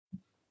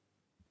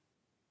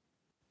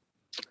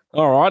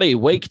Alrighty,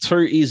 week 2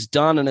 is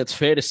done, and it's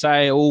fair to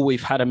say,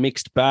 we've had a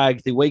mixed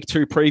bag. The week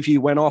 2 preview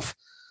went off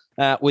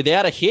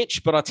without a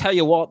hitch, but I tell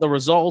you what, the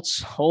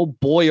results, oh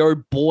boy,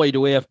 do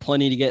we have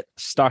plenty to get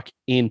stuck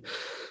in.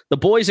 The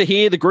boys are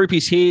here, the group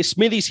is here,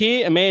 Smithy's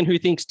here, a man who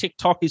thinks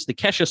TikTok is the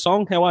Kesha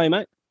song. How are you,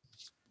 mate?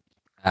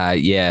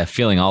 Yeah,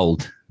 feeling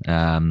old,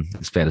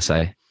 it's fair to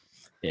say.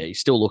 Yeah, he's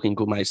still looking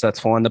good, mate, so that's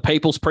fine. The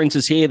People's Prince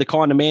is here, the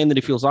kind of man that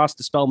if he was asked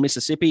to spell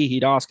Mississippi,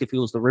 he'd ask if it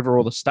was the river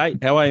or the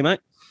state. How are you,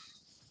 mate?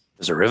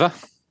 There's a river?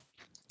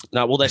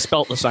 No, well, they're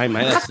spelt the same,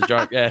 mate. That's the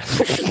joke, yeah.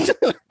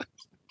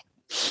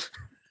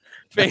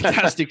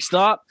 Fantastic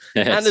start.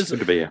 Yeah, it's good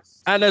to be here.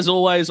 And as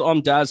always,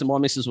 I'm Daz, and my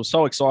missus was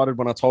so excited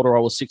when I told her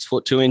I was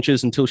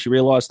 6'2" until she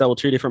realised they were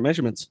two different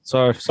measurements.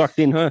 So sucked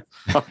in her.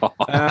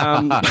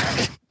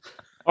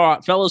 All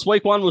right, fellas,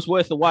 week 1 was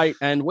worth the wait,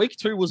 and week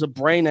 2 was a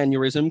brain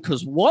aneurysm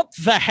because what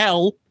the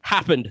hell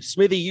happened?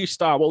 Smithy, you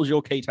start. What was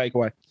your key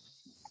takeaway?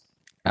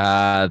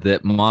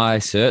 That my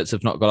certs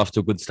have not got off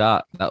to a good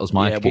start. That was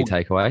my key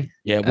takeaway.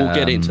 Yeah, we'll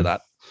get into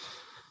that.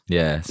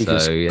 Yeah,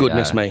 because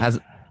goodness me.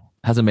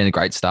 Hasn't been a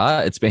great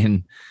start. It's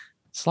been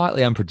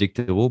slightly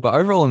unpredictable, but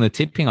overall in the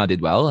tipping I did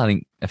well. I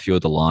think a few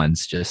of the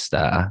lines just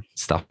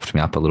stuffed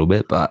me up a little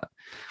bit, but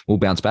we'll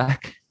bounce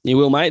back. You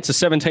will, mate. It's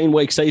a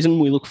 17-week season.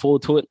 We look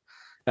forward to it.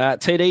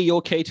 TD,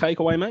 your key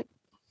takeaway, mate?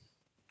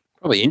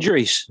 Probably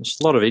injuries. There's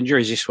a lot of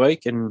injuries this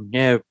week, and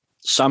yeah,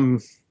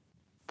 some...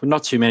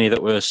 not too many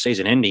that were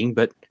season-ending,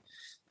 but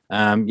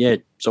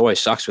it always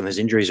sucks when there's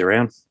injuries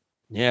around.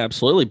 Yeah,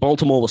 absolutely.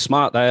 Baltimore was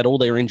smart. They had all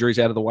their injuries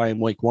out of the way in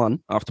week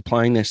 1 after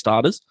playing their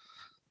starters,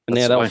 and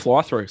now they'll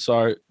fly through.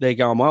 So they're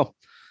going well.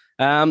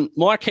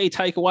 My key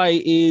takeaway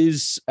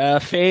is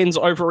fans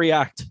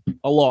overreact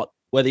a lot,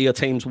 whether your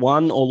team's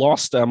won or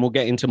lost. We'll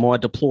get into my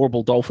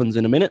deplorable Dolphins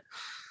in a minute.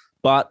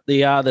 But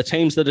the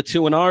teams that are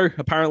 2-0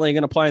 apparently are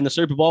going to play in the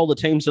Super Bowl. The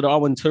teams that are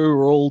 0-2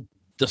 are all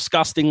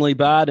disgustingly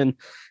bad and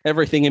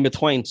everything in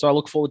between. So I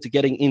look forward to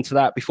getting into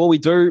that. Before we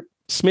do,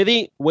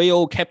 Smithy, we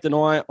all kept an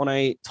eye on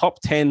a top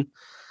 10,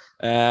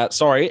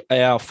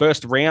 our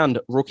first round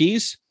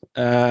rookies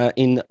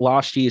in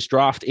last year's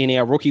draft in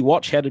our rookie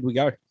watch. How did we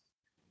go?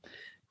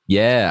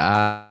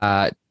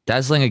 Yeah,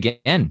 dazzling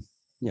again.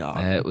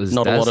 Yeah, it was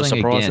not a lot of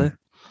surprise again. There.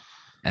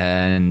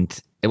 And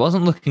it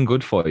wasn't looking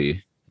good for you.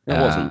 It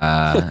wasn't.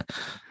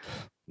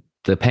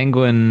 The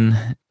Penguin,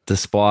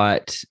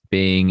 despite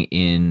being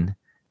in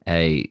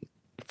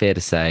fair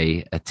to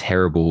say, a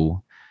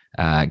terrible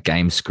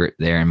game script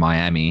there in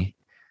Miami,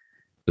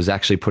 was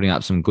actually putting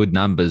up some good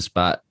numbers,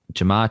 but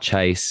Ja'Marr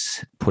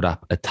Chase put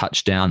up a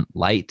touchdown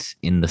late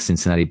in the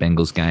Cincinnati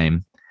Bengals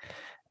game,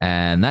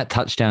 and that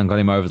touchdown got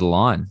him over the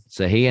line.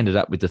 So he ended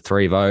up with the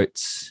 3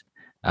 votes.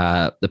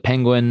 The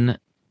Penguin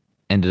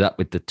ended up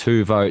with the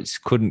 2 votes,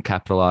 couldn't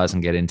capitalize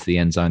and get into the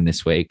end zone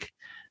this week,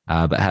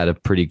 but had a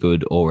pretty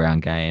good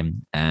all-round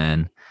game.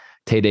 And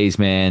TD's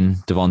man,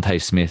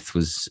 Devontae Smith,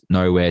 was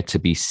nowhere to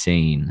be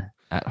seen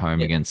at home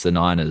against the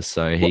Niners.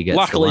 So he gets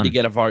luckily to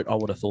get a vote, I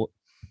would have thought.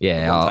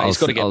 Yeah, he's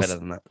got to get better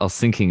than that. I was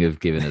thinking of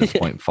giving it a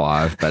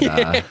 0.5, but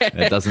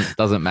it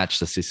doesn't match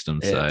the system.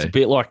 Yeah, so it's a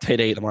bit like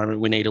TD at the moment.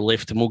 We need a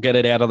lift, and we'll get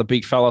it out of the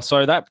big fella.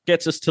 So that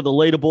gets us to the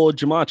leaderboard.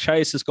 Ja'Marr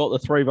Chase has got the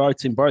 3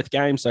 votes in both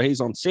games, so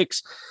he's on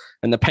 6.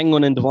 And the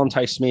Penguin and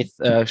Devontae Smith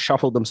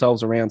shuffled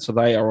themselves around, so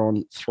they are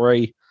on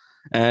 3.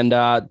 And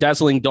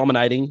dazzling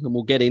dominating, and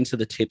we'll get into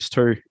the tips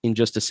too in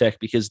just a sec,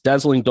 because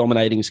dazzling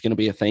dominating is going to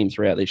be a theme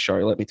throughout this show,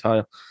 let me tell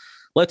you.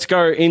 Let's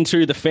go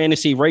into the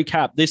fantasy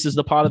recap. This is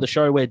the part of the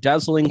show where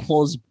dazzling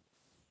was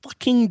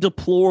fucking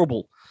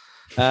deplorable.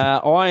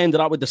 I ended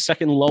up with the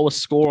second lowest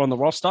score on the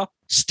roster,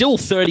 still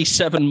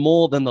 37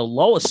 more than the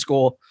lowest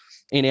score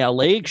in our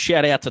league.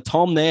 Shout out to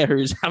Tom there,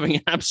 who's having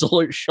an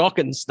absolute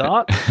shocking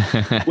start,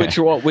 which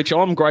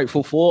I'm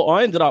grateful for.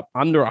 I ended up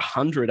under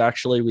 100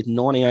 actually with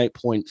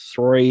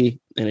 98.3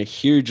 and a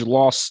huge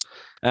loss.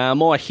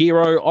 My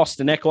hero,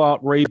 Austin Eckler,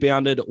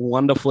 rebounded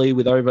wonderfully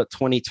with over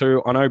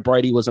 22. I know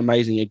Brady was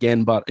amazing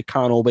again, but it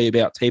can't all be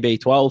about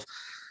TB12.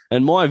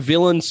 And my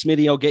villain,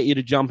 Smithy, I'll get you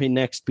to jump in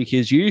next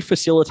because you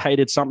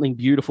facilitated something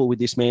beautiful with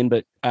this man.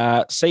 But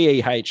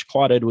CEH,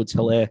 Clyde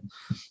Edwards-Helaire,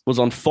 was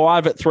on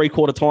 5 at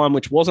 3/4 time,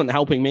 which wasn't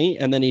helping me.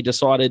 And then he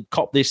decided,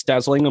 cop this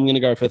dazzling. I'm going to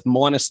go for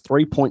minus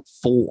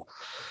 3.4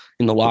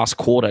 in the last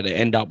quarter to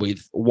end up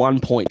with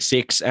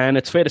 1.6. And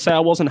it's fair to say I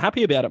wasn't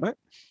happy about it, mate.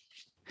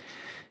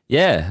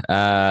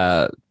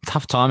 Yeah,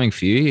 tough timing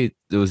for you.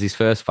 It was his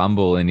first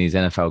fumble in his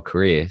NFL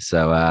career.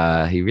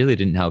 So he really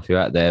didn't help you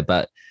out there.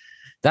 But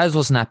Daz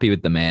wasn't happy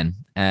with the man.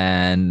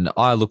 And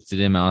I looked at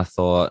him and I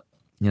thought,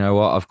 you know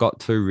what? I've got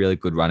 2 really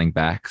good running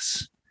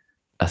backs.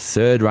 A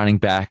third running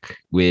back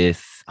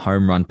with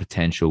home run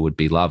potential would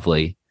be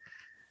lovely.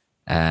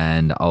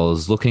 And I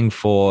was looking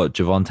for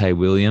Javonte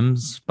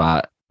Williams,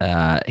 but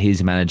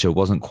his manager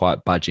wasn't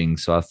quite budging.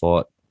 So I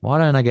thought, why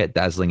don't I get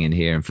Dazzling in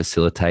here and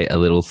facilitate a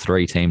little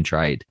 3-team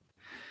trade?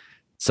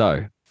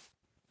 So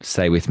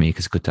stay with me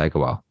because it could take a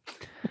while.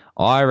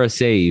 I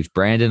received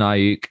Brandon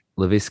Ayuk,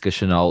 Laviska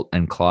Shenault,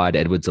 and Clyde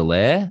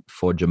Edwards-Helaire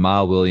for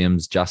Jamal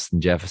Williams, Justin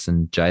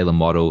Jefferson, Jalen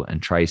Waddle,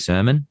 and Trey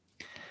Sermon.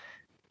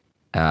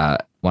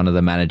 one of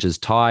the managers,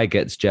 Ty,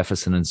 gets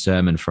Jefferson and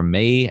Sermon from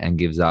me and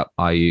gives up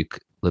Ayuk,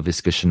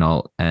 Laviska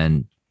Shenault,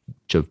 and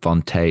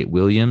Javonte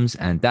Williams.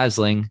 And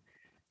Dazzling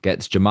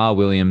gets Jamal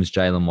Williams,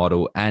 Jalen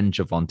Waddle, and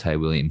Javonte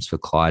Williams for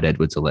Clyde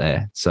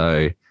Edwards-Helaire.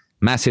 So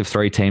massive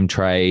 3-team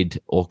trade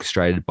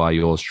orchestrated by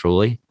yours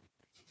truly.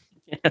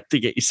 You have to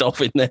get yourself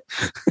in there.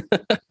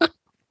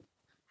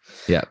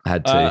 Yeah,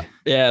 had to.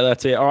 Yeah,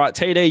 that's it. All right,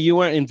 TD, you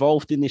weren't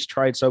involved in this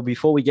trade. So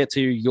before we get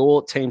to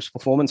your team's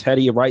performance, how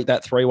do you rate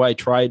that 3-way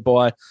trade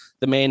by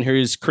the man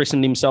who's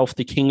christened himself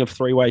the king of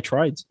 3-way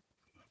trades?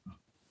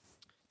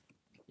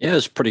 Yeah,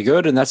 it's pretty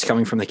good, and that's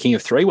coming from the king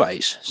of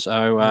 3-ways.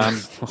 So,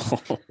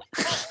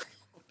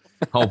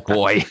 oh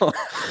boy,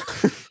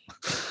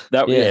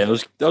 that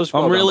was.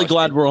 I'm really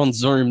glad we're on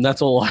Zoom.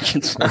 That's all I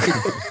can say.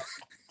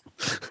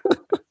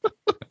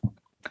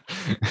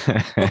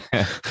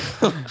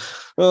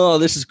 Oh,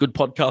 this is good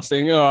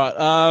podcasting.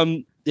 All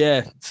right.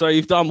 Yeah, so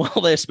you've done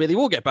well there, Smithy.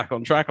 We'll get back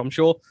on track, I'm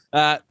sure.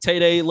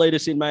 TD, lead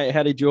us in, mate.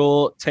 How did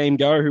your team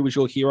go? Who was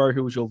your hero?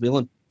 Who was your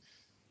villain?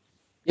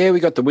 Yeah, we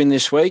got the win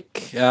this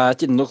week. It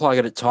didn't look like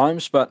it at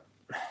times, but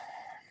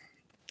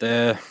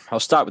I'll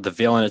start with the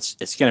villain.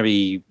 It's going to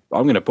be.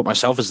 I'm going to put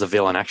myself as the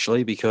villain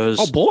actually because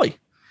oh boy,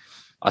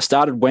 I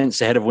started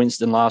Wentz ahead of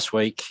Winston last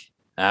week,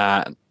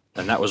 and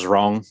that was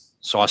wrong.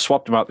 So I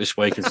swapped him up this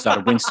week and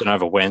started Winston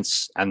over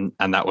Wentz, and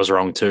that was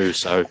wrong too.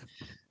 So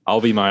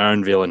I'll be my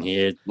own villain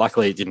here.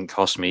 Luckily, it didn't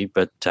cost me,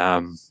 but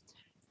the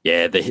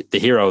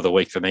hero of the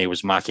week for me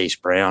was Marquise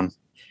Brown.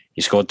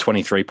 He scored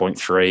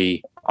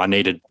 23.3. I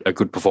needed a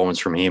good performance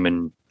from him,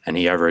 and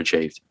he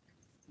overachieved.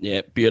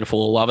 Yeah,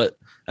 beautiful. Love it.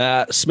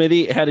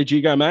 Smithy, how did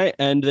you go, mate?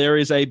 And there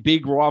is a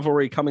big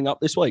rivalry coming up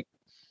this week.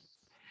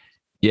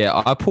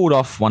 Yeah, I pulled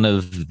off one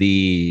of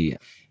the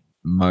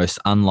most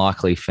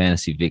unlikely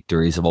fantasy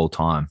victories of all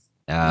time.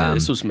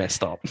 This was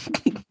messed up.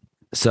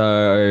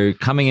 So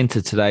coming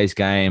into today's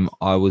game,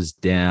 I was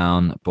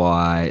down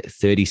by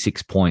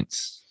 36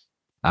 points.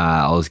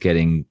 I was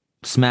getting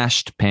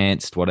smashed,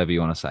 pantsed, whatever you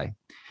want to say.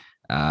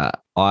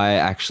 I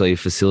actually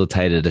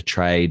facilitated a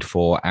trade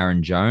for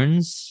Aaron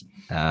Jones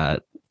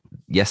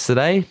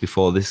yesterday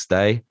before this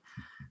day,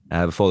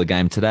 before the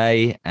game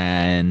today,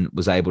 and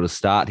was able to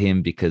start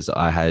him because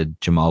I had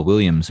Jamal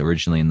Williams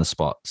originally in the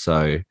spot.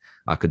 So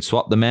I could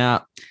swap them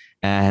out.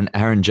 And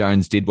Aaron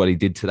Jones did what he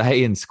did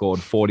today and scored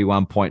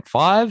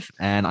 41.5,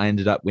 and I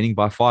ended up winning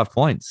by 5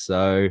 points.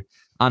 So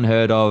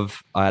unheard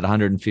of. I had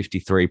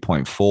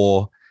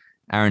 153.4.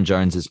 Aaron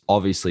Jones is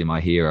obviously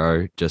my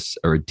hero. Just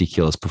a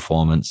ridiculous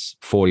performance.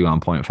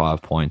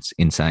 41.5 points.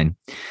 Insane.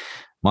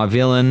 My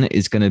villain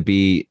is going to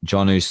be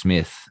Jonnu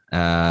Smith.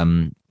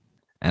 And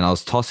I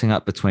was tossing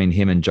up between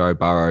him and Joe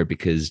Burrow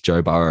because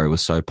Joe Burrow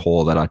was so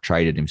poor that I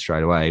traded him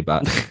straight away.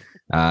 But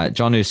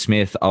Jonnu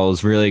Smith, I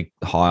was really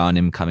high on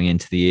him coming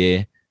into the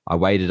year. I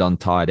waited on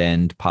tight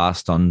end,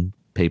 passed on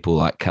people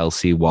like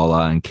Kelsey,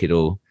 Waller, and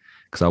Kittle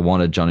because I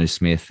wanted Jonnu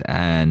Smith,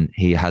 and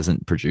he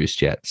hasn't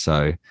produced yet.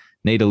 So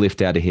need a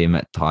lift out of him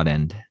at tight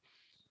end.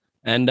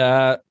 And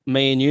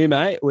me and you,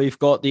 mate, we've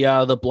got the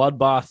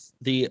bloodbath,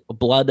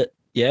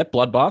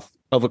 bloodbath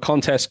of a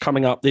contest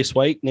coming up this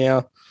week.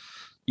 Now,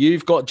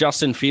 you've got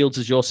Justin Fields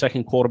as your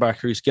second quarterback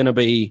who's going to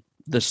be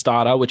the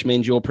starter, which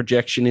means your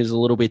projection is a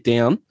little bit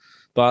down.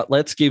 But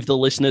let's give the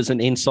listeners an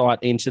insight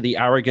into the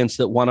arrogance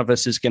that one of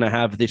us is going to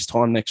have this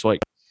time next week.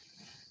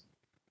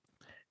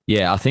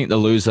 Yeah, I think the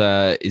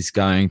loser is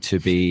going to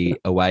be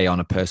away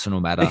on a personal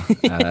matter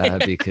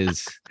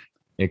because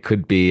it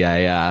could be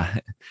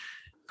a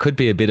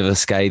bit of a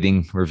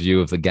scathing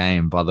review of the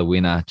game by the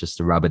winner just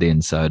to rub it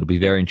in. So it'll be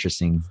very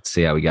interesting to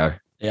see how we go.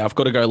 Yeah, I've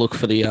got to go look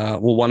for the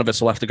one of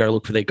us will have to go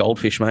look for their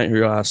goldfish, mate,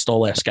 who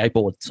stole our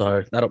skateboard.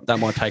 So that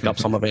might take up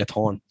some of our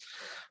time.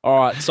 All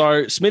right,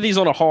 so Smithy's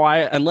on a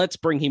high, and let's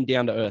bring him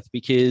down to earth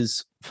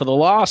because for the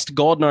last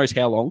God knows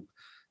how long,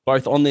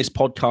 both on this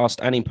podcast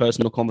and in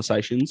personal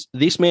conversations,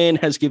 this man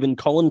has given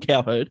Colin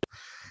Cowherd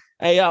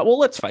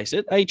let's face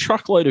it, a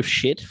truckload of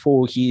shit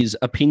for his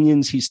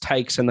opinions, his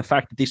takes, and the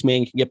fact that this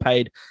man can get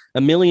paid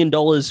 $1 million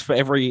for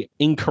every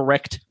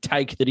incorrect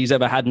take that he's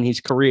ever had in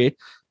his career.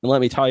 And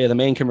let me tell you, the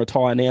man can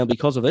retire now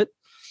because of it.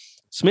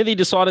 Smithy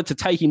decided to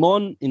take him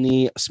on in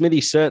the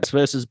Smithy Certs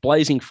versus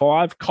Blazing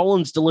 5.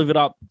 Collins delivered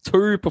up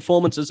 2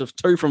 performances of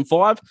 2 from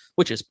 5,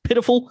 which is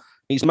pitiful.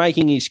 He's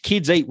making his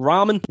kids eat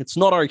ramen. It's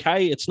not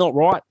okay. It's not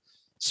right.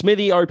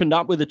 Smithy opened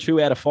up with a 2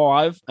 out of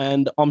 5,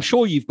 and I'm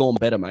sure you've gone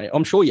better, mate.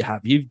 I'm sure you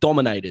have. You've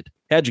dominated.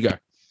 How'd you go?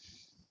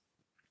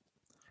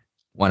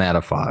 1 out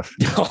of 5.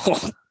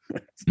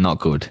 Not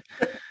good.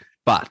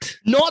 But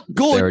not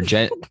good.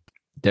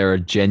 There are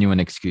genuine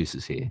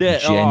excuses here.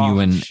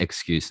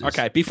 Excuses.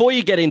 Okay, before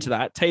you get into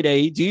that,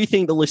 TD, do you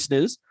think the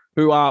listeners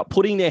who are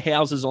putting their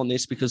houses on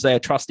this because they are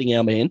trusting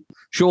our man,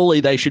 surely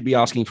they should be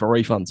asking for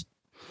refunds?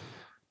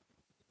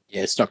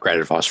 Yeah, it's not great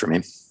advice from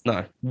him.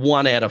 No,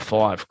 1 out of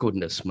 5.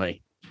 Goodness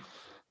me.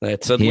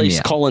 That's at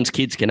least Colin's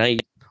kids can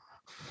eat.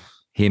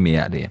 Hear me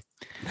out here.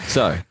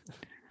 So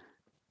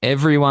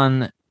every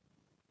man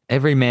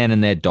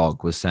and their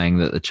dog was saying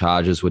that the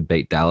Chargers would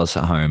beat Dallas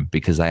at home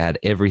because they had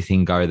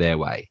everything go their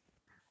way.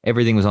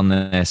 Everything was on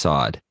their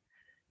side.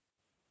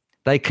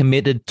 They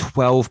committed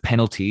 12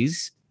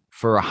 penalties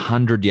for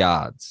 100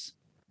 yards.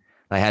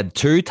 They had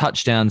 2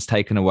 touchdowns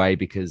taken away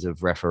because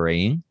of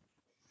refereeing.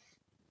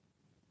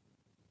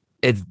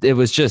 It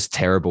was just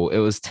terrible. It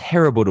was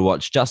terrible to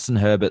watch. Justin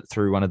Herbert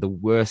threw one of the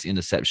worst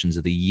interceptions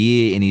of the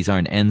year in his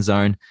own end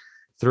zone,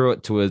 threw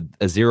it to a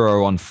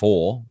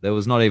 0-on-4. There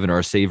was not even a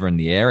receiver in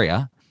the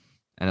area,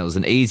 and it was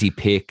an easy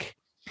pick.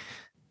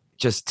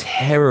 Just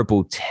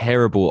terrible,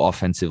 terrible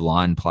offensive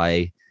line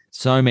play.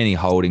 So many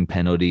holding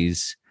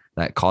penalties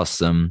that cost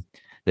them.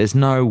 There's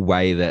no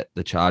way that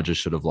the Chargers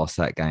should have lost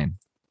that game.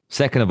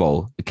 Second of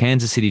all, the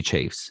Kansas City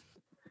Chiefs.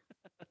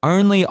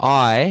 Only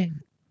I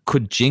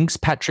could jinx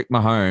Patrick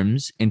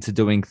Mahomes into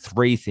doing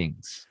 3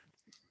 things: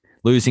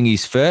 losing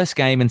his first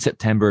game in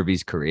September of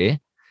his career,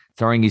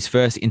 throwing his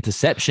first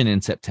interception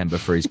in September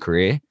for his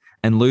career,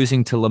 and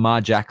losing to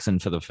Lamar Jackson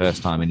for the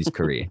first time in his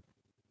career.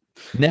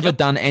 Never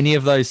done any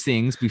of those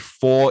things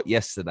before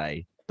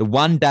yesterday, the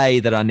one day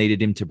that I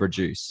needed him to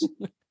produce.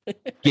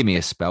 Give me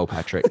a spell,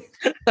 Patrick.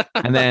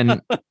 And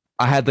then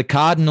I had the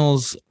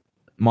Cardinals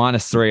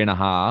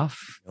 -3.5.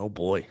 Oh,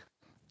 boy.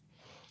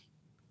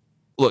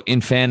 Look,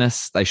 in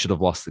fairness, they should have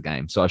lost the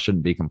game, so I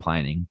shouldn't be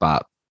complaining.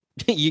 But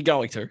You're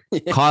going to.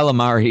 Kyler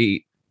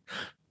Murray,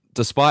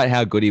 despite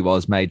how good he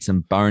was, made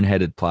some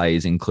boneheaded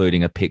plays,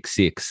 including a pick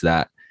 6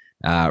 that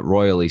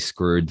royally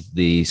screwed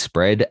the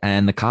spread.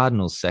 And the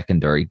Cardinals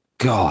secondary,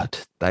 God,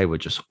 they were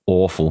just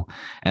awful.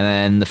 And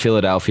then the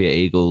Philadelphia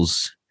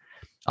Eagles,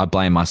 I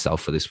blame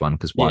myself for this one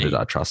because why did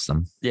I trust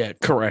them? Yeah,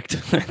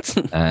 correct.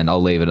 And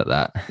I'll leave it at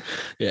that.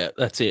 Yeah,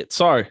 that's it.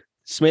 So,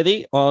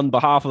 Smithy, on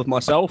behalf of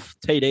myself,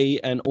 TD,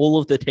 and all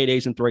of the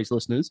TDs and threes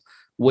listeners,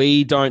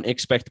 we don't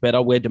expect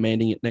better. We're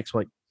demanding it next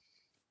week.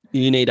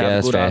 You need to have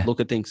a good hard look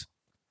at things.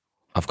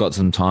 I've got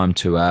some time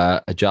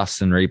to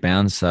adjust and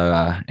rebound,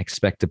 so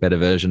expect a better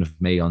version of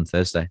me on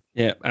Thursday.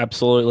 Yeah,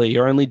 absolutely.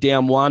 You're only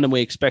down 1, and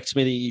we expect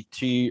Smithy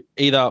to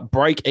either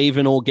break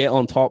even or get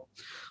on top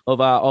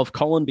of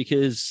Colin,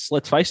 because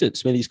let's face it,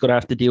 Smithy's got to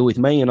have to deal with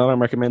me, and I don't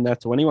recommend that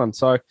to anyone.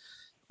 So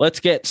let's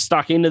get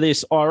stuck into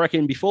this. I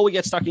reckon before we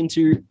get stuck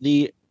into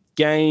the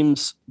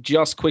games,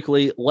 just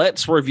quickly,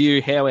 let's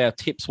review how our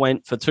tips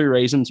went for 2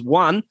 reasons.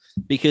 1,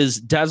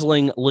 because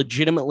Dazzling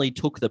legitimately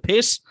took the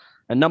piss.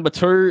 And number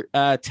 2,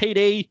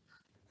 TD,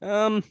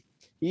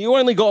 you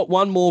only got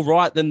 1 more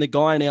right than the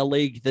guy in our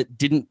league that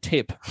didn't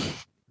tip.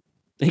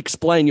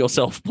 Explain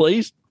yourself,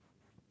 please.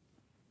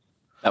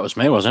 That was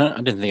me, wasn't it?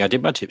 I didn't think I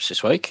did my tips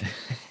this week.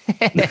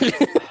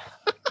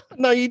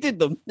 No, you did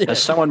them. Yeah.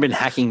 Has someone been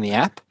hacking the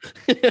app?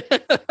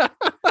 The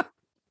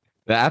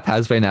app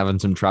has been having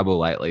some trouble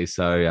lately,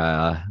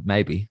 so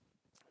maybe.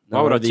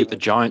 Why would I tip the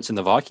Giants and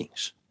the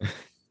Vikings?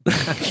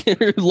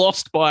 Who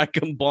lost by a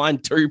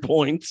combined 2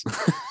 points.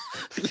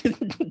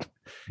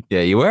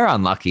 Yeah, you were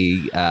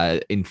unlucky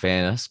in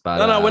fairness.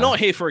 But no, we're not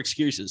here for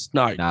excuses.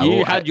 No,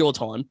 you had your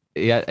time.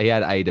 He had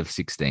 8 of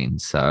 16,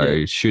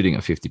 so shooting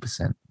at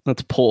 50%.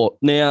 That's poor.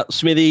 Now,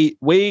 Smithy,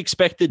 we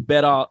expected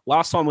better.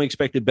 Last time we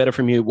expected better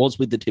from you was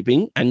with the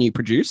tipping, and you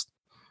produced.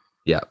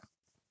 Yeah.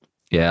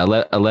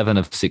 11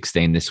 of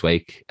 16 this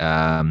week.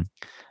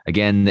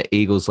 Again, the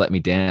Eagles let me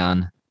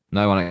down.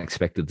 No one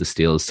expected the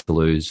Steelers to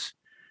lose.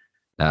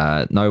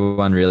 No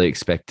one really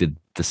expected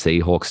the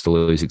Seahawks to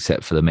lose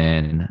except for the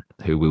man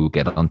who we will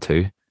get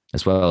onto,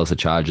 as well as the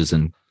Chargers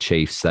and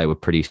Chiefs. They were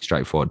pretty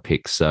straightforward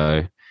picks.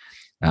 So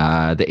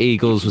the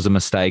Eagles was a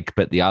mistake,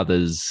 but the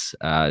others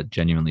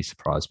genuinely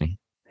surprised me.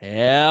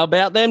 How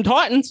about them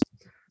Titans?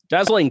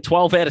 Dazzling,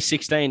 12 out of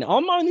 16.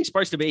 I'm only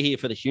supposed to be here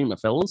for the humour,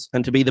 fellas,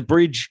 and to be the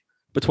bridge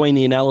between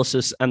the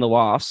analysis and the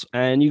laughs.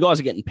 And you guys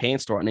are getting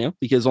pantsed right now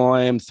because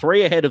I am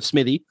 3 ahead of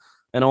Smithy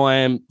and I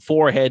am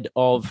 4 ahead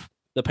of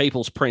the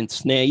People's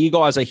Prince. Now, you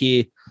guys are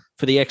here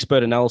for the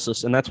expert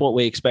analysis, and that's what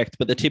we expect.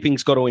 But the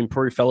tipping's got to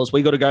improve, fellas.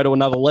 We got to go to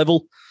another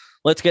level.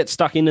 Let's get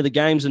stuck into the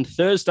games. And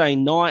Thursday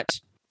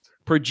night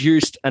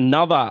produced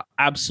another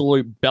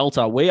absolute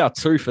belter. We are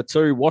 2 for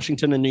 2,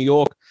 Washington and New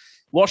York.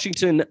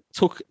 Washington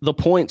took the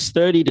points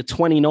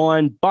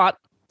 30-29, but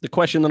the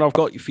question that I've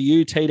got for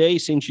you, TD,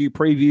 since you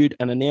previewed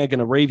and are now going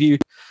to review,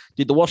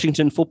 did the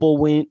Washington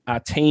football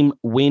team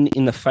win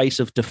in the face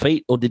of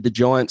defeat, or did the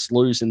Giants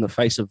lose in the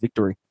face of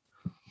victory?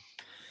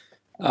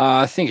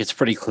 I think it's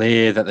pretty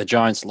clear that the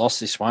Giants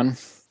lost this one.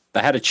 They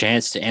had a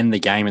chance to end the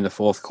game in the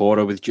fourth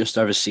quarter with just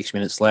over 6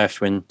 minutes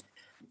left when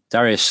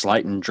Darius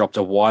Slayton dropped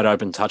a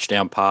wide-open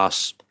touchdown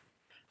pass.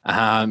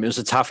 It was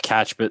a tough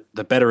catch, but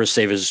the better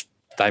receivers,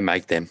 they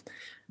make them.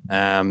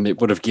 It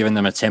would have given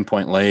them a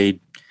 10-point lead.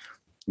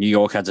 New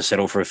York had to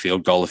settle for a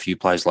field goal a few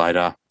plays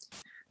later.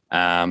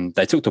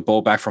 They took the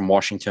ball back from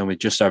Washington with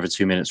just over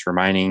 2 minutes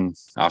remaining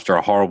after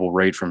a horrible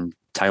read from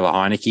Taylor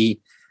Heineke,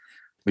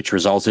 which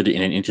resulted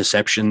in an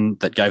interception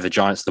that gave the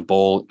Giants the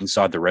ball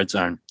inside the red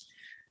zone.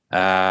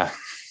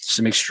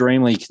 Some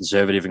extremely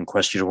conservative and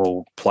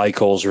questionable play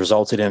calls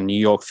resulted in a New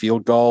York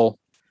field goal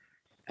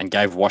and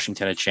gave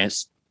Washington a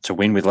chance to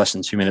win with less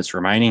than 2 minutes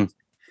remaining.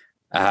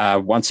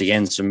 Once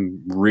again,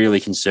 some really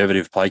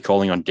conservative play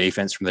calling on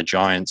defense from the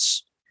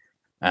Giants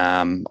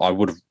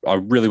I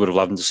really would have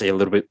loved to see a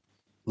little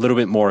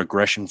bit more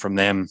aggression from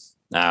them,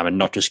 and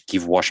not just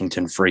give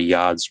Washington 3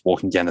 yards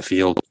walking down the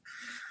field.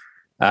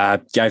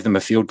 Gave them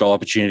a field goal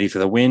opportunity for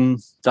the win.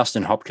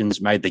 Dustin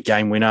Hopkins made the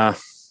game winner.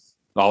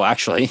 Well,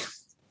 actually,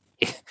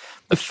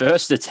 the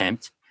first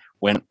attempt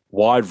went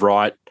wide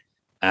right,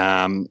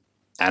 and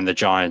the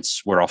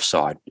Giants were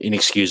offside.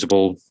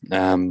 Inexcusable.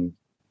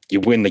 You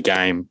win the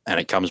game, and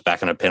it comes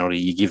back on a penalty.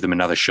 You give them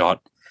another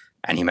shot,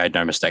 and he made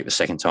no mistake the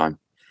second time.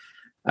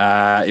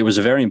 It was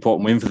a very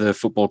important win for the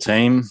football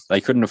team.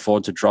 They couldn't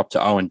afford to drop to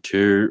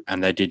 0-2,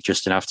 and they did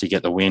just enough to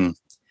get the win.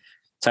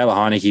 Taylor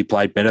Heineke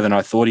played better than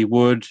I thought he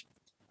would,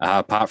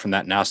 apart from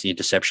that nasty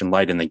interception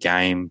late in the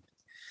game.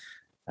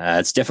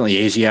 It's definitely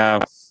easier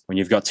when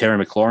you've got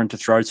Terry McLaurin to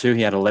throw to.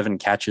 He had 11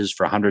 catches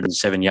for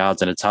 107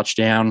 yards and a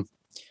touchdown.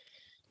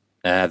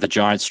 The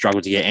Giants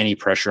struggled to get any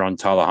pressure on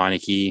Taylor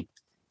Heineke.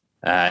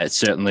 It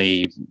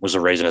certainly was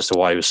a reason as to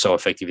why he was so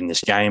effective in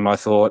this game, I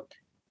thought.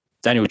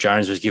 Daniel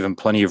Jones was given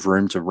plenty of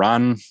room to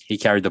run. He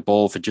carried the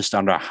ball for just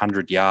under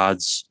 100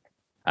 yards.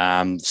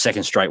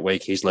 Second straight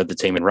week, he's led the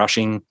team in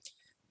rushing.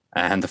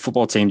 And the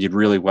football team did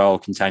really well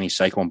containing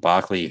Saquon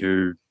Barkley,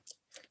 who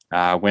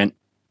went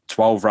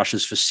 12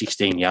 rushes for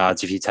 16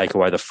 yards if you take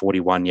away the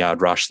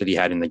 41-yard rush that he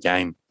had in the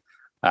game.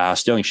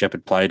 Sterling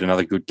Shepard played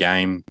another good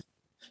game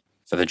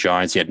for the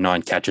Giants. He had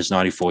 9 catches,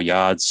 94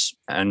 yards,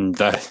 and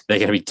they're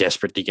going to be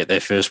desperate to get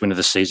their first win of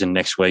the season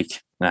next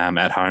week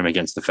at home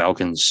against the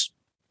Falcons.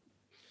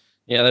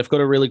 Yeah, they've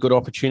got a really good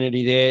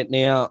opportunity there.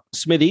 Now,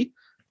 Smithy,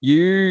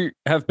 you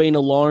have been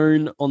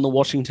alone on the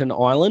Washington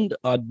Island.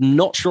 I'm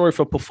not sure if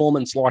a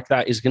performance like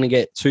that is going to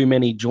get too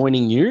many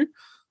joining you,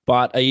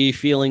 but are you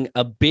feeling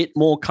a bit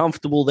more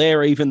comfortable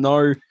there, even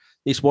though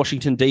this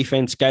Washington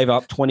defense gave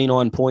up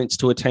 29 points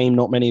to a team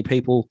not many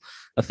people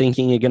are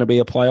thinking are going to be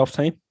a playoff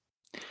team?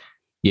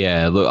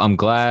 Yeah, look, I'm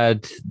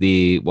glad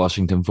the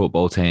Washington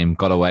football team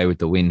got away with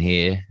the win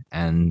here,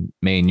 and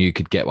me and you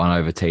could get one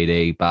over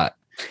TD, but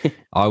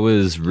I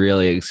was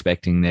really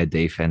expecting their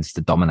defense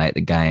to dominate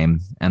the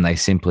game, and they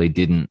simply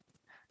didn't.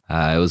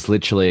 It was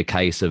literally a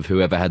case of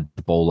whoever had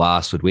the ball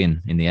last would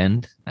win in the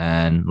end,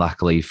 and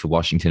luckily for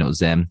Washington, it was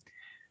them.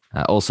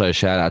 Also,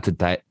 shout out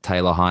to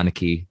Taylor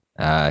Heineke.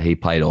 He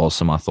played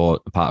awesome, I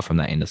thought, apart from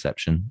that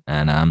interception,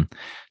 and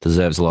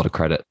deserves a lot of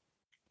credit.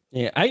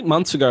 Yeah, 8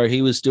 months ago,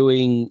 he was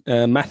doing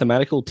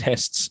mathematical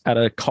tests at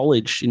a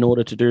college in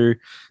order to do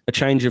a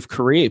change of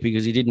career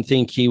because he didn't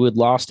think he would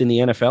last in the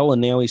NFL,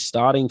 and now he's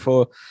starting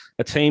for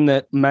a team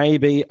that may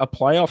be a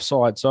playoff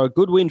side. So a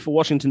good win for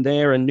Washington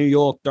there, and New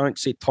York, don't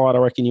sit tight. I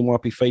reckon you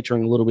might be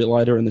featuring a little bit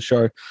later in the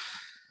show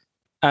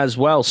as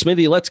well.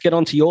 Smithy, let's get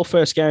on to your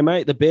first game,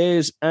 mate. The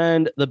Bears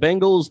and the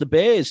Bengals. The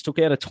Bears took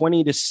out a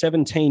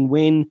 20-17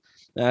 win.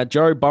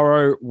 Joe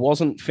Burrow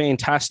wasn't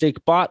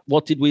fantastic, but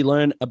what did we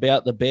learn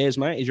about the Bears,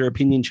 mate? Is your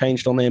opinion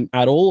changed on them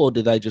at all, or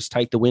did they just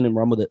take the win and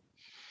run with it?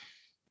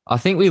 I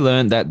think we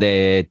learned that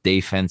their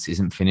defense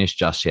isn't finished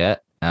just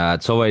yet.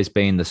 It's always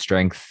been the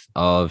strength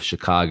of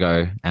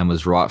Chicago and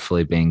was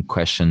rightfully being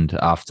questioned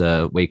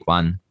after week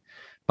 1,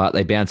 but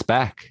they bounced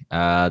back.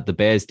 The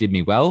Bears did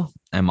me well,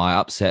 and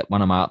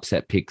one of my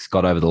upset picks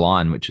got over the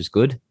line, which was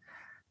good.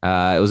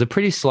 It was a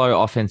pretty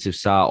slow offensive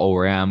start all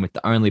around, with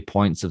the only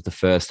points of the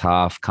first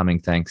half coming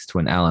thanks to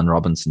an Allen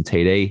Robinson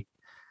TD.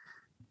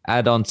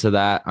 Add on to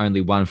that,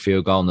 only 1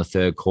 field goal in the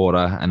third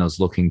quarter, and it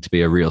was looking to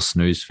be a real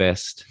snooze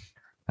fest.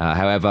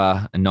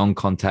 However, a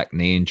non-contact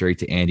knee injury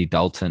to Andy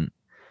Dalton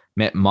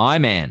meant my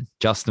man,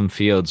 Justin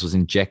Fields, was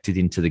injected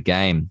into the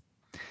game.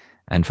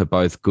 And for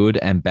both good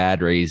and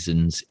bad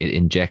reasons, it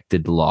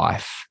injected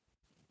life.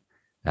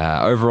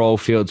 Overall,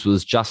 Fields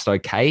was just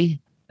okay.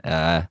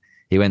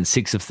 He went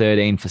 6 of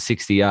 13 for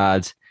 60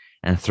 yards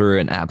and threw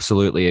an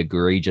absolutely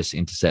egregious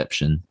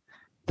interception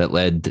that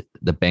led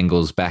the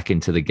Bengals back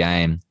into the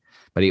game.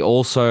 But he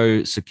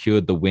also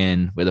secured the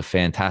win with a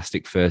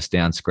fantastic first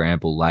down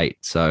scramble late.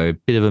 So a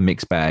bit of a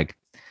mixed bag.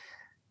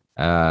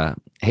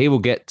 He will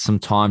get some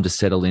time to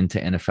settle into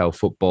NFL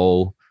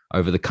football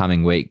over the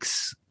coming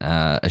weeks,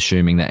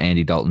 assuming that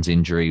Andy Dalton's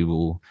injury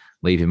will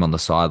leave him on the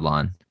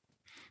sideline.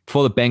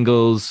 For the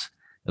Bengals,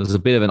 it was a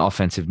bit of an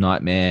offensive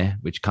nightmare,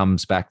 which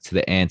comes back to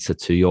the answer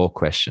to your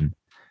question.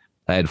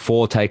 They had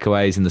 4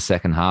 takeaways in the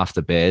second half,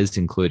 the Bears,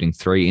 including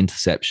 3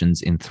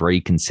 interceptions in 3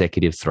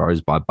 consecutive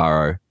throws by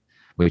Burrow,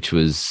 which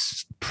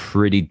was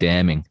pretty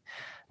damning.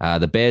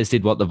 The Bears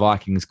did what the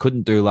Vikings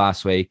couldn't do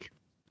last week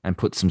and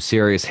put some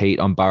serious heat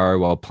on Burrow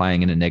while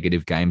playing in a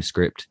negative game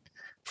script,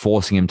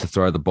 forcing him to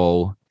throw the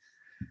ball.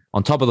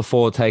 On top of the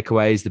 4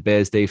 takeaways, the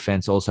Bears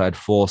defense also had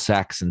 4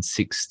 sacks and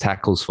 6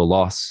 tackles for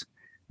loss,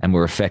 and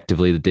were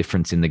effectively the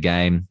difference in the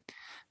game.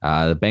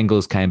 The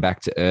Bengals came back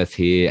to earth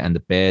here, and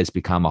the Bears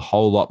become a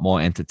whole lot more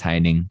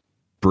entertaining.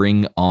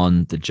 Bring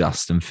on the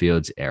Justin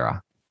Fields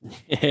era.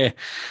 Yeah.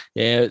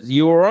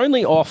 You were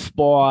only off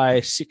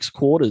by 6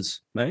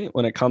 quarters, mate,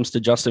 when it comes to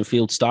Justin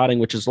Fields starting,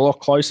 which is a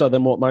lot closer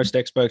than what most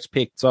experts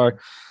picked. So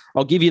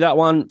I'll give you that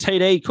one.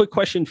 TD, quick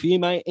question for you,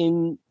 mate.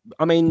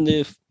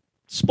 The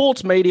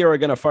sports media are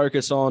going to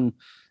focus on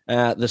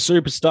The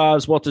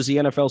superstars, what does the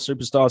NFL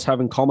superstars have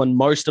in common?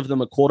 Most of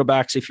them are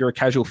quarterbacks. If you're a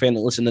casual fan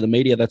that listen to the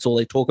media, that's all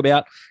they talk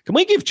about. Can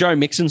we give Joe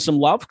Mixon some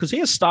love? Because he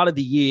has started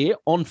the year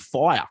on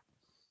fire.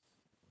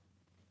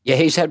 Yeah,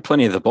 he's had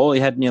plenty of the ball.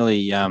 He had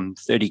nearly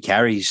 30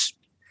 carries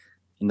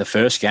in the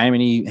first game,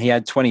 and he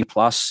had 20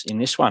 plus in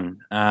this one.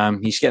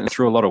 He's getting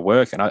through a lot of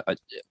work, and I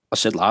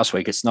said last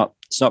week it's not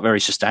very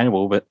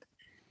sustainable, but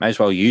may as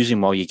well use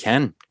him while you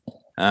can.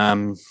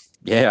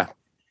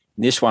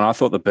 This one I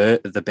thought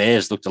the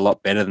Bears looked a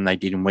lot better than they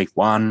did in week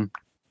one,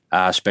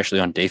 especially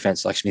on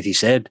defense, like Smithy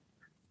said.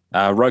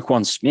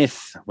 Roquan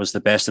Smith was the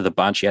best of the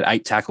bunch. He had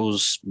 8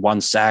 tackles, 1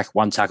 sack,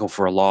 1 tackle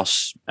for a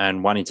loss,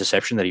 and 1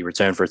 interception that he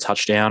returned for a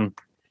touchdown.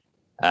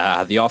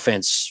 The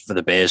offense for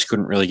the Bears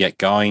couldn't really get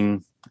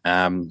going,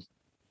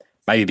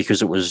 maybe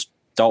because it was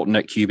Dalton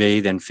at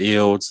QB, then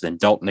Fields, then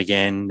Dalton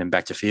again, then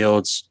back to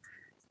Fields.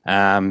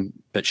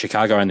 But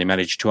Chicago only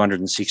managed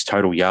 206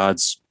 total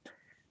yards.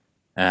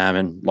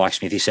 And like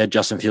Smithy said,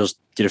 Justin Fields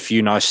did a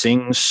few nice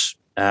things.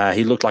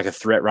 He looked like a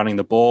threat running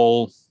the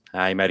ball.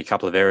 He made a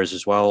couple of errors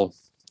as well.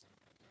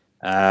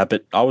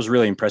 But I was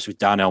really impressed with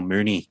Darnell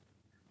Mooney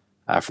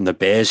from the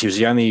Bears. He was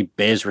the only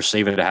Bears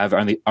receiver to have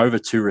only over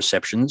 2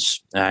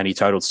 receptions, and he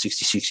totaled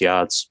 66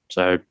 yards.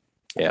 So,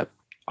 yeah,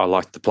 I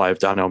liked the play of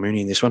Darnell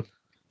Mooney in this one.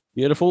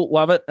 Beautiful.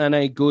 Love it. And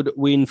a good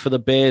win for the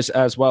Bears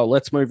as well.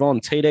 Let's move on.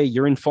 TD,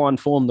 you're in fine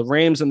form. The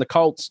Rams and the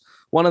Colts,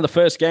 one of the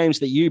first games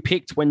that you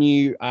picked when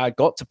you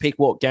got to pick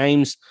what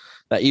games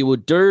that you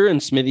would do,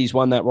 and Smithy's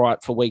won that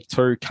right for week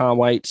 2. Can't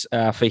wait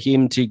for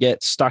him to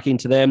get stuck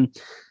into them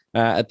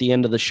at the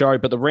end of the show.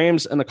 But the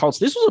Rams and the Colts,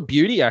 this was a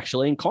beauty,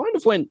 actually, and kind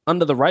of went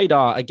under the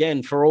radar,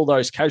 again, for all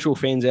those casual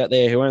fans out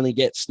there who only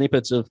get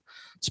snippets of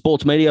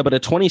sports media, but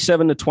a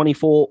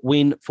 27-24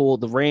 win for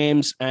the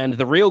Rams. And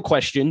the real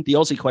question, the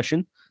Aussie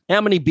question, how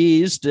many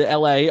beers did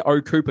LA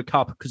owe Cooper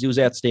Kupp? Because he was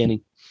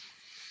outstanding.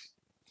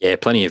 Yeah,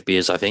 plenty of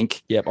beers, I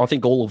think. Yeah, I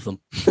think all of them.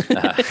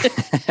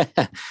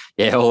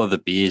 Yeah, all of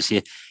the beers.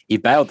 He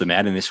bailed them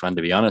out in this one,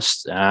 to be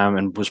honest,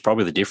 and was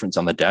probably the difference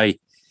on the day.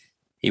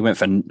 He went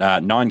for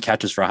 9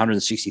 catches for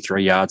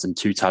 163 yards and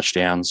 2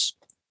 touchdowns,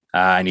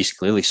 and he's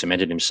clearly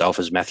cemented himself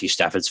as Matthew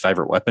Stafford's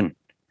favourite weapon.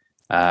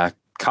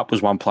 Kupp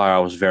was one player I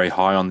was very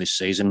high on this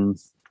season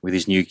with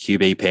his new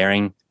QB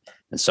pairing,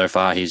 and so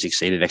far he's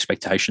exceeded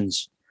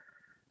expectations.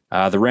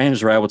 The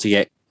Rams were able to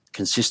get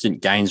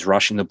consistent gains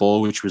rushing the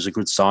ball, which was a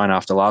good sign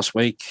after last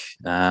week,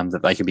 that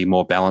they can be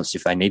more balanced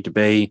if they need to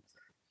be.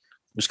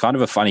 It was kind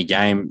of a funny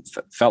game.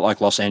 Felt like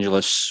Los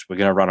Angeles were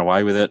going to run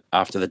away with it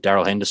after the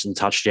Darrell Henderson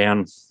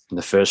touchdown in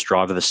the first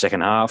drive of the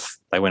second half.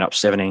 They went up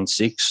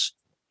 17-6.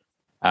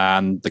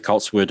 The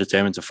Colts were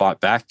determined to fight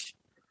back.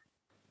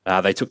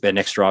 They took their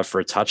next drive for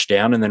a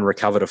touchdown and then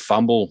recovered a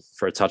fumble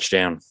for a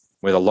touchdown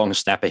where the long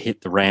snapper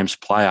hit the Rams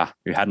player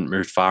who hadn't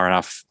moved far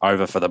enough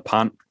over for the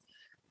punt.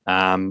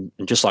 And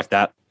just like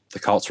that, the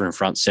Colts were in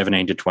front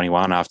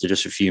 17-21 after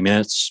just a few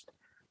minutes.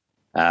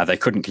 They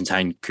couldn't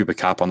contain Cooper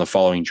Kupp on the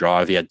following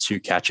drive. He had 2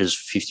 catches,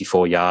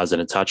 54 yards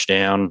and a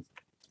touchdown.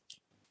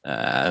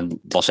 And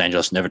Los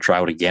Angeles never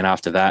trailed again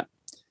after that.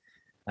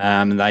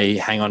 They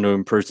hang on to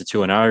improve to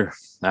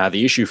 2-0.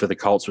 The issue for the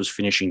Colts was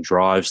finishing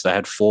drives. They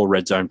had 4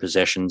 red zone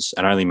possessions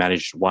and only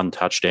managed 1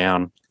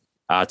 touchdown.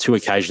 2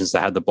 occasions they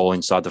had the ball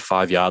inside the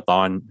 5-yard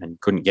line and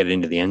couldn't get it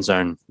into the end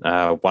zone.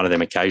 One of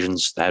them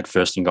occasions they had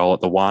first and goal at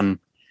the 1,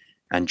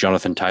 and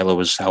Jonathan Taylor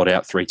was held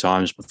out 3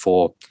 times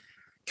before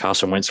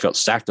Carson Wentz got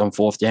sacked on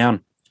 4th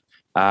down.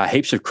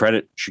 Heaps of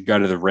credit should go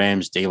to the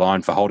Rams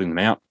D-line for holding them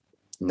out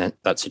in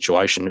that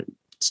situation.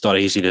 It's not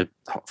easy to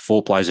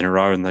 4 plays in a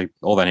row, and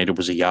all they needed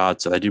was a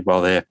yard, so they did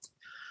well there.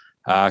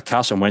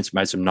 Carson Wentz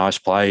made some nice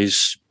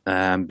plays,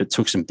 but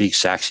took some big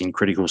sacks in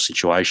critical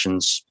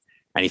situations,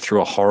 and he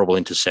threw a horrible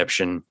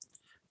interception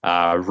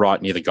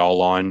right near the goal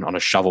line on a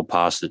shovel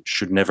pass that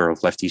should never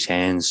have left his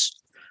hands.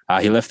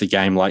 He left the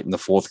game late in the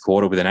 4th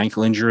quarter with an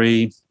ankle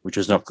injury, which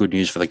was not good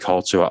news for the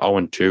Colts, who are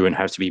 0-2 and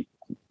have to be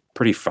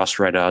pretty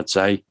frustrated, I'd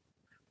say,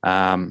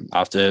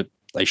 after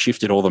they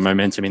shifted all the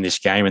momentum in this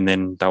game and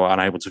then they were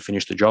unable to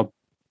finish the job.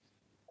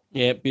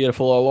 Yeah,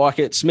 beautiful. I like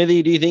it.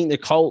 Smithy, do you think the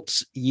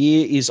Colts'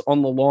 year is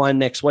on the line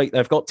next week?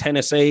 They've got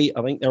Tennessee.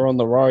 I think they're on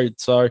the road.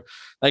 So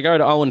they go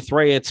to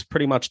 0-3. It's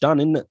pretty much done,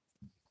 isn't it?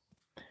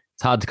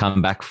 It's hard to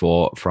come back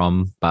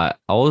from, but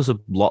I was a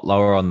lot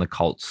lower on the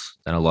Colts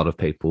than a lot of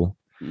people.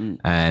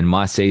 And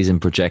my season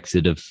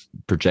projection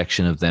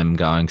of them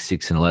going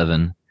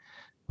 6-11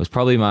 was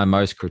probably my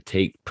most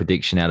critiqued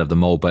prediction out of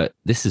them all. But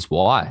this is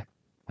why.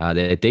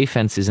 Their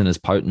defense isn't as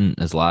potent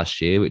as last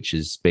year, which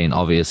has been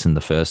obvious in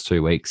the first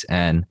 2 weeks.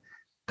 And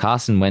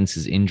Carson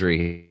Wentz's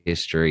injury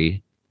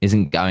history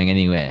isn't going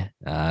anywhere.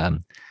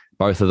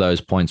 Both of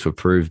those points were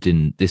proved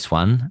in this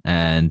one.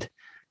 And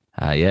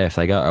if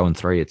they go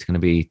 0-3, it's going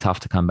to be tough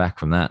to come back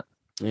from that.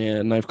 Yeah,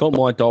 and they've got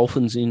my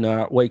Dolphins in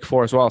week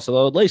 4 as well. So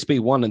they'll at least be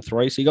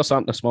 1-3. So you got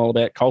something to smile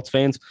about, Colts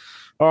fans.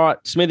 All right,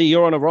 Smithy,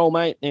 you're on a roll,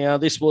 mate. Now,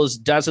 this was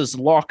Daz's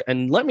lock.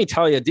 And let me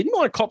tell you, didn't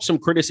I cop some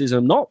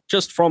criticism, not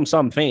just from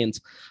some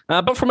fans,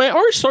 but from our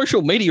own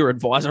social media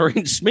advisor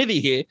in Smithy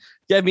here,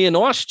 gave me a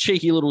nice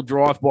cheeky little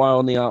drive-by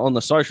on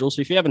the socials.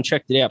 So if you haven't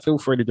checked it out, feel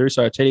free to do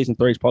so. Teddies and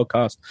Threes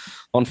podcast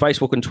on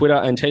Facebook and Twitter,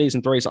 and Teddies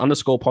and Threes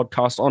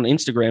 _podcast on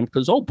Instagram,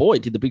 because, oh boy,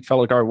 did the big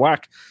fella go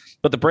whack.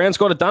 But the Browns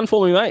got it done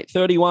for me, mate,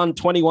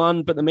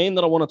 31-21. But the man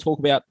that I want to talk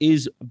about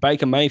is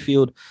Baker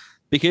Mayfield,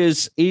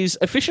 because his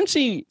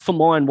efficiency for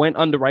mine went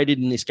underrated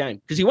in this game,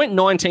 because he went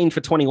 19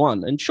 for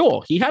 21. And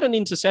sure, he had an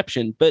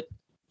interception, but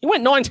he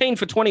went 19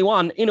 for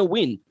 21 in a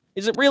win.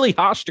 Is it really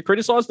harsh to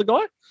criticize the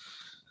guy?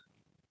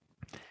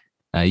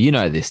 You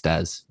know this,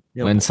 Daz.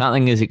 Yeah, when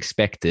something is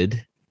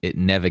expected, it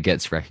never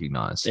gets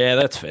recognized. Yeah,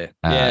 that's fair.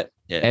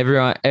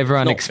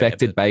 Everyone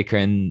expected Baker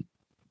and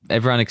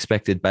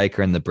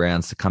the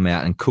Browns to come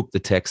out and cook the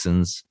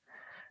Texans.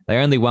 They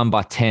only won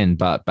by 10,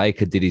 but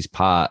Baker did his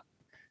part,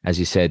 as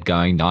you said,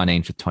 going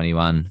 19 for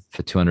 21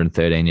 for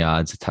 213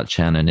 yards, a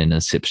touchdown and an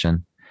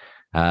interception.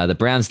 The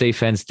Browns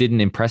defense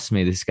didn't impress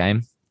me this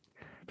game.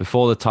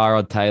 Before the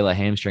Tyrod Taylor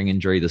hamstring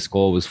injury, the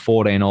score was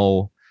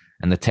 14-all,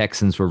 and the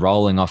Texans were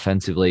rolling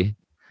offensively.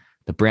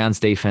 The Browns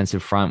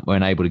defensive front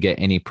weren't able to get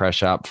any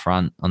pressure up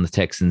front on the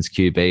Texans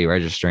QB,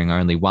 registering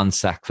only 1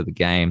 sack for the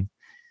game.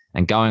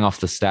 And going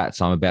off the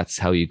stats I'm about to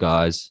tell you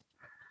guys,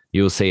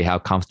 you'll see how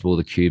comfortable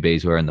the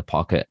QBs were in the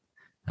pocket.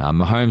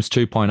 Mahomes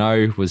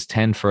 2.0 was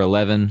 10 for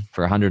 11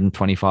 for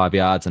 125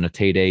 yards and a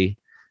TD,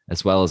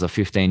 as well as a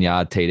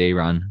 15-yard TD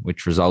run,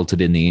 which resulted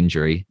in the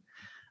injury.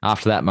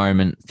 After that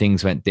moment,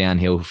 things went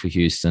downhill for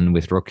Houston,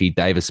 with rookie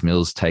Davis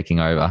Mills taking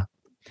over.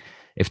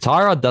 If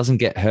Tyrod doesn't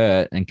get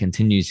hurt and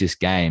continues this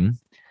game,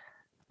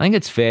 I think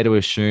it's fair to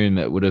assume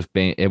it would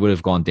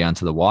have gone down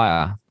to the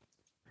wire.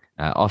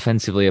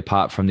 Offensively,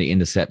 apart from the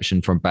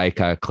interception from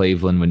Baker,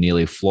 Cleveland were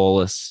nearly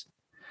flawless.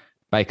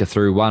 Baker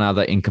threw one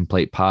other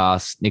incomplete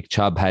pass. Nick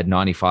Chubb had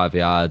 95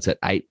 yards at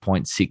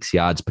 8.6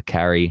 yards per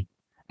carry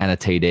and a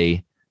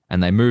TD,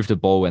 and they moved the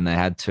ball when they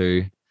had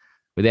to.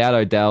 Without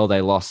Odell,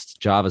 they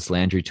lost Jarvis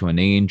Landry to a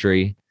knee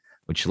injury,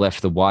 which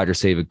left the wide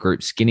receiver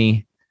group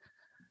skinny.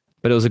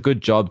 But it was a good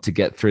job to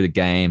get through the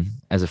game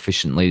as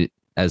efficiently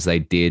as they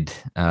did.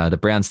 The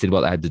Browns did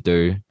what they had to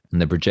do,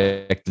 and the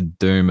projected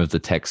doom of the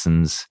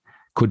Texans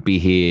could be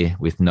here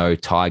with no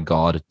Ty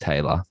God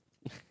Taylor.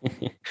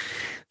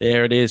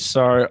 There it is.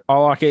 So I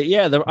like it.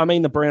 Yeah,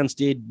 the Browns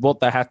did what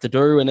they had to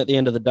do, and at the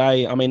end of the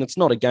day, it's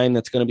not a game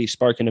that's going to be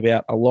spoken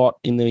about a lot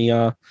in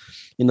the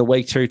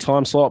week 2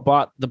 time slot.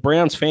 But the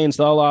Browns fans,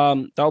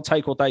 they'll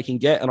take what they can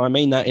get, and I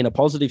mean that in a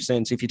positive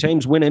sense. If your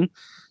team's winning,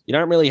 you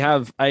don't really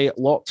have a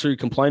lot to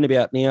complain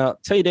about. Now,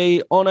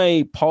 TD, on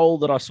a poll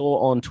that I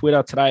saw on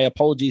Twitter today,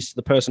 apologies to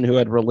the person who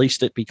had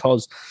released it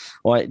because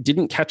I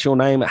didn't catch your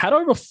name. It had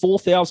over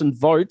 4,000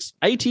 votes.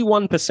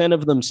 81%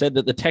 of them said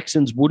that the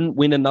Texans wouldn't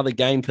win another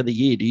game for the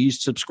year. Do you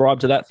subscribe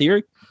to that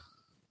theory?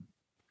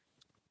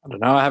 I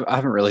don't know. I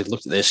haven't really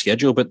looked at their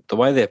schedule, but the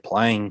way they're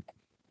playing,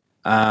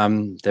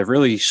 they've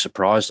really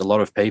surprised a lot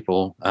of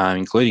people,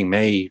 including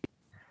me.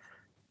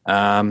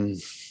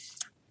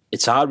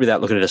 It's hard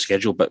without looking at a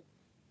schedule, but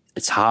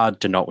it's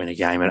hard to not win a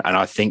game, and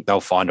I think they'll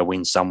find a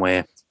win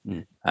somewhere.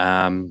 They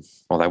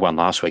won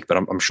last week, but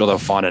I'm sure they'll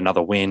find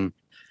another win.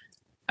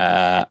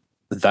 They're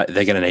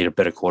going to need a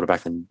better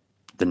quarterback than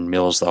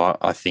Mills, though.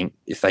 I think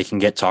if they can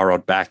get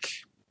Tyrod back,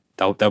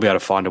 they'll be able to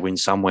find a win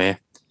somewhere.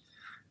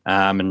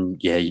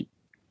 Smithy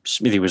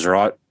was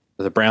right.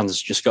 The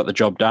Browns just got the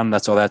job done.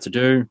 That's all they had to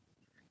do.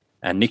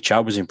 And Nick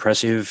Chubb was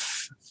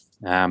impressive,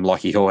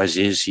 like he always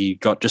is. He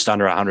got just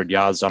under 100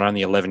 yards on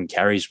only 11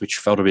 carries, which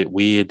felt a bit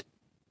weird.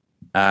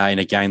 In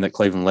a game that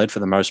Cleveland led for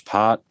the most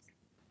part.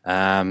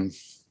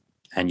 As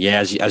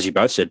you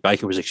both said,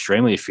 Baker was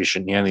extremely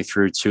efficient. He only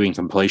threw 2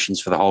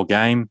 incompletions for the whole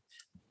game,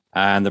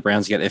 and the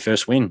Browns get their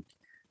first win.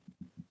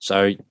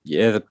 So,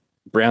 the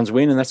Browns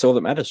win, and that's all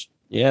that matters.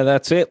 Yeah,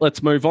 that's it.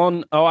 Let's move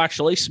on. Oh,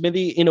 actually,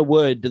 Smithy, in a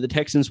word, do the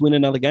Texans win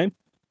another game?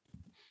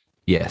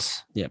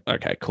 Yes. Yeah.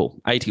 Okay, cool.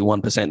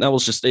 81%. That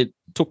was just, it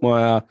took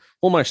my,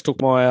 almost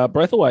took my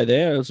breath away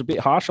there. It was a bit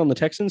harsh on the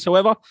Texans.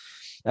 However,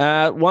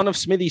 one of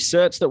Smithy's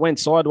certs that went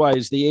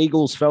sideways, the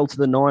Eagles fell to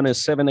the Niners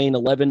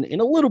 17-11 in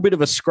a little bit of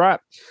a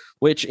scrap,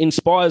 which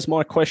inspires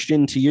my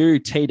question to you,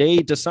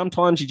 TD. Do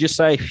sometimes you just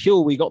say,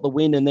 phew, we got the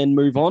win and then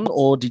move on,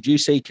 or did you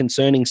see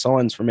concerning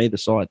signs from either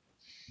side?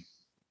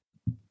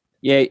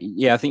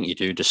 Yeah, I think you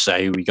do just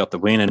say we got the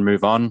win and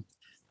move on,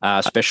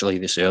 especially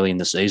this early in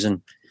the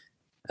season.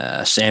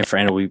 San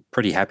Fran will be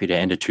pretty happy to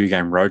end a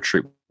 2-game road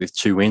trip with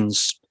 2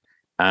 wins.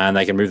 And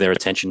they can move their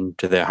attention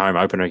to their home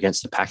opener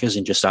against the Packers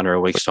in just under a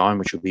week's time,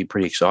 which will be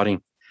pretty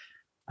exciting.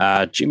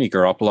 Jimmy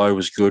Garoppolo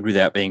was good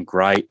without being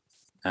great,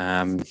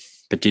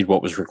 but did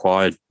what was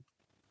required,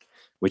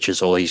 which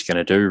is all he's going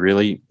to do,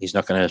 really. He's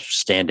not going to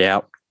stand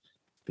out,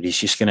 but he's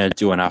just going to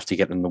do enough to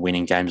get them to win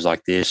in games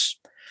like this.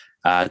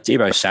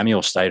 Deebo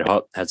Samuel stayed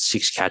hot, had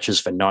 6 catches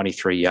for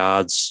 93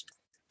 yards,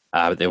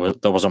 but there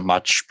wasn't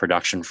much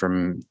production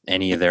from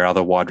any of their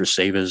other wide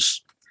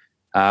receivers.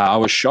 I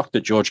was shocked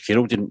that George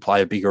Kittle didn't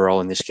play a bigger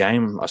role in this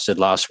game. I said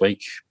last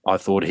week I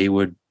thought he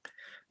would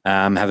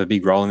have a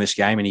big role in this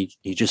game, and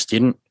he just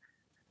didn't.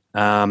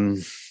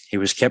 He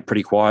was kept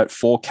pretty quiet,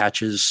 4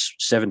 catches,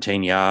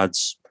 17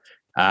 yards.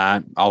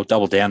 I'll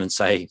double down and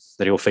say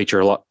that he'll feature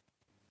a lot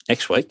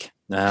next week,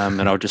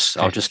 and I'll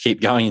just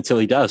keep going until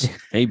he does.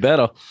 He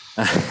better.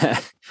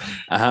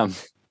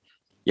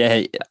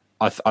 Yeah,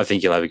 I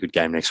think he'll have a good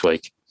game next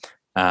week.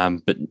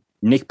 But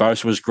Nick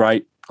Bosa was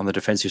great on the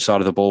defensive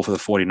side of the ball for the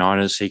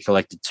 49ers. He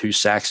collected 2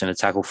 sacks and a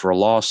tackle for a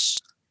loss.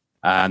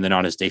 And the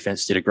Niners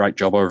defense did a great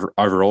job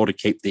overall to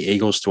keep the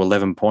Eagles to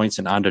 11 points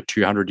and under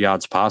 200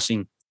 yards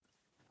passing.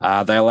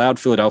 They allowed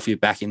Philadelphia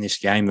back in this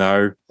game,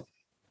 though,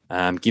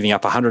 giving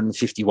up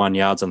 151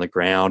 yards on the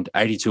ground.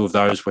 82 of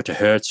those were to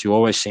Hurts, who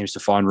always seems to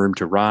find room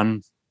to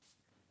run.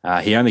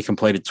 He only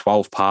completed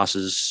 12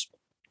 passes,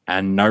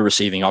 and no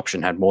receiving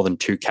option had more than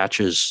 2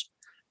 catches.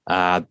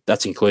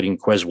 That's including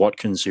Quez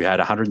Watkins, who had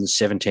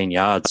 117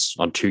 yards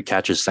on 2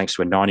 catches thanks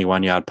to a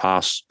 91-yard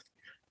pass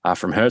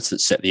from Hurts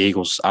that set the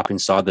Eagles up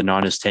inside the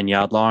Niners'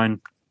 10-yard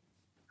line.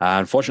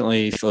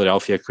 Unfortunately,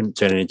 Philadelphia couldn't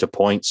turn it into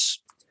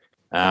points,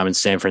 and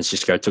San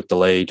Francisco took the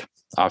lead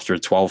after a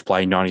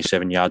 12-play,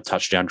 97-yard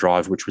touchdown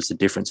drive, which was the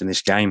difference in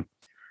this game.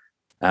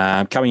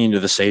 Coming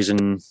into the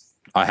season,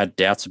 I had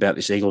doubts about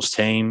this Eagles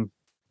team.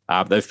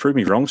 They've proved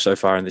me wrong so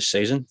far in this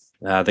season.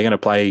 They're going to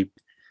play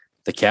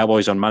the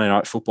Cowboys on Monday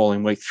Night Football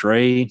in week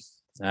 3,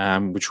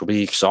 which will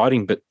be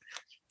exciting. But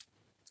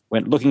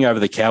when looking over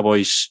the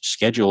Cowboys'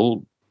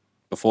 schedule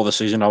before the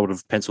season, I would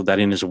have penciled that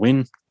in as a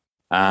win.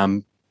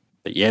 But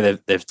yeah,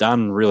 they've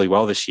done really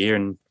well this year,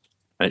 and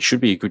it should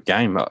be a good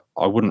game.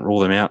 I wouldn't rule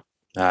them out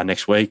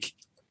next week.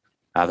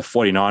 The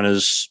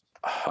 49ers,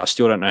 I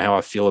still don't know how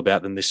I feel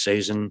about them this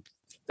season.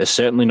 They're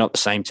certainly not the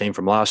same team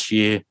from last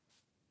year,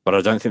 but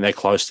I don't think they're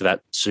close to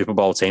that Super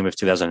Bowl team of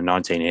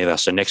 2019 either.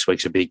 So next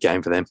week's a big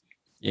game for them.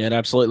 Yeah, it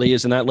absolutely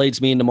is. And that leads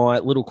me into my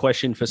little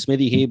question for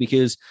Smithy here,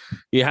 because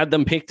you had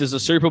them picked as a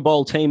Super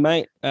Bowl team,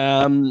 mate.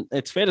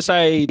 It's fair to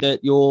say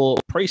that your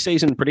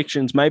preseason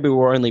predictions, maybe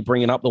we're only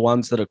bringing up the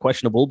ones that are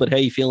questionable, but how are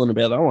you feeling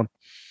about that one?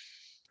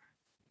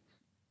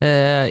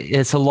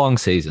 It's a long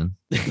season.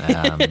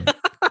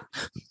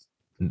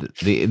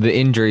 The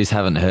injuries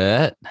haven't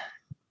hurt.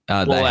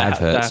 They have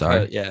hurt.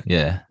 Sorry,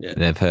 yeah,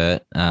 they've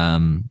hurt.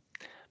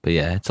 But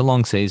yeah, it's a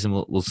long season.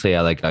 We'll see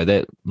how they go.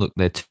 They're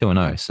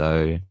 2-0,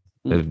 so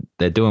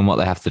they're doing what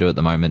they have to do at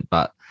the moment.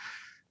 But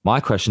my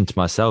question to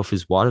myself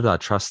is, why did I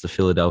trust the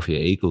Philadelphia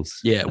Eagles?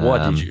 Yeah,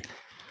 why did you?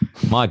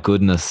 My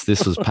goodness,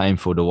 this was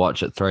painful to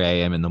watch at 3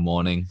 a.m. in the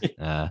morning.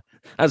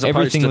 As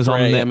opposed to 3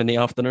 a.m. in the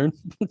afternoon.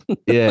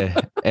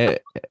 Yeah,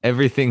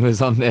 everything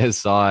was on their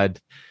side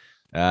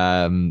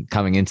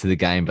coming into the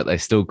game, but they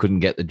still couldn't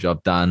get the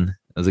job done.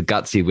 It was a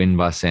gutsy win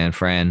by San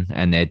Fran,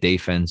 and their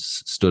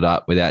defense stood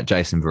up without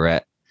Jason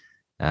Verrett.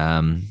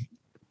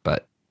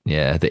 But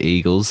yeah, the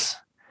Eagles.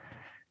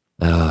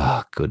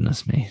 Oh,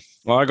 goodness me.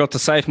 Well, I got to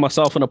save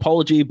myself an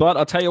apology, but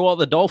I'll tell you what,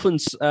 the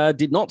Dolphins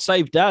did not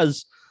save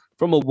Daz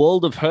from a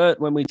world of hurt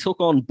when we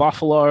took on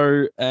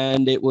Buffalo.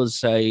 And it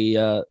was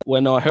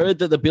when I heard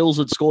that the Bills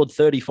had scored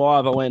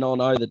 35, I went, oh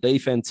no, the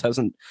defense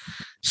hasn't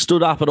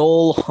stood up at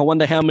all. I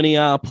wonder how many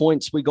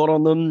points we got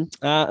on them.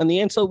 And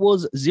the answer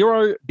was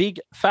 0 big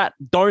fat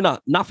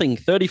donut, nothing.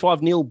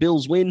 35-0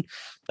 Bills win.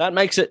 That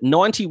makes it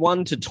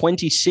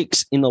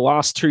 91-26 in the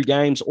last 2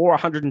 games, or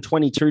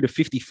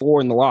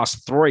 122-54 in the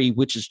last 3,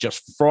 which is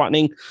just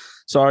frightening.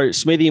 So,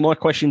 Smithy, my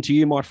question to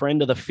you, my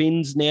friend, are the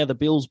Finns now the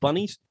Bills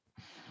bunnies?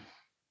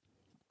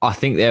 I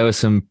think there were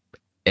some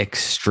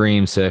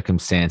extreme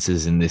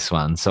circumstances in this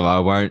one, so I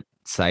won't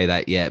say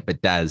that yet.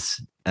 But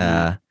Daz,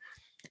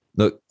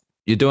 look,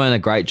 you're doing a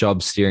great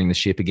job steering the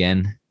ship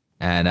again,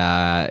 and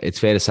it's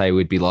fair to say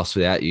we'd be lost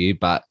without you,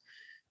 but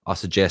I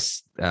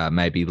suggest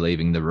maybe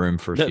leaving the room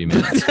for a few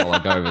minutes while I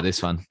go over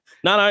this one.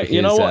 No, because,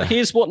 you know what?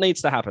 Here's what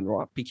needs to happen,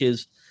 right?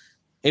 Because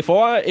if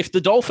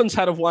the Dolphins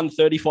had have won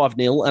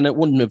 35-0, and it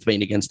wouldn't have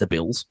been against the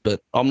Bills, but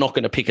I'm not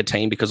going to pick a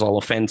team because I'll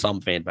offend some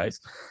fan base.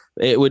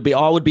 I would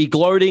be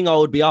gloating. I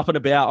would be up and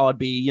about. I'd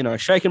be,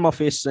 shaking my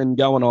fists and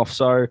going off.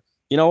 So,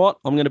 you know what?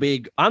 I'm going to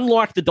be,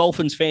 unlike the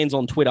Dolphins fans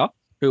on Twitter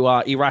who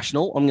are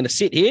irrational, I'm going to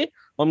sit here.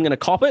 I'm going to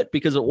cop it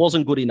because it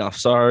wasn't good enough.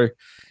 So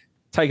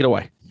take it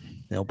away.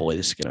 Oh boy,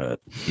 this is going to hurt.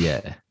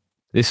 Yeah.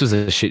 This was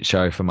a shit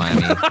show for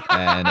Miami.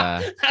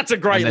 And that's a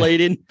great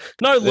lead in.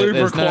 No lube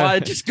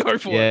required. Just go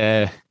for it.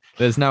 Yeah.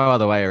 There's no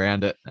other way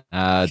around it.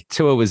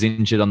 Tua was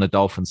injured on the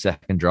Dolphins'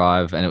 second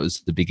drive, and it was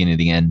the beginning of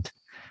the end.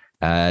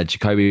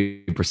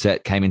 Jacoby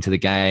Brissett came into the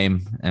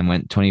game and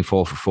went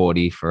 24 for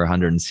 40 for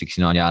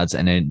 169 yards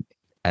and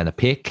a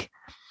pick.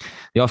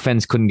 The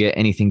offense couldn't get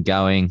anything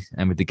going,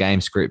 and with the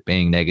game script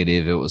being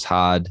negative, it was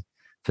hard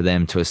for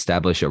them to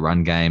establish a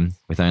run game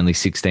with only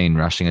 16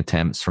 rushing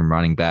attempts from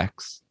running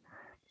backs.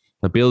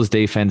 The Bills'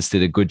 defense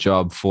did a good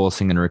job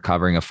forcing and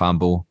recovering a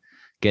fumble,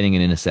 getting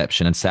an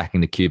interception, and sacking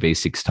the QB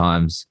 6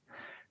 times.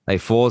 They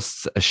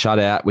forced a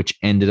shutout, which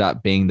ended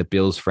up being the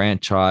Bills'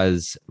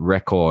 franchise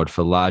record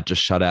for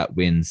largest shutout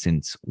win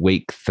since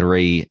Week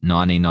 3,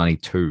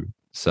 1992.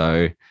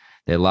 So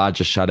their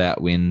largest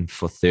shutout win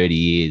for 30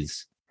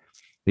 years.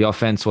 The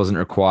offense wasn't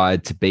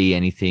required to be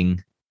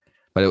anything,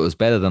 but it was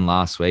better than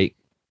last week.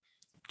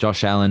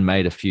 Josh Allen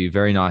made a few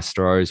very nice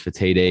throws for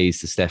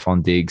TDs to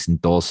Stephon Diggs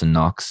and Dawson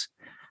Knox,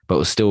 but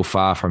was still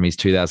far from his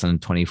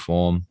 2020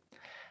 form.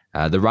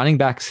 The running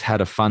backs had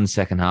a fun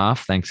second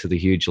half thanks to the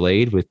huge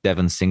lead, with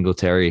Devin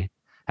Singletary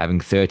having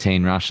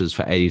 13 rushes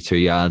for 82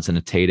 yards and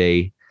a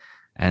TD,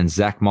 and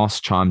Zach Moss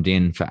chimed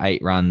in for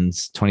 8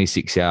 runs,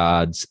 26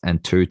 yards,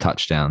 and 2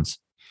 touchdowns.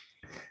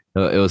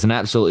 It was an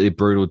absolutely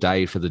brutal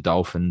day for the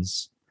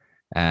Dolphins,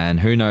 and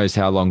who knows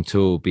how long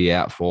Tua will be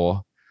out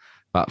for.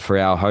 But for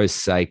our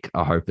host's sake,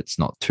 I hope it's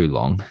not too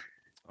long.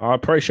 I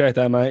appreciate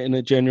that, mate. And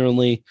it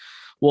genuinely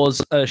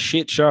was a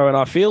shit show. And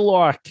I feel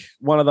like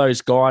one of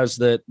those guys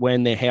that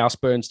when their house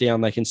burns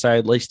down, they can say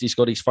at least he's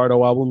got his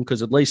photo album,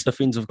 because at least the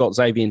Finns have got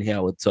Xavier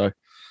Howard. So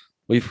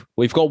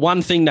we've got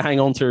one thing to hang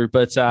on to,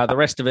 but the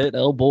rest of it,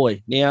 oh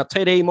boy. Now,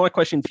 TD, my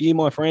question for you,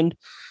 my friend,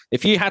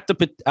 if you had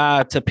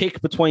to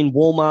pick between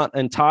Walmart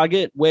and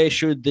Target, where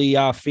should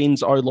the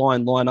Finns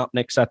O-line line up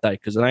next Saturday?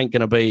 Because it ain't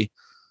going to be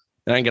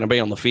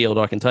on the field,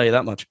 I can tell you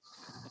that much.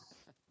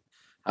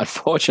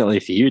 Unfortunately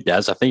for you,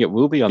 Daz, I think it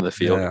will be on the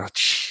field. Oh,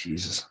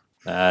 Jesus.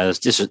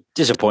 It's a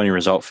disappointing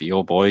result for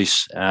your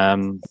boys,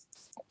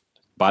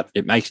 but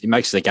it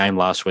makes the game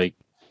last week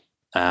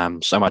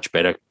so much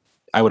better.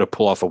 Able to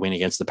pull off a win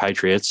against the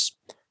Patriots.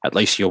 At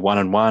least you're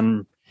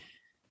 1-1.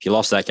 If you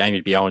lost that game,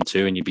 you'd be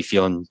 0-2, and you'd be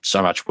feeling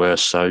so much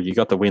worse. So you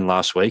got the win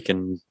last week,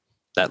 and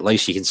at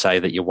least you can say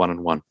that you're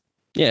 1-1.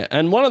 Yeah,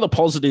 and one of the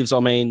positives, I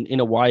mean,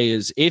 in a way,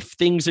 is if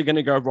things are going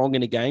to go wrong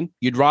in a game,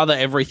 you'd rather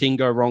everything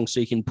go wrong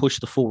so you can push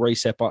the full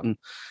reset button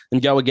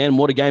and go again.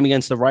 What a game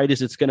against the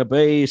Raiders it's going to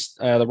be.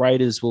 The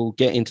Raiders will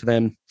get into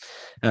them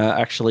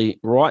actually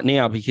right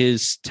now,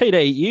 because,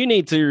 TD, you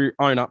need to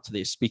own up to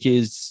this,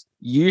 because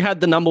you had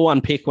the number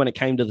 1 pick when it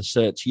came to the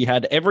search. You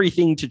had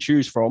everything to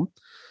choose from,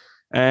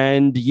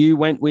 and you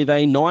went with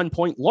a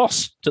 9-point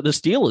loss to the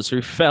Steelers,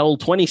 who fell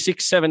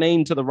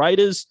 26-17 to the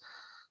Raiders.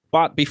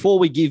 But before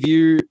we give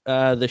you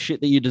the shit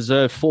that you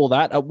deserve for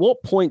that, at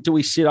what point do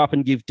we sit up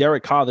and give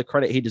Derek Carr the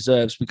credit he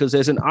deserves? Because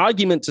there's an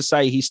argument to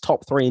say he's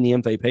top 3 in the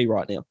MVP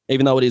right now,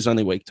 even though it is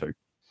only week 2.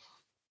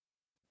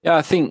 Yeah,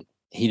 I think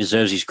he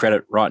deserves his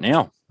credit right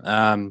now.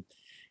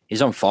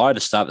 He's on fire to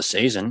start the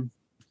season,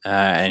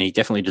 and he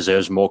definitely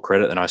deserves more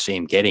credit than I see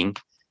him getting.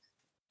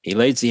 He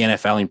leads the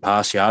NFL in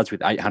pass yards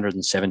with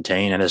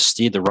 817 and has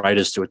steered the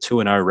Raiders to a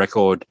 2-0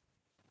 record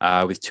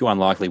with 2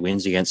 unlikely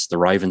wins against the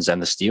Ravens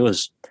and the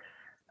Steelers.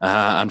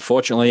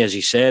 Unfortunately, as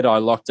you said, I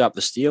locked up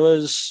the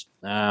Steelers,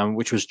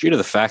 which was due to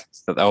the fact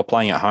that they were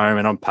playing at home,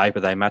 and on paper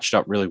they matched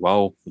up really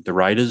well with the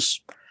Raiders,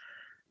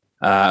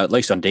 at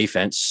least on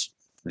defense.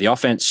 The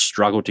offense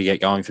struggled to get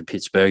going for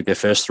Pittsburgh. Their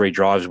first 3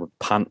 drives were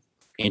punt,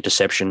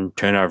 interception,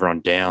 turnover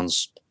on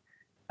downs,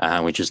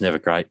 which is never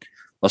great.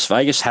 Las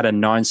Vegas had a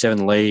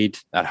 9-7 lead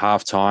at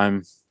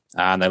halftime,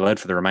 and they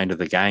led for the remainder of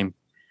the game.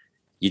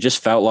 You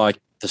just felt like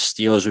the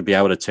Steelers would be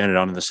able to turn it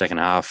on in the second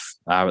half,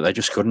 but they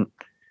just couldn't.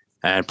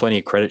 And plenty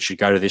of credit should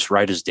go to this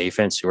Raiders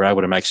defense, who were able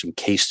to make some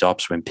key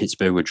stops when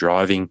Pittsburgh were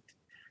driving.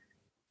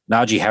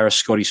 Najee Harris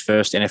scored his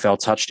first NFL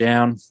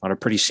touchdown on a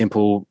pretty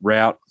simple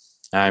route,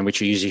 in which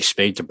he used his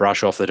speed to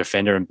brush off the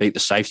defender and beat the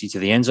safety to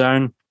the end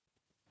zone.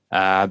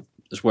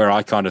 Is where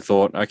I kind of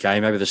thought, okay,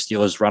 maybe the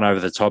Steelers run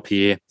over the top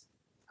here.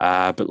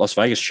 But Las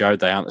Vegas showed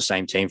they aren't the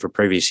same team for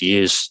previous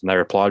years, and they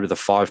replied with a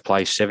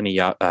 5-play,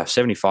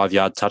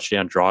 75-yard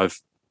touchdown drive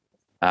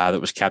that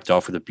was capped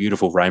off with a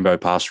beautiful rainbow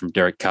pass from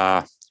Derek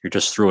Carr, who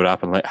just threw it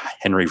up and let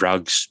Henry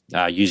Ruggs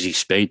use his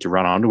speed to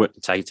run onto it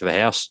and take it to the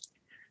house.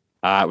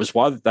 It was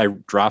why they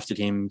drafted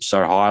him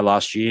so high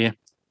last year,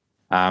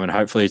 and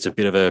hopefully it's a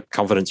bit of a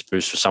confidence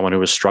boost for someone who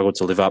has struggled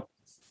to live up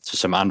to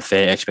some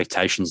unfair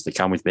expectations that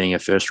come with being a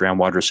first-round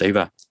wide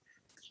receiver.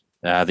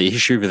 The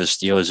issue with the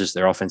Steelers is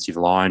their offensive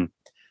line.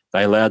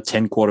 They allowed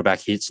 10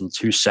 quarterback hits and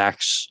 2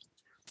 sacks,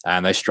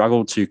 and they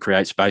struggled to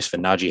create space for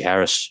Najee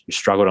Harris, who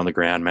struggled on the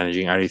ground,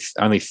 managing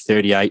only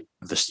 38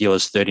 of the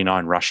Steelers'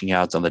 39 rushing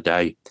yards on the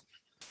day,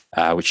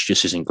 which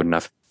just isn't good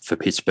enough for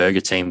Pittsburgh,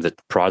 a team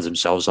that prides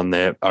themselves on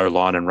their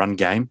O-line and run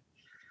game.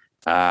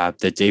 Their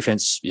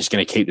defense is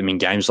going to keep them in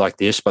games like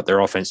this, but their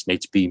offense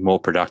needs to be more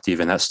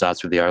productive, and that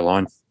starts with the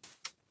O-line.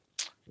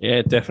 Yeah,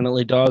 it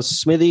definitely does.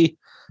 Smithy,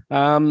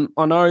 I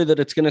know that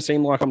it's going to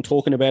seem like I'm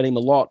talking about him a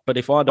lot, but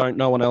if I don't,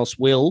 no one else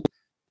will.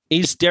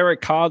 Is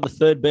Derek Carr the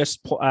third best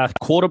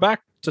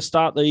quarterback to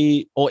start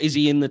or is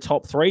he in the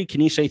top 3?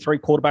 Can you see 3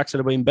 quarterbacks that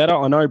have been better?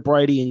 I know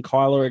Brady and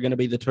Kyler are going to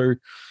be the 2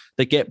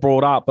 that get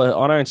brought up, but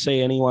I don't see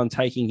anyone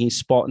taking his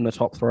spot in the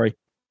top 3.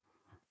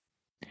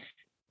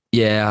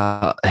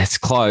 Yeah, it's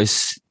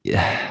close.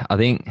 Yeah, I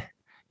think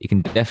you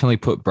can definitely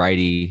put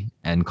Brady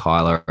and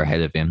Kyler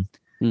ahead of him.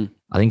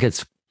 I think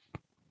it's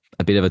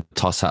a bit of a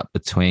toss-up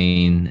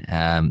between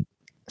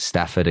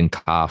Stafford and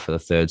Carr for the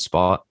 3rd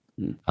spot.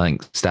 I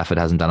think Stafford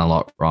hasn't done a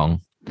lot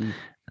wrong.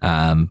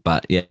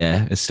 But yeah,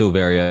 it's still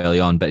very early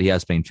on, but he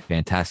has been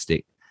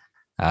fantastic.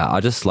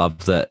 I just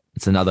love that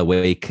it's another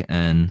week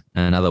and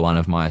another one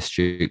of my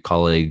astute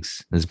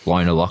colleagues has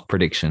blown a lock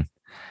prediction.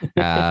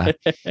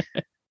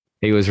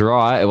 He was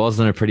right. It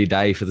wasn't a pretty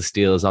day for the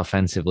Steelers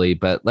offensively,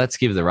 but let's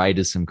give the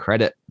Raiders some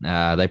credit.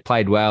 They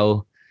played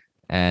well,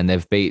 and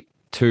they've beat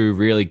two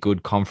really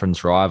good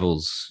conference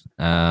rivals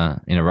in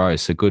a row.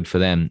 So good for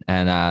them.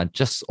 And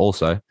just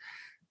also,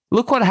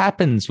 look what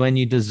happens when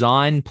you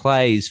design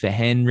plays for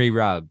Henry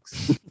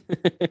Ruggs.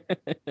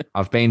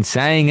 I've been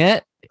saying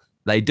it.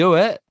 They do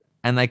it,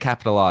 and they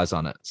capitalize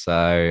on it.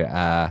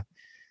 So,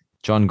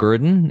 John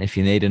Gruden, if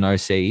you need an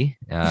OC,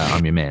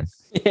 I'm your man.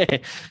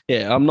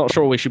 Yeah. I'm not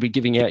sure we should be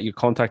giving out your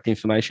contact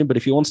information, but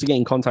if he wants to get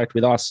in contact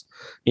with us,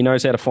 he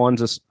knows how to find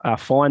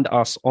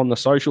us on the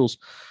socials.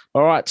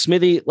 All right,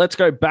 Smithy, let's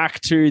go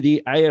back to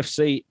the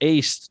AFC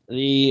East,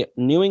 the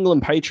New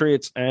England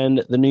Patriots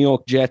and the New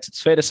York Jets.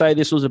 It's fair to say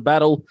this was a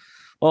battle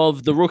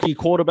of the rookie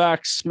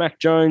quarterbacks. Mac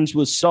Jones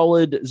was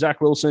solid.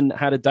 Zach Wilson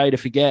had a day to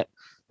forget.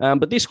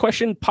 But this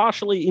question,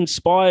 partially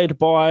inspired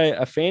by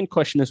a fan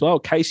question as well.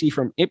 Casey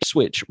from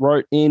Ipswich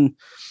wrote in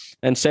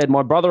and said,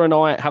 my brother and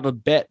I have a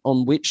bet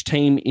on which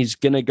team is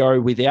going to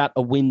go without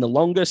a win the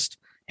longest.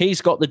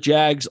 He's got the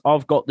Jags.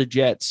 I've got the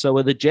Jets. So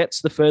are the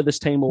Jets the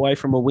furthest team away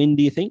from a win,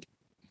 do you think?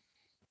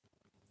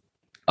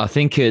 I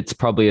think it's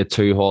probably a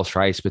two-horse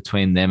race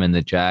between them and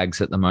the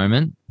Jags at the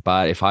moment.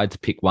 But if I had to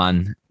pick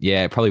one,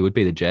 yeah, it probably would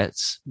be the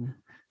Jets.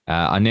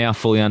 I now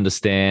fully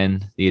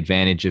understand the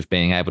advantage of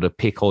being able to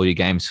pick all your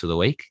games for the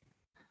week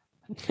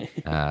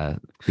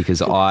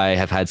because I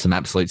have had some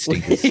absolute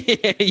stinkers.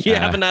 You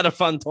haven't had a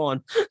fun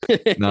time.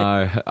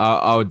 No,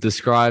 I would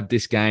describe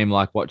this game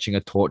like watching a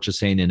torture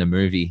scene in a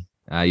movie.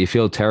 You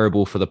feel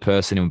terrible for the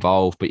person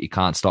involved, but you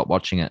can't stop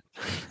watching it.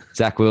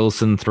 Zach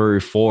Wilson threw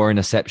 4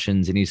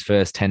 interceptions in his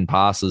first 10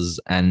 passes,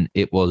 and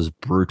it was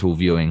brutal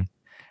viewing.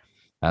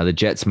 The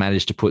Jets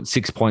managed to put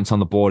 6 points on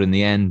the board in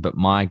the end, but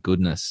my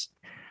goodness,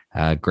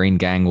 Green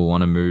Gang will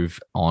want to move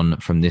on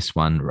from this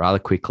one rather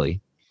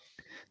quickly.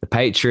 The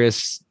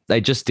Patriots,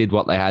 they just did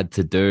what they had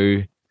to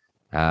do.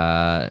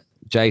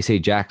 J.C.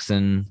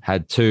 Jackson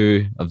had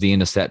 2 of the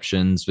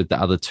interceptions, with the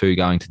other 2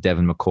 going to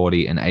Devin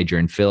McCourty and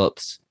Adrian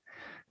Phillips.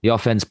 The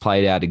offense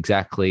played out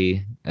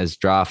exactly as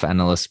draft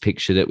analysts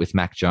pictured it with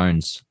Mac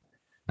Jones.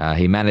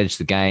 He managed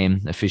the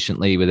game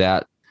efficiently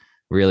without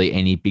really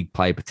any big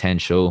play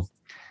potential.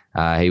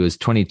 He was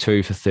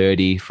 22 for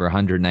 30 for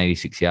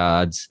 186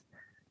 yards,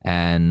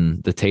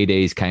 and the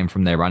TDs came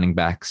from their running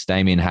backs.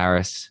 Damian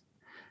Harris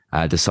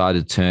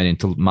decided to turn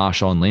into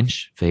Marshawn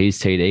Lynch for his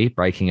TD,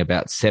 breaking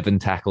about 7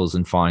 tackles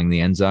and finding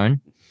the end zone.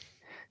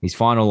 His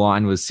final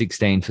line was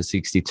 16 for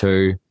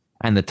 62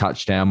 and the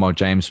touchdown, while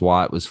James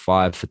White was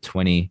 5 for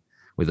 20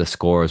 with a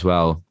score as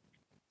well.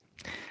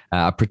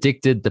 I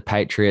predicted the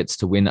Patriots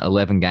to win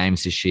 11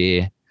 games this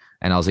year,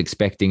 and I was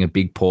expecting a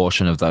big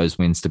portion of those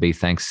wins to be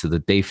thanks to the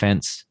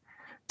defense.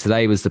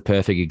 Today was the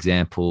perfect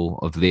example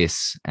of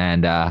this,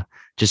 and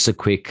just a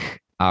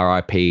quick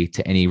RIP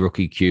to any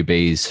rookie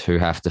QBs who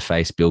have to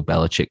face Bill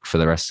Belichick for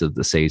the rest of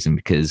the season,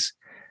 because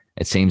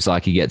it seems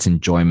like he gets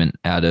enjoyment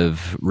out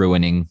of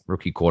ruining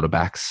rookie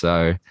quarterbacks.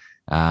 So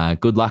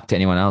good luck to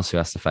anyone else who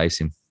has to face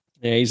him.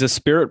 Yeah, he's a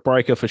spirit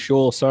breaker for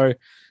sure. So,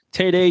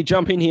 TD,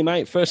 jump in here,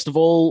 mate. First of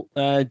all,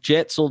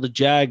 Jets or the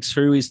Jags,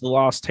 who is the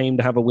last team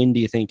to have a win,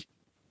 do you think?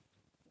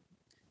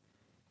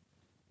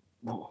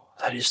 Oh,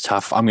 that is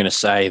tough. I'm going to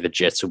say the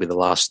Jets will be the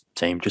last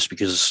team just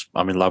because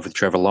I'm in love with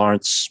Trevor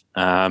Lawrence.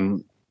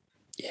 And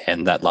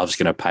that love's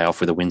going to pay off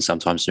with a win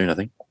sometime soon, I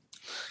think.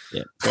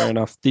 Yeah, fair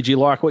enough. Did you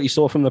like what you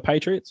saw from the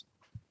Patriots?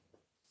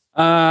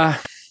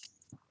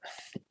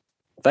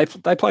 They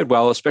played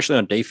well, especially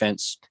on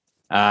defense.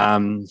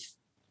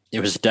 It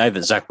was a day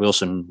that Zach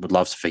Wilson would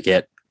love to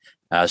forget.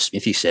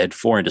 Smithy said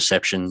 4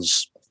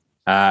 interceptions.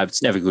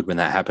 It's never good when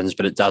that happens,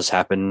 but it does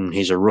happen.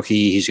 He's a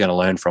rookie. He's going to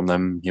learn from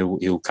them.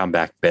 He'll come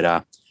back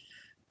better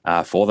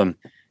for them.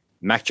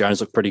 Mac Jones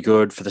looked pretty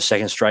good for the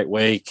second straight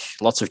week.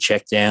 Lots of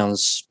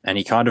checkdowns, and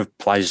he kind of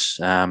plays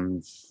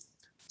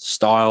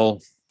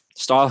style.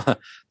 The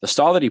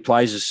style that he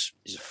plays is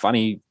a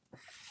funny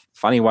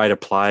way to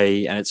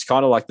play, and it's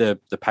kind of like the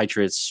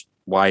Patriots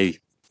way,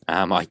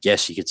 I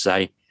guess you could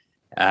say.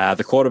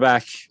 The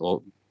quarterback,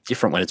 or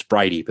different when it's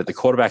Brady, but the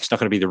quarterback's not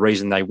going to be the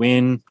reason they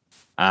win,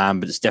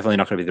 but it's definitely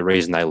not going to be the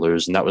reason they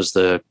lose, and that was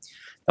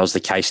the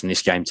case in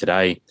this game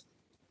today.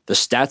 The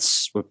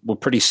stats were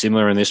pretty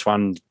similar in this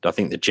one. I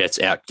think the Jets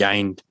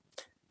outgained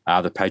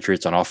the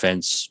Patriots on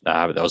offense,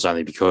 but that was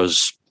only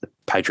because the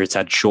Patriots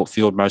had short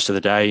field most of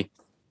the day.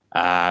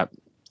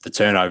 The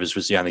turnovers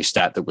was the only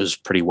stat that was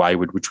pretty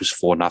wayward, which was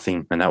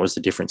 4-0, and that was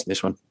the difference in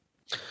this one.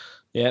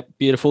 Yeah,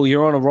 beautiful.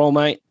 You're on a roll,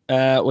 mate.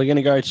 We're going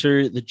to go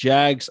to the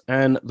Jags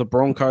and the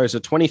Broncos.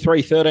 A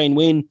 23-13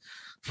 win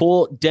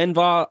for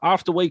Denver.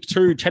 After week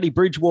 2, Teddy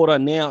Bridgewater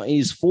now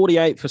is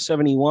 48 for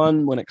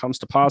 71 when it comes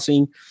to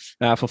passing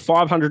for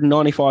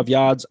 595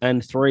 yards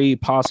and 3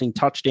 passing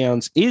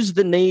touchdowns. Is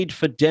the need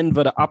for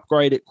Denver to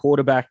upgrade at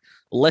quarterback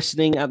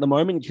lessening at the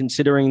moment,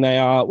 considering they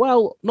are,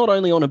 well, not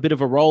only on a bit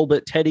of a roll,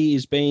 but Teddy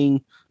is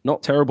being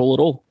not terrible at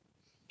all?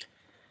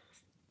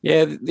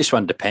 Yeah, this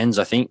one depends,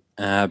 I think,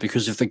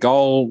 because if the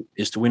goal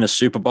is to win a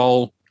Super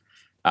Bowl,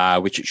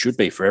 which it should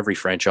be for every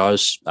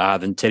franchise,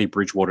 then Teddy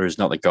Bridgewater is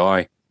not the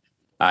guy.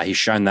 He's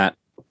shown that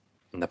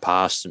in the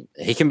past.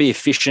 He can be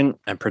efficient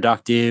and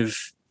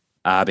productive,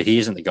 but he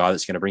isn't the guy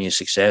that's going to bring you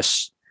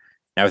success.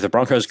 Now, if the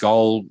Broncos'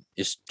 goal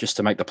is just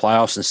to make the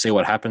playoffs and see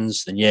what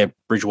happens, then yeah,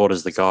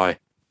 Bridgewater's the guy.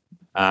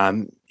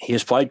 He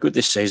has played good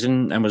this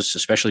season and was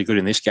especially good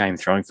in this game,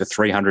 throwing for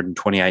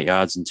 328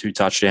 yards and 2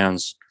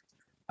 touchdowns.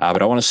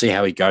 But I want to see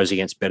how he goes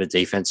against better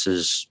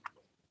defenses.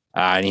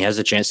 And he has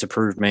a chance to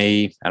prove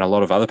me and a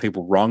lot of other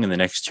people wrong in the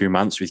next 2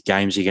 months with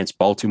games against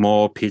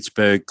Baltimore,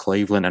 Pittsburgh,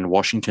 Cleveland, and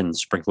Washington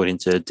sprinkled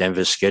into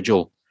Denver's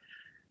schedule.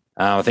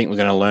 I think we're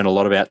going to learn a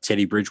lot about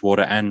Teddy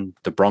Bridgewater and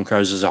the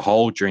Broncos as a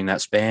whole during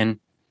that span.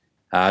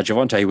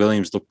 Javonte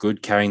Williams looked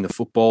good carrying the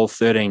football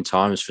 13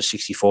 times for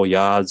 64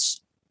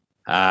 yards.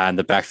 And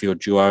the backfield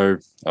duo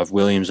of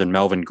Williams and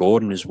Melvin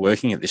Gordon is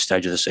working at this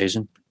stage of the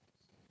season.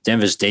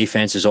 Denver's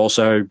defense is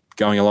also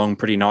going along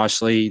pretty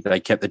nicely. They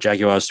kept the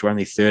Jaguars to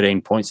only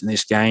 13 points in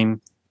this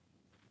game.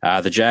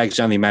 The Jags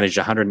only managed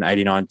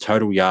 189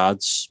 total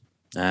yards,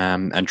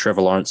 and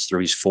Trevor Lawrence threw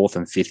his 4th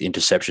and 5th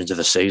interceptions of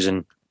the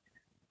season.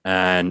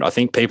 And I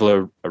think people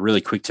are really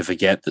quick to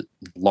forget that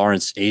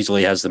Lawrence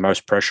easily has the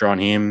most pressure on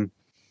him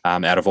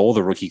out of all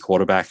the rookie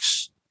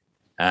quarterbacks.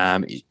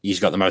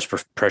 He's got the most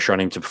pressure on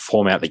him to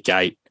perform out the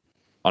gate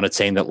on a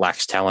team that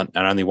lacks talent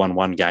and only won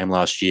 1 game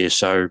last year.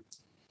 So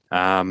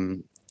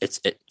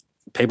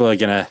people are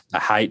going to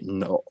hate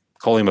and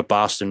call him a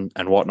bust and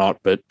whatnot,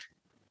 but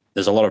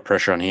there's a lot of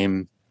pressure on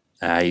him.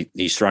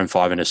 He's thrown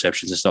 5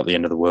 interceptions. It's not the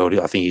end of the world.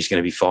 I think he's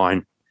going to be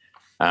fine.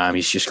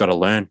 He's just got to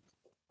learn.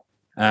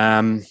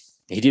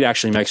 He did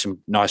actually make some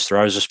nice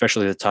throws,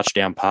 especially the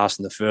touchdown pass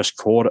in the first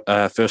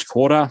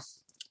quarter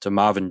to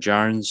Marvin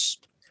Jones.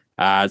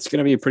 It's going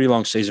to be a pretty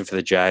long season for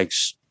the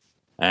Jags,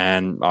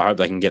 and I hope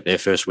they can get their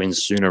first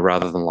wins sooner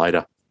rather than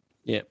later.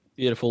 Yeah,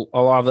 beautiful.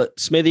 I love it.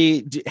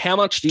 Smithy, how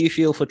much do you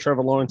feel for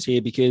Trevor Lawrence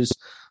here? Because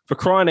for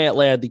crying out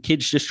loud, the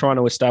kid's just trying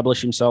to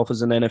establish himself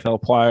as an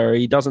NFL player.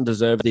 He doesn't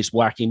deserve this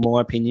whack, in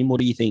my opinion. What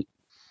do you think?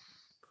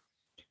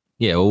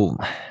 Yeah, well,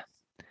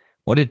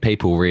 what did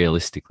people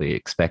realistically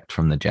expect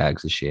from the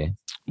Jags this year?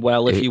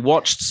 Well, if you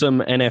watched some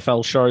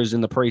NFL shows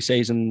in the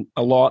preseason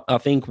a lot, I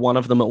think one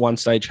of them at one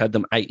stage had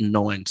them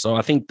 8-9. So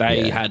I think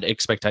they had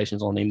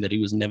expectations on him that he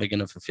was never going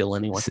to fulfill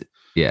anyway.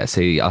 Yeah,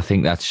 see, I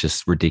think that's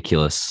just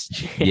ridiculous.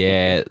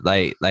 Yeah,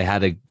 they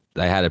had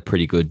a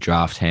pretty good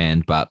draft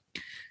hand, but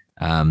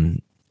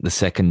the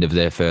second of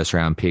their first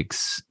round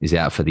picks is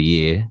out for the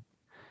year,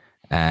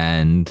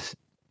 and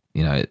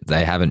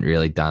they haven't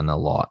really done a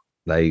lot.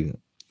 They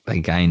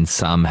gained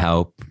some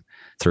help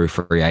through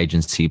free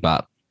agency,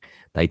 but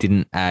they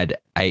didn't add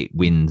 8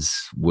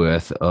 wins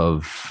worth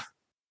of,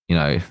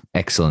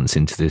 excellence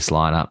into this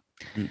lineup.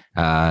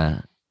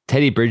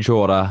 Teddy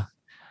Bridgewater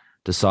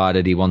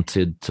decided he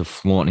wanted to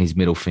flaunt his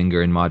middle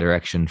finger in my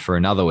direction for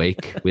another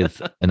week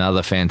with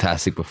another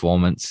fantastic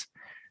performance.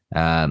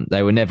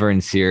 They were never in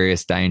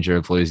serious danger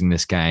of losing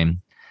this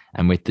game.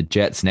 And with the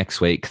Jets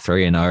next week,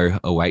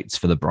 3-0 awaits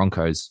for the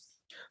Broncos.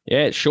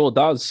 Yeah, it sure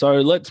does.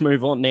 So let's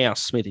move on now,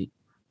 Smithy.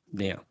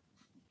 Now,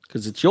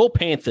 because it's your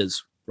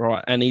Panthers.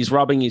 Right, and he's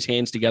rubbing his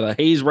hands together.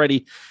 He's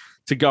ready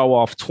to go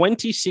off.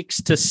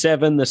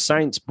 26-7, the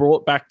Saints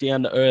brought back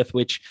down to earth,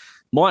 which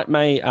might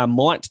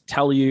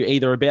tell you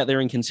either about their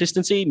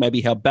inconsistency,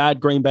 maybe how bad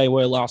Green Bay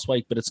were last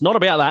week, but it's not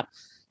about that.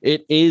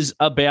 It is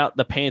about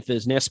the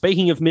Panthers. Now,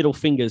 speaking of middle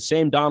fingers,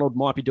 Sam Darnold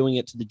might be doing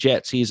it to the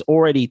Jets. He's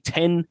already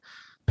 10%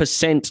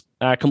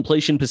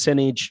 completion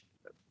percentage.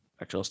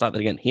 Actually, I'll start that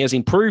again. He has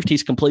improved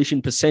his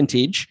completion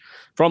percentage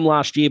from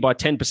last year by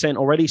 10%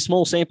 already.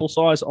 Small sample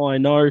size, I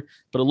know,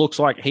 but it looks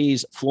like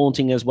he's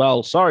flaunting as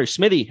well. So,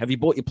 Smithy, have you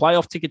bought your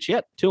playoff tickets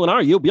yet?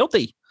 2-0, you'll be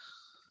guilty.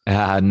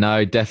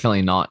 No,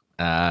 definitely not.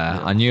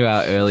 I knew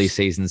our early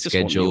season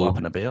schedule up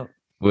and about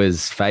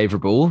was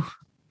favourable,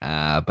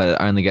 but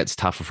it only gets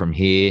tougher from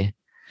here.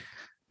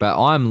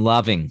 But I'm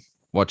loving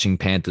watching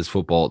Panthers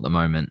football at the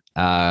moment.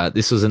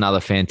 This was another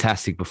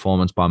fantastic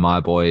performance by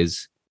my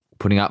boys,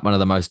 putting up one of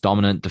the most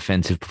dominant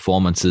defensive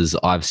performances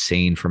I've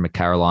seen from a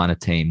Carolina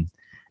team.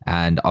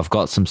 And I've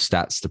got some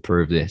stats to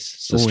prove this.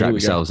 So strap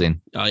yourselves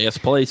in. Oh, yes,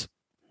 please.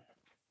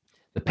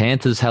 The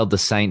Panthers held the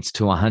Saints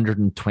to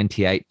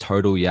 128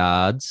 total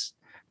yards,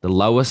 the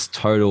lowest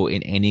total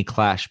in any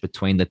clash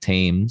between the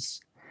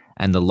teams,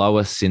 and the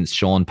lowest since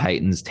Sean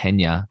Payton's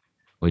tenure,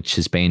 which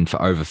has been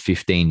for over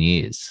 15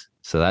 years.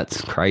 So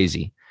that's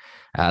crazy.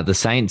 The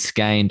Saints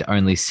gained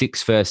only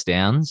 6 first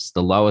downs,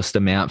 the lowest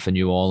amount for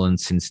New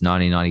Orleans since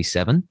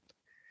 1997.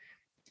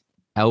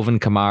 Alvin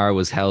Kamara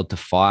was held to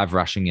 5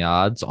 rushing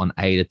yards on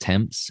 8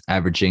 attempts,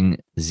 averaging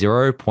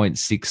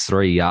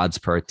 0.63 yards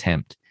per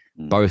attempt,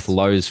 both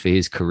lows for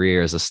his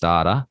career as a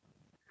starter.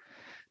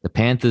 The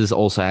Panthers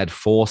also had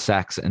 4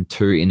 sacks and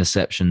 2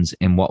 interceptions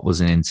in what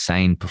was an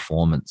insane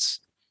performance.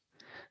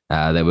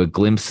 There were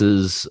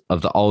glimpses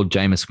of the old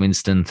Jameis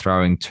Winston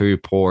throwing 2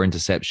 poor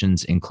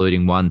interceptions,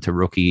 including one to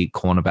rookie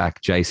cornerback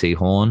J.C.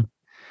 Horn.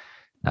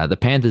 The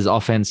Panthers'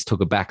 offense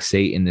took a back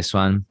seat in this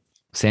one.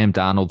 Sam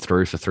Darnold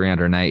threw for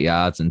 308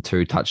 yards and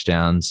 2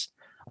 touchdowns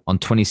on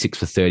 26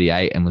 for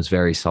 38 and was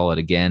very solid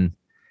again.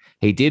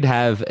 He did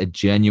have a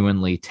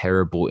genuinely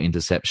terrible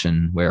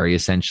interception where he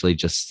essentially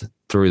just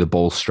threw the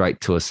ball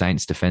straight to a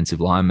Saints defensive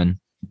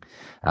lineman.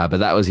 But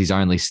that was his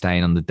only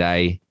stain on the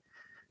day.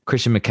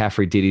 Christian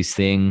McCaffrey did his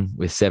thing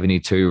with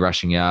 72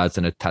 rushing yards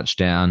and a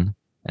touchdown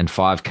and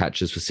 5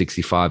 catches for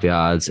 65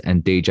 yards.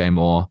 And DJ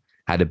Moore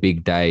had a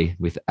big day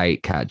with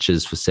 8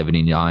 catches for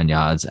 79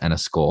 yards and a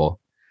score.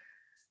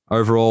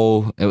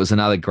 Overall, it was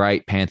another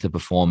great Panther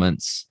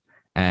performance,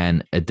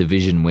 and a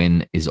division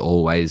win is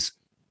always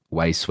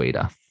way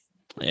sweeter.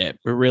 Yeah, it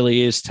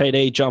really is.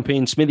 TD, jump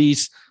in.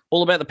 Smithies,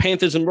 all about the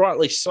Panthers, and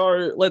rightly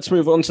so. Let's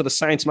move on to the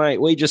Saints,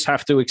 mate. We just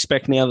have to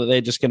expect now that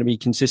they're just going to be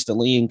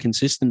consistently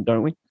inconsistent,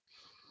 don't we?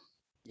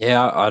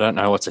 Yeah, I don't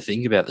know what to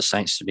think about the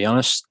Saints, to be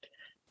honest.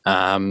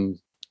 I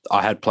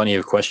had plenty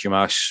of question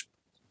marks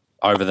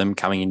over them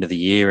coming into the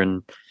year,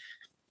 and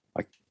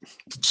I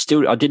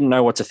didn't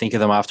know what to think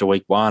of them after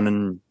week 1,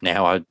 and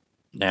now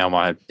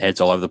my head's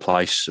all over the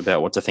place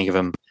about what to think of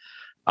them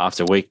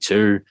after week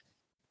 2.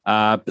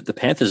 But the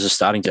Panthers are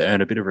starting to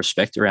earn a bit of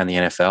respect around the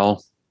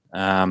NFL.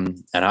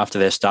 And after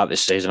their start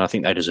this season, I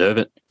think they deserve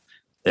it.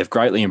 They've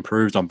greatly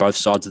improved on both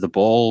sides of the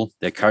ball.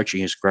 Their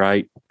coaching is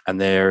great, and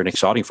they're an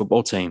exciting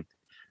football team.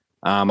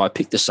 I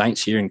picked the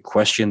Saints here and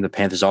questioned the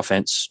Panthers'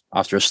 offense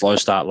after a slow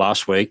start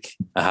last week,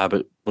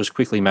 but was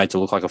quickly made to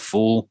look like a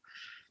fool.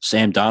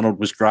 Sam Darnold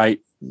was great,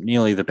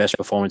 nearly the best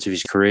performance of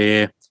his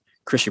career.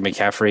 Christian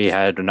McCaffrey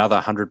had another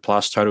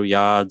 100-plus total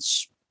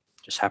yards.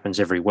 Just happens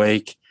every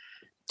week.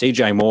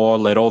 DJ Moore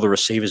led all the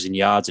receivers in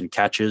yards and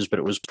catches, but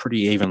it was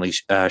pretty evenly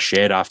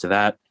shared after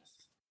that.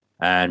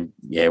 And,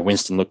 yeah,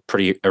 Winston looked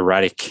pretty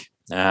erratic.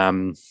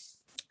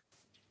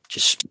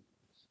 Just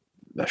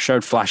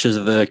showed flashes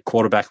of the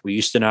quarterback we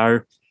used to know,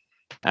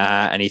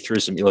 and he threw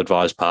some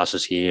ill-advised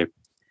passes here.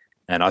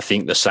 And I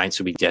think the Saints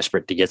will be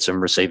desperate to get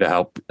some receiver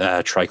help,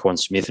 Traquan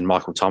Smith and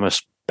Michael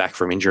Thomas, back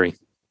from injury.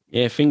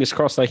 Yeah, fingers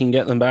crossed they can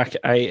get them back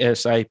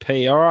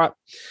ASAP. All right.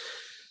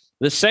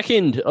 The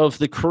second of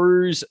the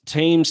Cruise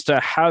teams to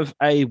have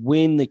a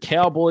win, the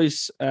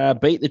Cowboys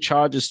beat the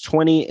Chargers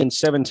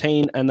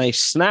 20-17, and they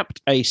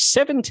snapped a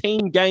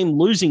 17-game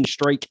losing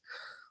streak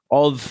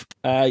of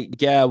a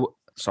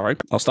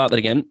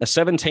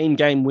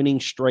 17-game winning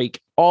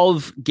streak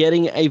of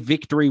getting a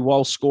victory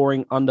while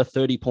scoring under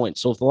 30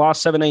 points. So if the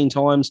last 17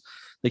 times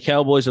the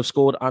Cowboys have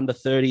scored under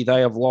 30,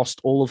 they have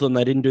lost all of them.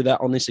 They didn't do that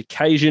on this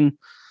occasion.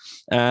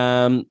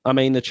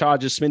 The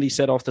Chargers, Smithy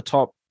said off the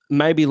top,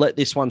 maybe let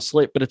this one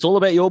slip, but it's all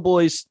about your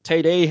boys.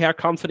 TD, how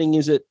comforting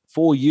is it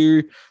for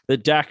you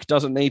that Dak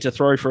doesn't need to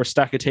throw for a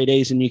stack of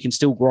TDs and you can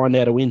still grind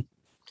out a win?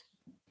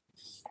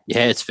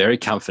 Yeah, it's very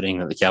comforting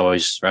that the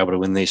Cowboys are able to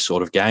win these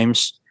sort of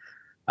games.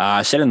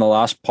 I said in the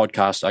last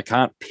podcast, I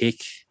can't pick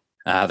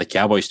the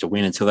Cowboys to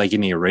win until they give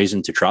me a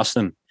reason to trust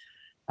them.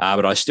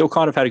 But I still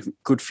kind of had a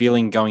good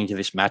feeling going into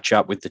this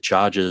matchup with the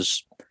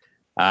Chargers,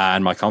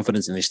 and my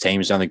confidence in this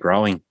team is only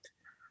growing.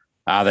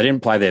 They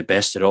didn't play their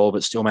best at all,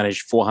 but still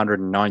managed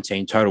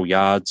 419 total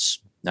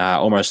yards,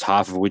 almost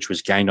half of which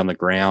was gained on the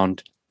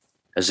ground.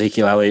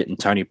 Ezekiel Elliott and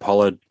Tony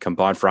Pollard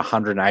combined for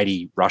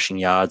 180 rushing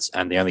yards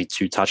and the only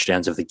 2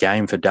 touchdowns of the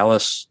game for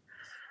Dallas.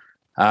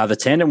 The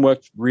tandem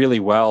worked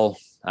really well,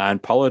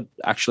 and Pollard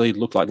actually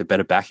looked like the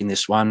better back in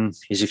this one.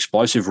 His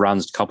explosive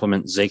runs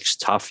complement Zeke's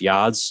tough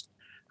yards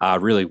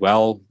really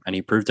well, and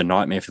he proved a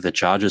nightmare for the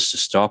Chargers to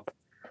stop.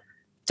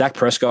 Dak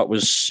Prescott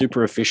was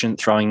super efficient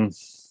throwing...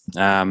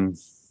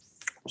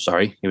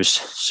 he was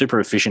super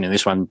efficient in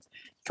this one,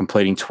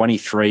 completing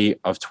 23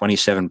 of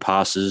 27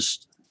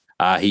 passes.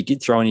 He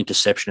did throw an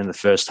interception in the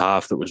first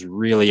half that was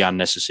really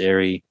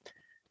unnecessary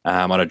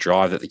on a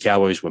drive that the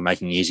Cowboys were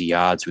making easy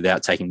yards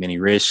without taking many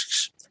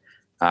risks.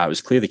 It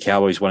was clear the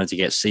Cowboys wanted to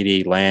get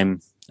CeeDee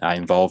Lamb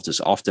involved as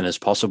often as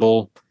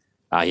possible.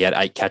 He had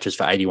 8 catches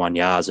for 81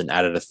 yards and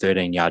added a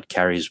 13-yard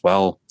carry as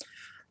well.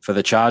 For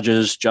the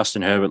Chargers,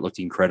 Justin Herbert looked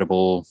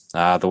incredible.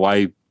 The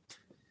way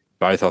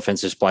both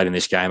offenses played in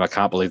this game, I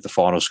can't believe the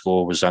final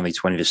score was only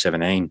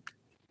 20-17.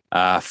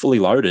 Fully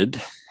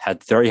loaded,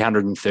 had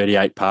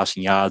 338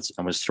 passing yards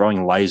and was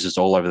throwing lasers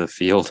all over the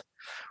field,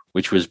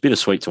 which was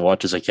bittersweet to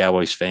watch as a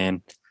Cowboys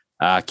fan.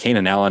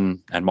 Keenan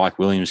Allen and Mike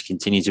Williams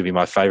continue to be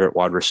my favorite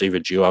wide receiver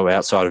duo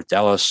outside of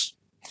Dallas,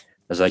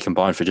 as they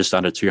combined for just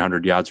under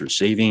 200 yards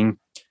receiving.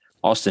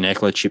 Austin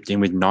Eckler chipped in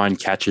with 9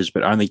 catches,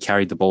 but only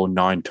carried the ball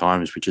 9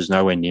 times, which is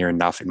nowhere near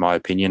enough in my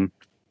opinion.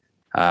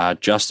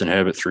 Justin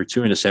Herbert threw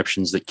 2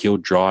 interceptions that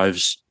killed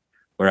drives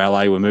where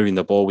LA were moving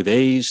the ball with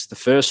ease. The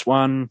first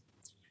one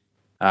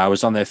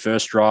was on their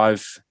first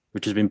drive,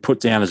 which has been put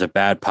down as a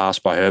bad pass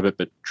by Herbert,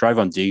 but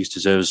Trayvon Diggs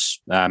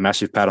deserves a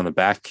massive pat on the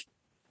back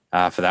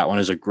for that one.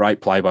 It was a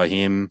great play by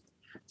him.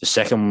 The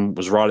second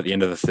was right at the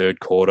end of the third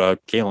quarter.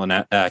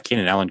 Keenan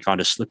Allen kind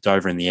of slipped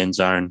over in the end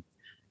zone,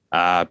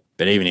 but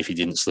even if he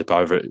didn't slip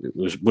over, it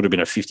would have been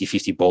a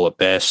 50-50 ball at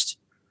best.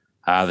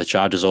 The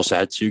Chargers also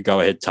had 2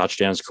 go-ahead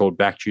touchdowns called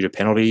back due to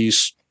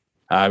penalties,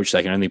 which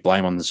they can only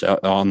blame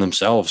on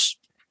themselves.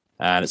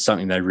 And it's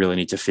something they really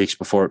need to fix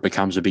before it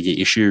becomes a bigger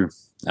issue.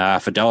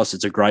 For Dallas,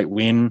 it's a great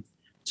win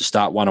to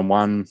start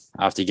 1-1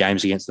 after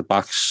games against the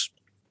Bucs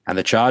and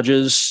the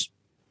Chargers.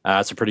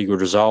 It's a pretty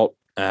good result,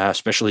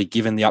 especially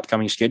given the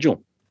upcoming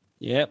schedule.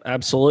 Yeah,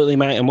 absolutely,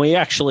 mate. And we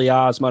actually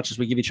are, as much as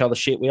we give each other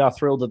shit, we are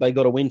thrilled that they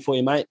got a win for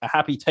you, mate. A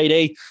happy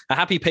TD, a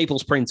happy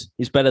People's Prince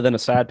is better than a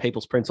sad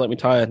People's Prince, let me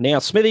tell you. Now,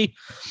 Smithy,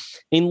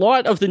 in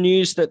light of the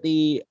news that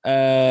the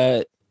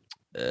where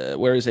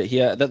is it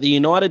here? That the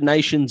United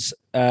Nations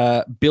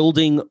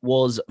building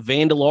was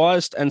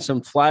vandalized and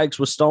some flags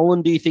were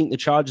stolen, do you think the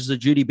Chargers are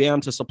duty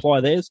bound to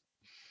supply theirs?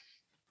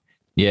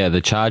 Yeah,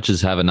 the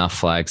Chargers have enough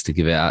flags to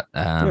give out.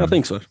 Yeah, I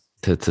think so.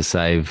 To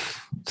save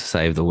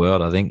the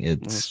world. I think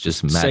it's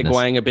just madness.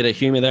 Segueing a bit of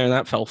humour there, and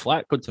that fell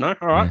flat. Good to know.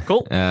 All right,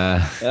 cool.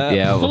 Yeah.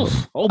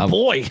 Well,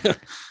 boy.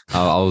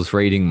 I was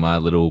reading my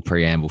little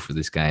preamble for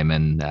this game,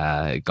 and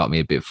it got me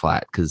a bit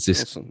flat because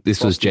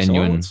this was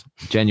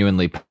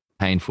genuinely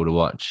painful to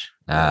watch.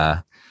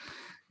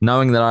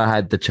 Knowing that I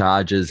had the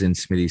Chargers in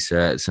Smithy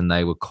certs, and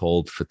they were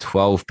called for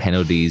 12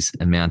 penalties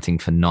amounting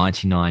for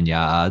 99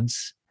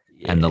 yards,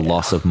 and the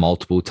loss of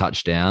multiple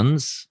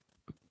touchdowns.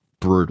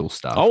 Brutal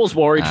stuff. I was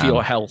worried for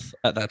your health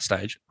at that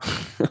stage.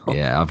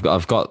 Yeah,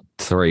 I've got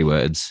 3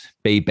 words: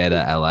 be better,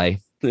 LA.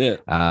 Yeah.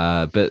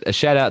 But a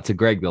shout out to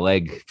Greg the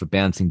Leg for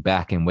bouncing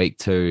back in week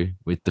 2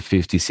 with the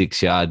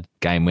 56-yard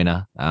game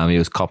winner. He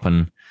was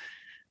copping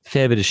a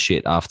fair bit of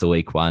shit after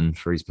week 1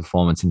 for his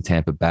performance in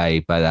Tampa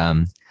Bay, but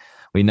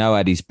we know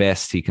at his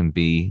best he can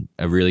be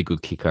a really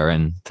good kicker,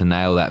 and to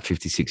nail that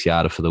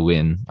 56-yarder for the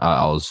win,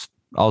 I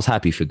was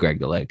happy for Greg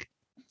the Leg.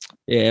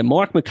 Yeah,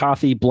 Mike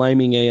McCarthy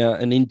blaming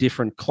an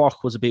indifferent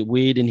clock was a bit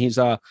weird in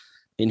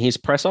his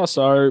presser.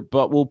 So,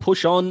 but we'll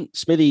push on.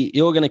 Smithy,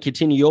 you're going to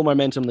continue your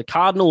momentum. The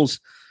Cardinals,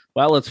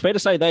 well, it's fair to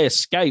say they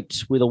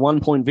escaped with a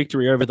 1-point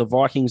victory over the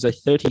Vikings, a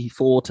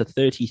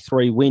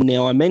 34-33 win.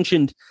 Now, I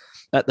mentioned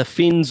that the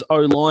Finns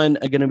O-line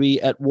are going to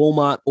be at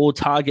Walmart or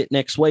Target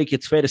next week.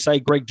 It's fair to say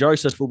Greg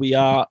Joseph will be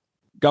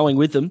going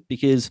with them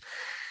because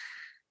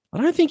I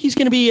don't think he's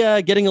going to be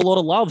getting a lot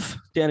of love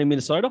down in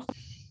Minnesota.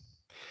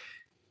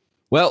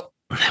 Well,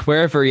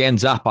 wherever he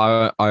ends up,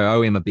 I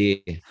owe him a beer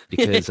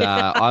because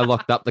I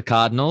locked up the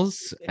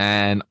Cardinals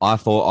and I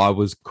thought I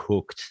was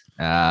cooked.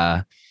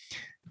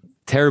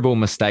 Terrible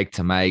mistake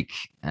to make,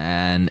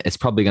 and it's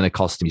probably going to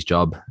cost him his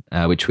job,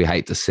 which we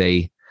hate to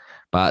see.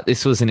 But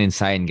this was an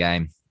insane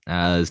game.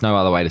 There's no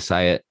other way to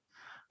say it.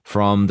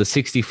 From the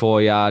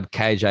 64-yard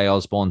KJ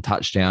Osborne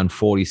touchdown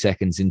 40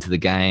 seconds into the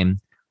game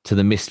to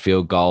the missed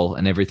field goal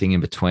and everything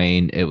in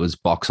between, it was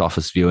box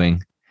office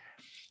viewing.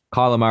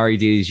 Kyler Murray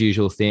did his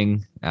usual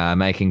thing,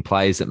 making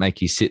plays that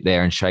make you sit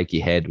there and shake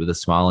your head with a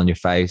smile on your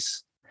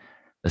face.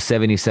 The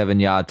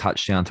 77-yard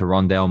touchdown to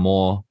Rondale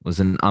Moore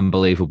was an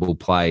unbelievable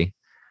play,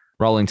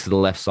 rolling to the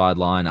left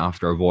sideline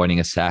after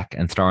avoiding a sack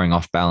and throwing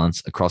off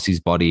balance across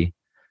his body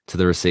to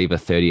the receiver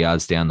 30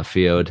 yards down the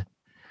field.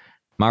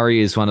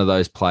 Murray is one of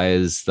those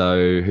players,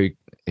 though,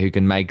 who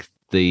can make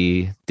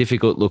the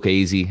difficult look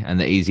easy and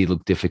the easy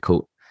look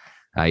difficult.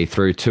 He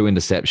threw 2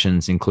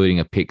 interceptions, including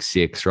a pick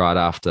 6 right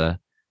after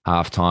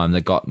halftime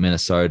that got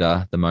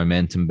Minnesota the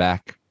momentum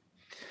back.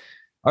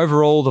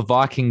 Overall, the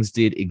Vikings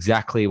did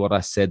exactly what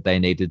I said they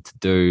needed to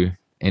do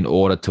in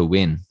order to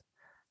win.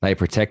 They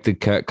protected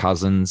Kirk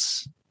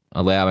Cousins,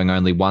 allowing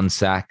only 1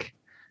 sack,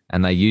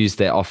 and they used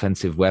their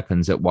offensive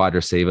weapons at wide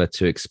receiver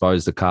to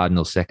expose the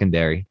Cardinals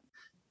secondary.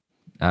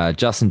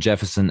 Justin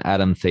Jefferson,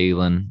 Adam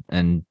Thielen,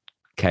 and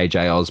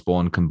KJ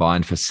Osborne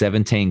combined for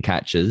 17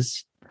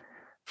 catches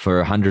for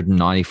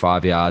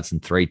 195 yards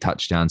and 3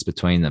 touchdowns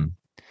between them.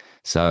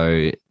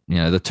 So,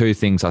 the 2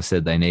 things I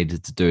said they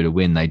needed to do to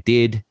win, they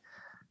did.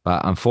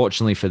 But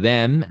unfortunately for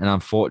them,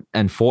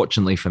 and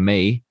fortunately for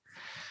me,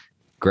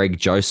 Greg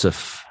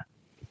Joseph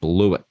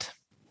blew it.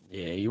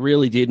 Yeah, he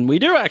really did. And we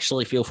do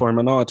actually feel for him.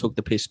 I know I took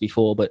the piss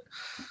before, but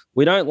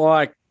we don't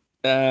like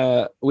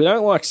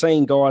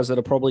seeing guys that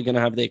are probably going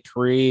to have their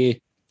career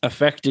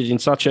affected in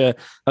such a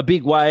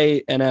big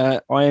way. And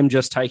I am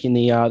just taking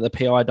the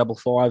PI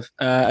 55.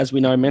 As we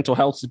know, mental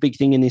health is a big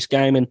thing in this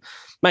game, and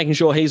making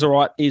sure he's all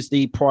right is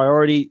the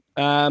priority.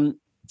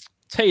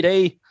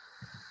 TD,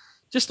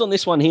 just on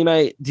this one here,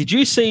 mate, did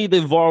you see the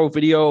viral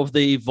video of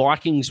the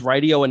Vikings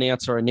radio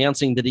announcer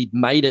announcing that he'd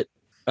made it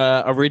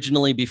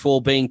originally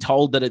before being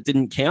told that it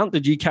didn't count?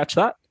 Did you catch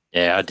that?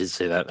 Yeah, I did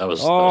see that. That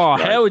was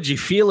how would you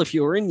feel if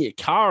you were in your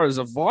car as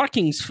a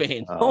Vikings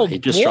fan? He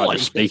just tried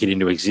to speak it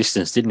into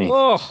existence, didn't he?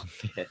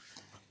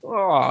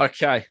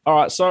 Okay. All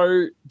right.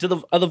 So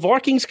are the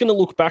Vikings going to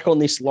look back on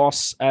this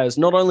loss as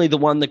not only the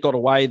one that got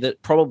away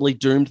that probably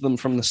doomed them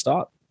from the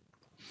start?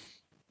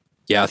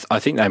 Yeah, I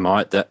think they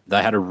might. That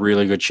they had a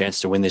really good chance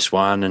to win this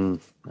one,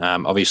 and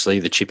obviously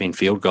the chip-in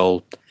field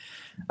goal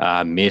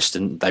missed,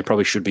 and they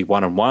probably should be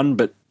 1-1,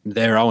 but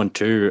they're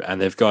 0-2,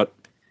 and they've got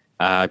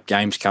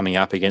games coming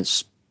up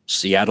against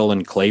Seattle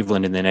and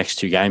Cleveland in their next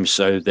 2 games,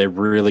 so they're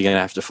really going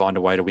to have to find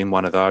a way to win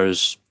one of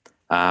those,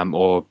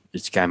 or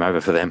it's game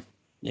over for them.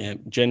 Yeah,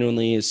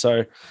 genuinely is.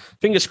 So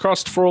fingers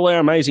crossed for all our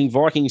amazing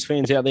Vikings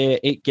fans out there.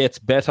 It gets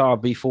better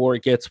before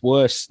it gets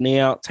worse.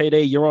 Now,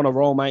 TD, you're on a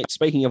roll, mate.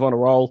 Speaking of on a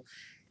roll,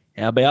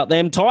 how about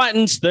them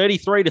Titans?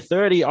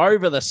 33-30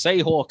 over the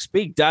Seahawks.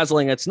 Big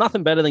dazzling. It's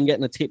nothing better than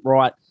getting a tip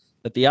right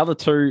that the other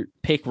two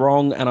pick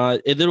wrong,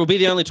 and it'll be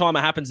the only time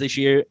it happens this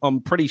year,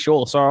 I'm pretty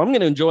sure. So I'm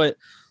going to enjoy it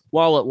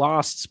while it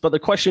lasts. But the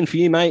question for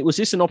you, mate, was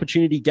this an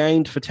opportunity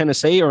gained for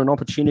Tennessee or an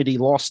opportunity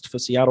lost for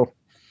Seattle?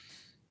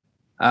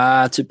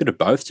 It's a bit of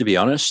both, to be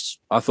honest.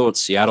 I thought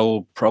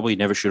Seattle probably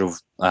never should have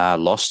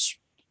lost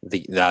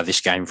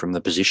this game from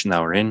the position they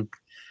were in.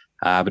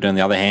 But on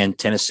the other hand,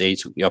 Tennessee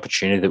took the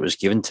opportunity that was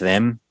given to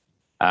them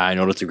in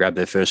order to grab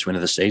their first win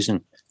of the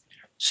season.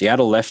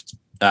 Seattle led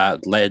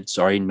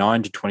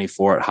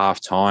 9-24 at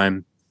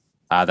halftime.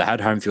 They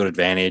had home field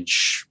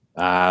advantage.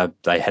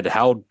 They had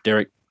held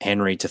Derrick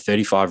Henry to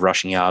 35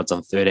 rushing yards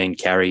on 13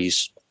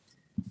 carries.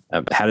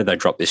 How did they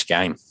drop this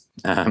game?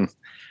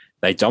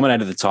 They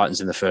dominated the Titans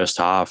in the first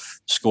half,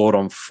 scored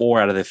on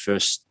 4 out of their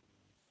first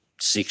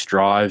 6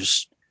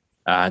 drives,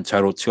 and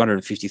totaled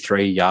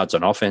 253 yards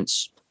on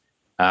offense.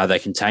 They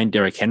contained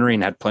Derrick Henry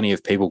and had plenty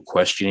of people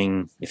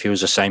questioning if he was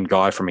the same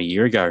guy from a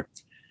year ago.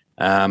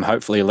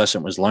 Hopefully a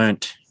lesson was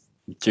learnt.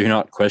 Do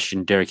not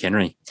question Derrick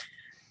Henry.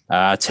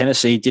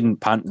 Tennessee didn't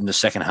punt in the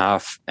second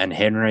half, and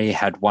Henry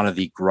had one of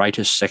the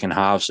greatest second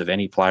halves of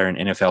any player in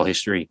NFL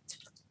history.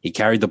 He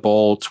carried the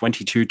ball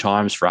 22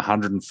 times for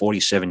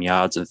 147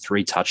 yards and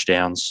 3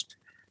 touchdowns,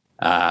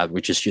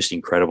 which is just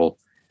incredible.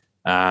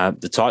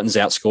 The Titans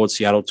outscored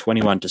Seattle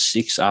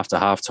 21-6 after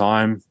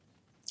halftime.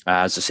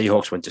 As the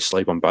Seahawks went to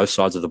sleep on both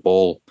sides of the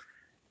ball,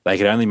 they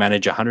could only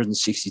manage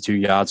 162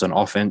 yards on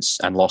offense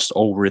and lost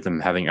all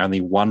rhythm, having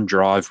only one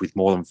drive with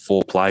more than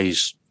 4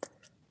 plays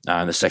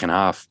in the second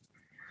half.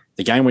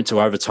 The game went to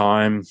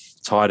overtime,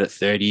 tied at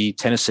 30.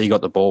 Tennessee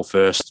got the ball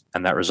first,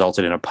 and that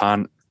resulted in a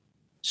punt.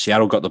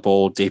 Seattle got the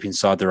ball deep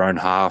inside their own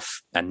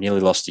half and nearly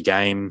lost the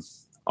game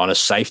on a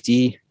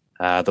safety.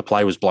 The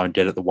play was blown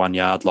dead at the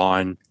 1-yard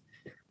line.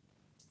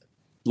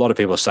 A lot of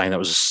people are saying that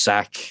was a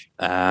sack.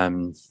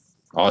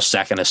 A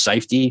sack and a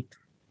safety,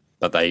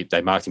 but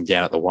they marked him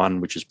down at the 1,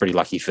 which is pretty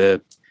lucky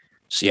for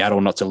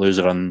Seattle not to lose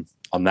it on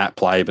that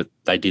play, but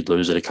they did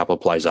lose it a couple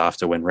of plays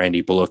after when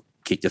Randy Bullock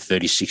kicked a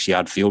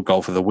 36-yard field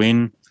goal for the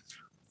win,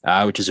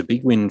 which is a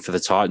big win for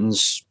the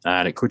Titans,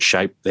 and it could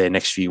shape their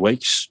next few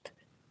weeks.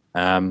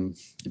 A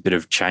bit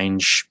of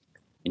change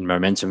in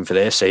momentum for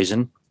their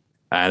season,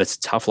 and it's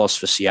a tough loss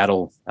for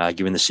Seattle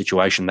given the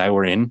situation they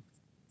were in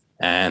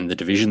and the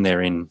division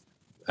they're in.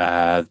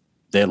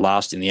 They're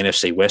last in the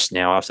NFC West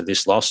now after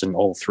this loss, and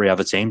all 3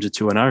 other teams are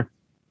 2-0.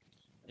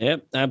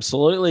 Yep,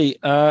 absolutely.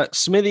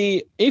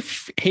 Smithy,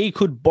 if he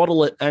could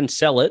bottle it and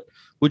sell it,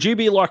 would you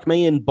be like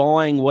me in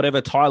buying whatever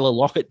Tyler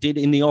Lockett did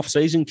in the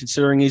offseason,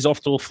 considering he's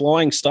off to a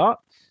flying start?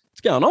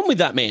 What's going on with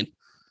that man?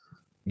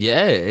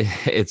 Yeah,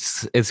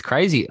 it's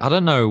crazy. I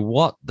don't know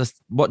what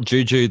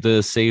juju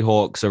the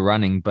Seahawks are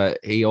running, but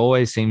he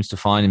always seems to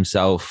find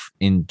himself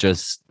in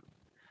just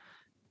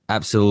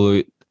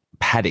absolute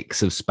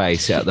paddocks of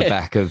space out the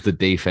back of the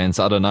defense.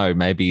 I don't know.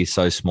 Maybe he's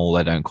so small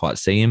they don't quite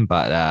see him.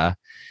 But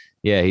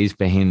he's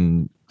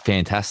been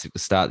fantastic to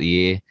start the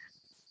year.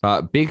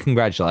 But big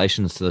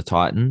congratulations to the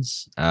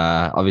Titans.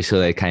 Obviously,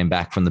 they came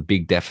back from the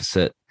big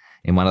deficit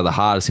in one of the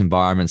hardest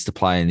environments to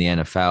play in the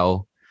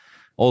NFL.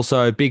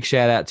 Also, big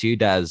shout out to you,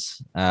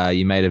 Daz.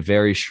 You made a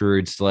very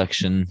shrewd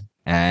selection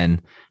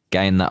and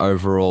gained the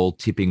overall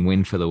tipping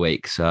win for the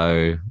week.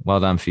 So well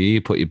done for you.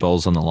 You put your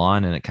balls on the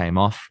line and it came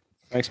off.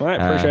 Thanks, mate.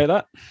 Appreciate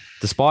that.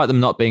 Despite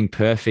them not being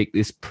perfect,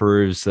 this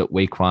proves that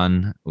week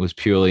 1 was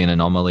purely an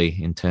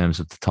anomaly in terms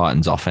of the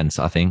Titans' offense,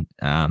 I think.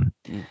 And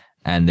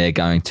they're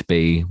going to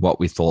be what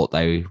we thought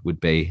they would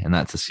be, and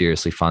that's a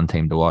seriously fun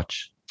team to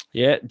watch.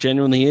 Yeah,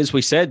 genuinely is.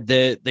 We said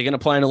they're going to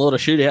play in a lot of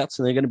shootouts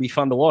and they're going to be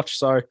fun to watch.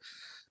 So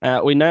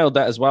we nailed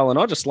that as well. And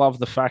I just love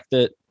the fact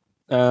that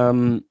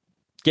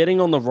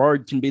getting on the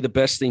road can be the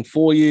best thing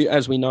for you.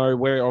 As we know,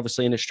 we're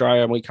obviously in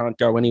Australia and we can't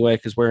go anywhere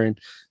because we're in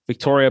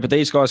Victoria, but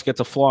these guys get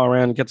to fly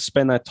around and get to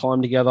spend that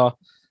time together.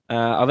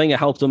 I think it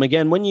helped them.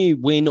 Again, when you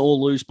win or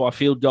lose by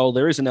field goal,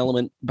 there is an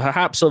element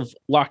perhaps of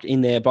luck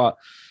in there, but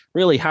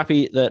really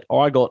happy that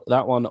I got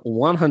that one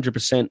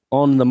 100%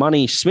 on the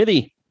money.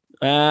 Smithy,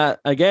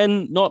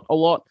 again, not a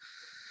lot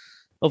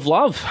of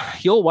love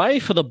your way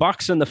for the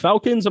Bucks and the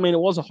Falcons. I mean, it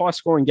was a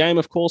high-scoring game,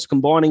 of course,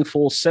 combining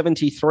for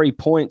 73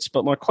 points.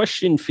 But my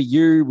question for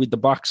you with the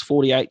Bucks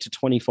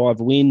 48-25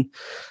 win,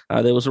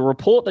 there was a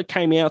report that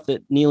came out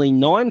that nearly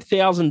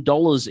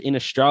 $9,000 in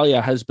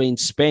Australia has been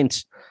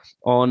spent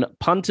on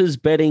punters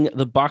betting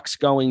the Bucks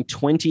going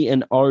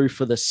 20-0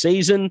 for the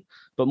season.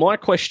 But my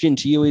question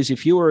to you is,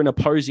 if you were an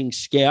opposing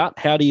scout,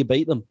 how do you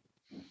beat them?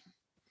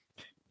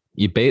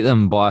 You beat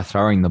them by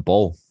throwing the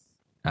ball.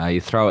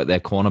 You throw at their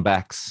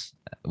cornerbacks.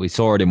 We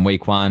saw it in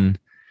week 1.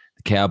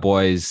 The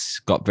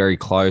Cowboys got very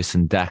close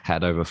and Dak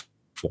had over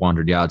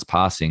 400 yards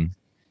passing.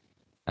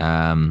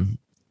 And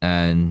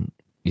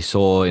you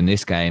saw in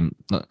this game,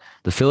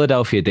 the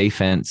Philadelphia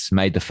defense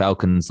made the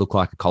Falcons look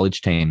like a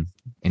college team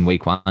in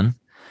week 1.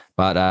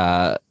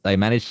 But they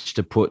managed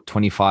to put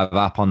 25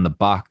 up on the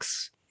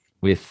Bucks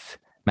with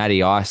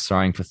Matty Ice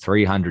throwing for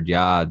 300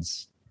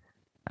 yards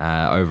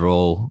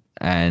overall.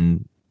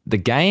 And the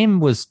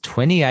game was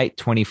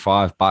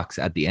 28-25 Bucks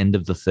at the end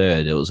of the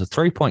third. It was a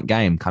 3-point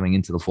game coming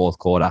into the fourth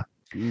quarter.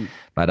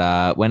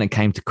 But when it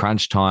came to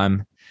crunch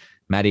time,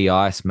 Matty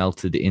Ice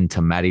melted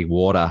into Matty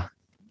Water.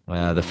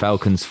 The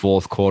Falcons'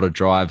 fourth quarter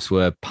drives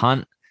were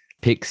punt,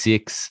 pick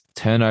six,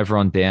 turnover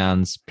on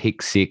downs,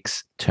 pick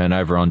six,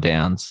 turnover on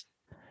downs.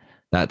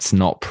 That's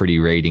not pretty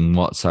reading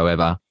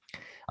whatsoever.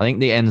 I think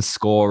the end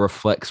score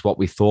reflects what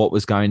we thought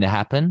was going to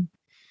happen.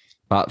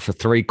 But for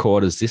 3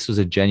 quarters, this was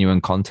a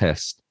genuine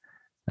contest.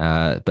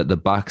 But the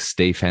Bucs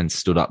defense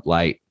stood up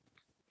late.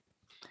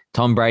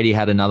 Tom Brady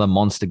had another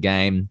monster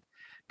game,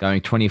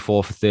 going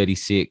 24 for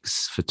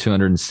 36 for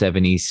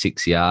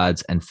 276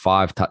 yards and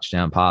 5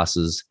 touchdown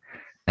passes.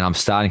 And I'm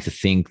starting to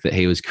think that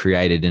he was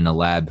created in a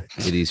lab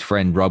with his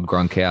friend Rob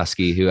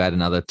Gronkowski, who had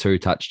another 2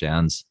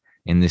 touchdowns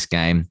in this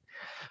game.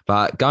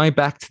 But going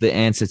back to the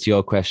answer to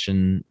your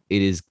question,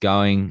 it is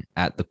going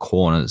at the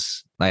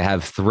corners. They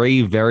have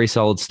 3 very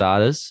solid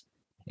starters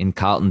in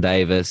Carlton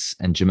Davis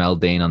and Jamel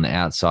Dean on the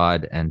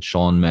outside and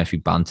Sean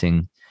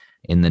Murphy-Bunting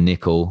in the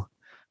nickel.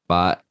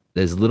 But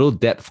there's little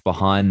depth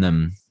behind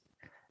them.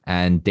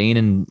 And Dean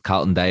and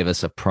Carlton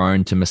Davis are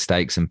prone to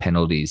mistakes and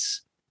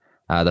penalties.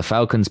 The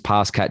Falcons'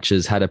 pass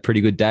catchers had a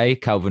pretty good day.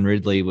 Calvin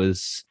Ridley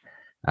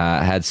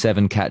had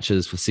 7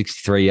 catches for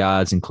 63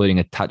 yards, including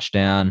a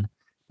touchdown.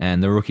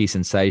 And the rookie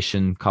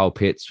sensation, Kyle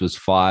Pitts, was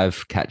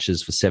 5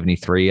 catches for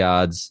 73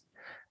 yards,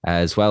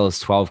 as well as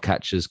 12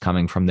 catches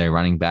coming from their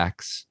running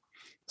backs.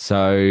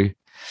 So,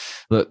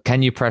 look,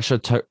 can you pressure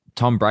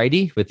Tom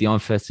Brady with the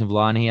offensive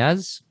line he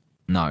has?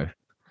 No.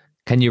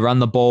 Can you run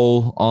the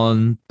ball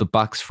on the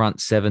Bucs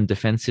front 7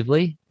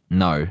 defensively?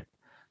 No.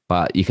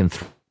 But you can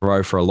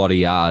throw for a lot of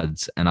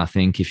yards, and I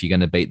think if you're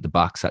going to beat the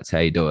Bucs, that's how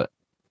you do it.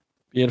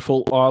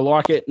 Beautiful. I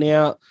like it.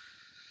 Now,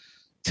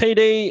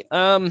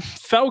 TD,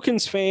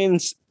 Falcons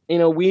fans, in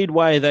a weird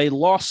way, they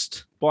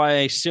lost by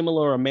a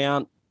similar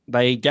amount.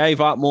 They gave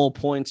up more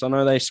points. I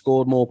know they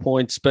scored more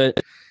points, but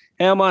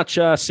how much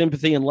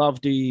sympathy and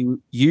love do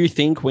you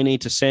think we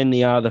need to send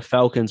the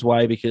Falcons'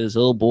 way? Because,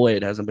 oh boy,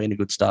 it hasn't been a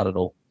good start at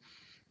all.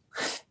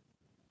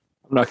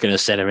 I'm not going to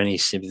send them any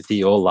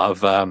sympathy or love.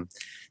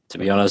 To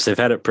be honest, they've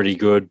had it pretty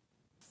good.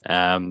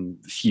 A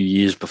few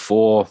years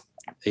before,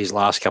 these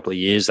last couple of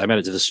years, they made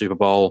it to the Super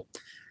Bowl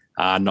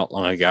not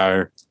long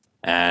ago.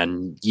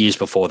 And years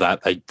before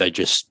that, they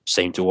just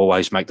seem to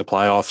always make the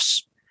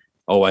playoffs,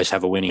 always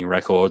have a winning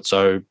record.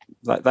 So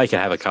they can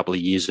have a couple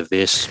of years of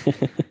this.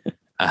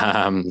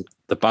 The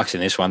Bucs in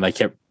this one,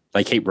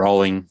 they keep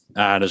rolling.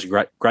 It was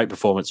a great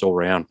performance all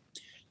round.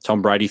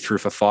 Tom Brady threw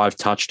for 5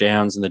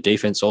 touchdowns, and the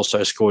defense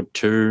also scored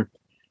 2,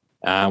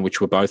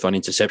 which were both on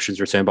interceptions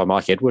returned by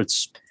Mike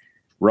Edwards.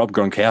 Rob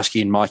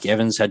Gronkowski and Mike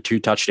Evans had 2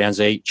 touchdowns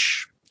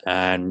each,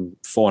 and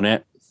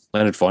Leonard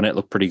Fournette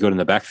looked pretty good in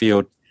the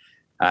backfield.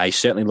 He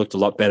certainly looked a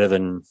lot better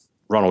than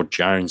Ronald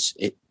Jones.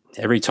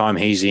 Every time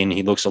he's in,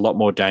 he looks a lot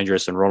more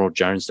dangerous than Ronald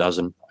Jones does,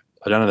 and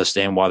I don't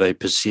understand why they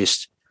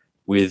persist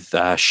with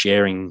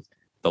sharing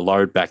the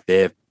load back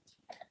there.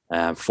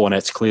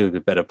 Fournette's clearly the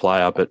better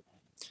player, but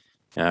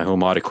who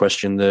am I to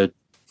question the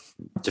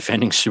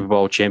defending Super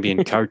Bowl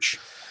champion coach?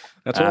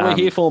 That's what we're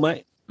here for,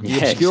 mate.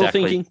 Obscure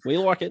thinking. We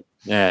like it.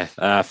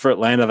 Yeah. For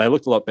Atlanta, they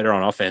looked a lot better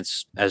on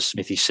offense, as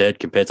Smithy said,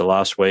 compared to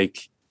last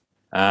week.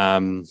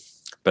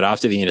 But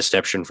after the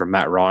interception from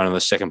Matt Ryan on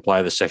the second play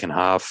of the second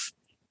half,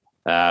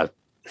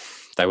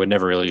 they were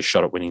never really a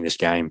shot at winning this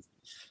game.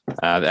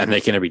 And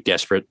they're going to be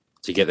desperate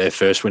to get their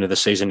first win of the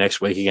season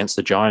next week against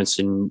the Giants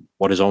in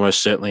what is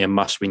almost certainly a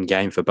must-win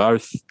game for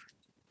both.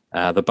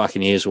 The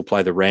Buccaneers will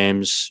play the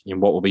Rams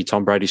in what will be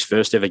Tom Brady's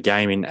first ever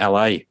game in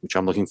LA, which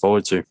I'm looking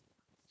forward to.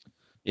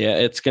 Yeah,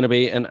 it's going to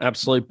be an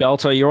absolute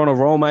belter. You're on a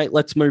roll, mate.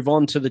 Let's move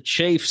on to the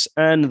Chiefs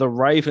and the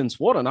Ravens.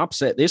 What an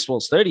upset this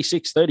was,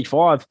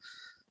 36-35.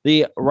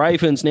 The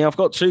Ravens. Now, I've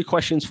got 2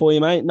 questions for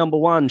you, mate. Number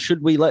 1,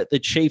 should we let the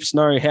Chiefs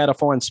know how to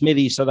find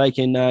Smithy so they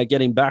can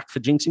get him back for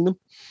jinxing them?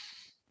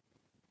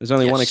 There's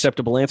only one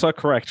acceptable answer.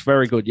 Correct.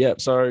 Very good.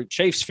 Yep. So,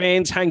 Chiefs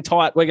fans, hang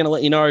tight. We're going to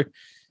let you know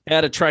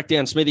how to track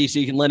down Smithy so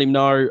you can let him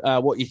know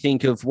what you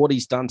think of what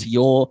he's done to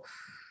your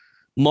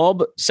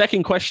mob.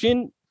 Second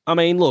question. I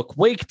mean, look,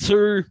 week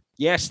 2,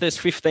 yes, there's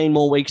 15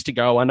 more weeks to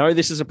go. I know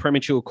this is a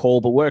premature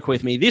call, but work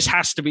with me. This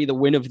has to be the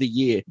win of the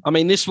year. I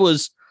mean, this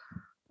was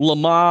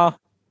Lamar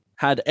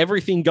had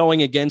everything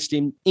going against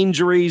him.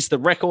 Injuries, the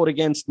record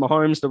against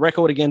Mahomes, the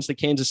record against the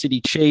Kansas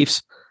City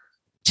Chiefs.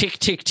 Tick,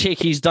 tick, tick.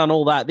 He's done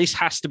all that. This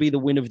has to be the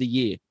win of the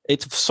year.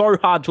 It's so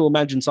hard to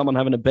imagine someone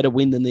having a better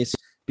win than this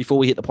before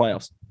we hit the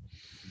playoffs.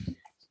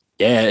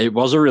 Yeah, it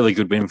was a really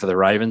good win for the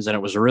Ravens, and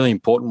it was a really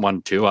important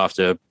one too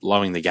after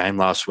blowing the game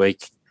last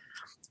week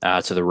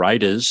to the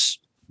Raiders.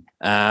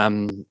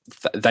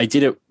 They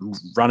did it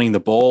running the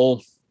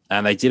ball,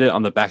 and they did it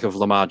on the back of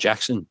Lamar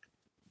Jackson.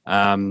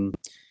 And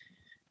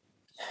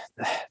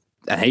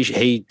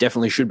he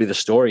definitely should be the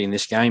story in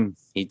this game.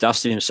 He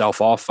dusted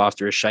himself off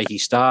after a shaky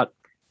start.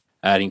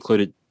 It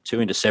included 2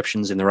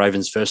 interceptions in the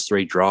Ravens' first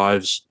 3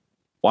 drives.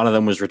 One of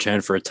them was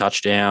returned for a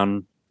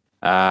touchdown.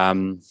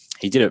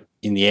 He did it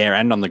in the air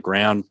and on the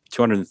ground,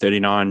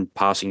 239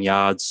 passing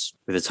yards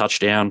with a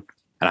touchdown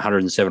and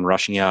 107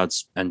 rushing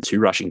yards and 2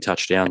 rushing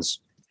touchdowns.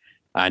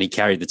 And he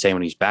carried the team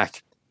on his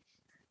back.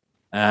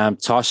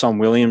 Tyson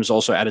Williams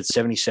also added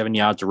 77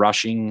 yards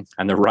rushing,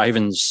 and the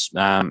Ravens,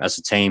 as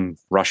a team,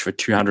 rushed for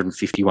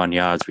 251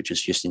 yards, which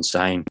is just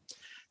insane.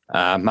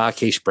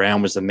 Marquise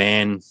Brown was the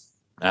man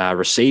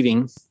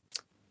receiving,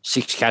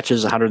 6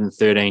 catches,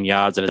 113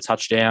 yards and a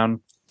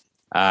touchdown.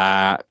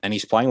 And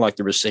he's playing like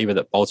the receiver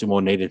that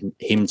Baltimore needed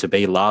him to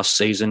be last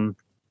season.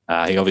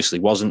 He obviously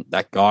wasn't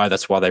that guy.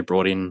 That's why they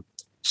brought in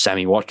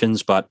Sammy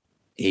Watkins, but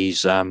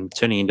he's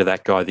turning into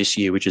that guy this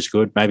year, which is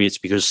good. Maybe it's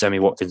because Sammy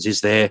Watkins is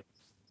there,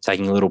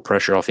 taking a little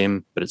pressure off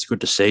him, but it's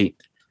good to see.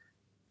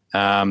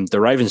 The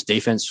Ravens'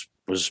 defense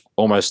was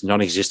almost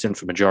non-existent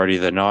for majority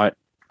of the night,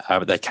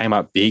 but they came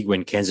up big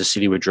when Kansas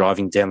City were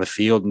driving down the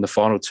field in the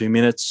final 2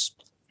 minutes.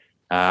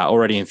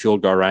 Already in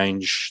field goal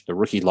range, the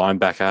rookie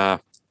linebacker,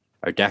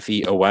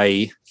 Odafe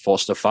Oweh,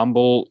 forced a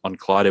fumble on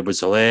Clyde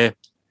Edwards-Helaire,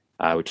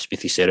 which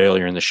Smithy said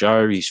earlier in the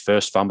show, his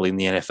first fumble in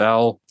the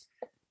NFL,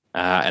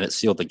 and it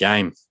sealed the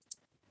game.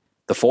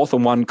 The 4th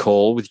and 1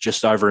 call with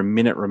just over a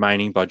minute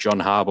remaining by John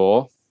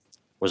Harbaugh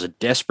was a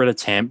desperate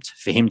attempt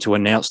for him to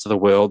announce to the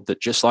world that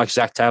just like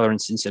Zach Taylor in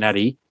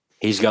Cincinnati,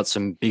 he's got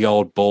some big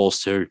old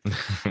balls too.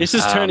 This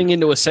is turning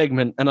into a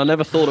segment, and I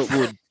never thought it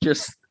would.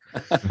 Just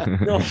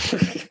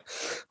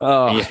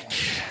yeah,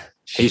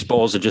 his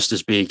balls are just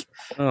as big.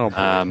 Oh,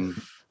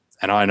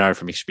 and I know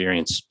from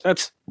experience.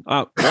 That's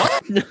what?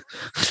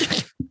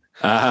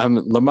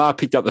 Lamar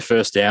picked up the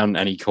first down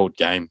and he called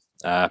game.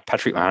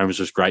 Patrick Mahomes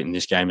was great in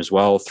this game as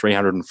well,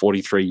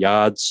 343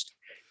 yards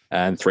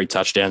and 3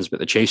 touchdowns, but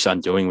the Chiefs'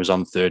 undoing was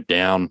on 3rd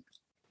down.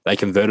 They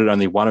converted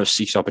only 1 of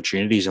 6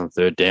 opportunities on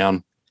 3rd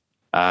down,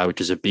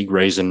 which is a big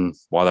reason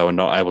why they were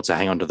not able to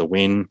hang on to the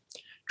win.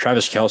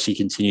 Travis Kelce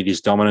continued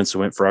his dominance and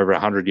went for over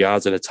 100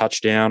 yards and a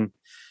touchdown.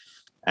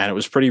 And it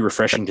was pretty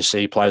refreshing to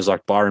see players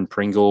like Byron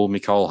Pringle,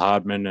 Mecole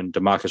Hardman, and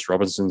Demarcus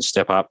Robinson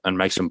step up and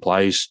make some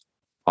plays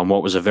on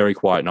what was a very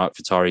quiet night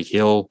for Tyreek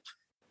Hill.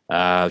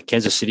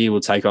 Kansas City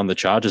will take on the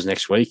Chargers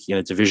next week in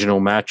a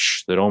divisional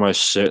match that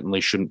almost certainly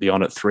shouldn't be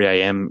on at 3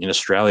 a.m. in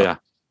Australia,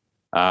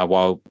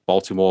 while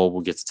Baltimore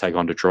will get to take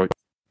on Detroit.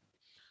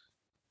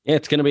 Yeah,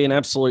 it's going to be an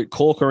absolute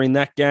corker in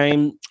that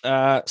game.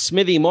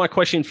 Smithy, my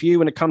question for you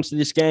when it comes to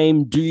this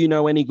game, do you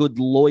know any good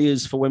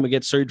lawyers for when we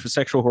get sued for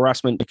sexual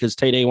harassment? Because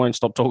TD won't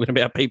stop talking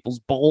about people's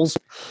balls.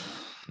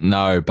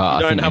 No,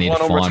 but I think we need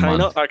to find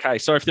one. Okay,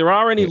 so if there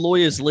are any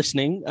lawyers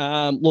listening,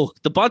 look,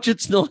 the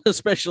budget's not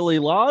especially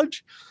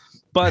large,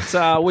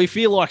 but we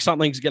feel like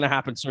something's going to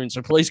happen soon.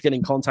 So please get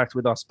in contact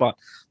with us. But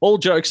all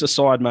jokes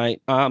aside, mate,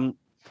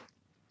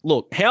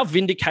 look, how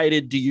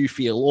vindicated do you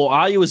feel, or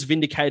are you as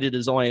vindicated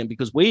as I am?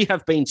 Because we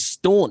have been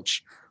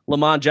staunch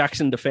Lamar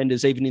Jackson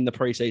defenders even in the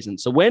preseason.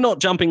 So we're not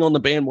jumping on the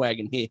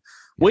bandwagon here.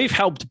 We've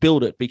helped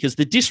build it because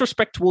the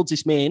disrespect towards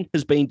this man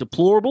has been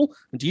deplorable.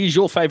 And to use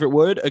your favorite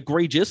word,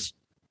 egregious.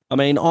 I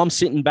mean, I'm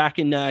sitting back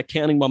and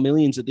counting my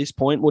millions at this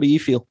point. What do you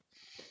feel?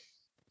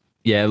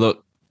 Yeah,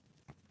 look,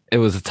 it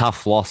was a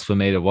tough loss for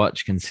me to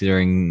watch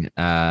considering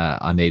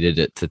I needed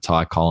it to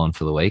tie Colin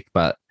for the week.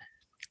 But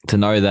to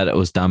know that it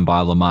was done by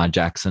Lamar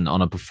Jackson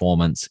on a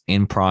performance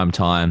in prime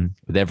time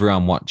with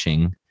everyone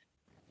watching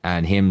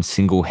and him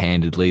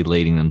single-handedly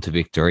leading them to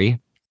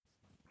victory,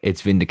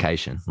 it's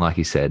vindication, like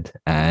he said.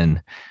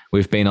 And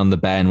we've been on the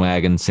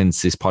bandwagon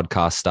since this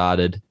podcast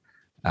started.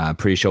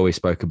 Pretty sure we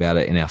spoke about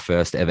it in our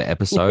first ever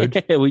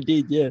episode. Yeah, we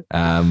did,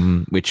 yeah.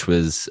 Which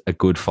was a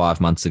good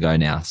 5 months ago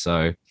now.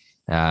 So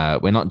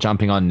we're not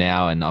jumping on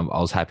now, and I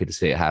was happy to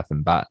see it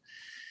happen. But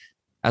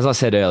as I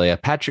said earlier,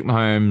 Patrick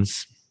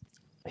Mahomes,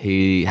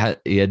 he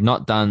had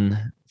not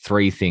done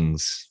 3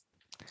 things,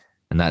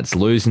 and that's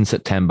lose in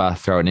September,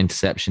 throw an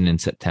interception in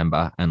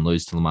September, and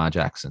lose to Lamar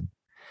Jackson.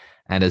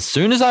 And as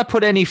soon as I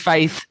put any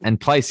faith and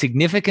place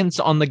significance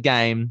on the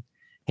game,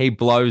 he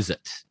blows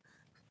it.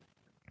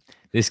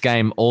 This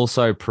game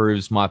also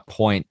proves my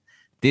point.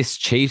 This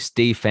Chiefs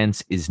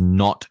defense is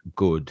not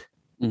good.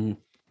 Mm-hmm.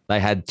 They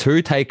had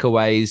 2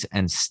 takeaways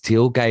and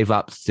still gave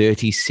up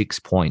 36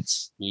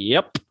 points.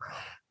 Yep.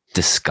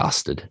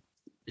 Disgusted.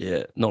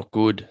 Yeah, not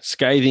good.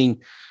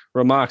 Scathing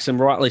remarks, and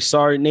rightly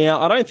so. Now,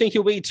 I don't think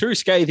he'll be too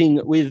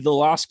scathing with the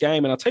last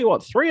game. And I'll tell you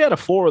what, 3 out of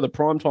 4 of the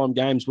primetime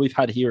games we've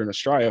had here in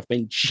Australia have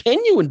been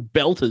genuine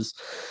belters.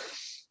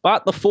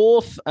 But the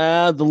 4th,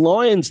 the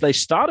Lions, they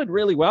started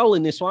really well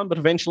in this one, but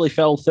eventually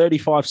fell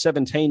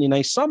 35-17 in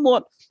a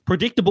somewhat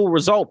predictable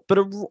result, but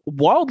a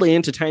wildly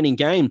entertaining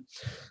game.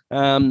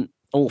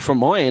 Or from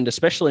my end,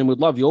 especially, and would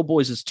love your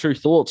boys' 2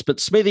 thoughts. But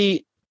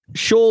Smithy,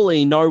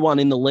 surely no one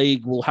in the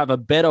league will have a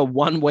better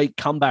one-week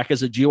comeback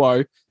as a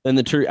duo than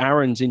the 2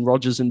 Aarons in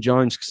Rodgers and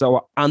Jones, because they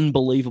were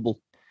unbelievable.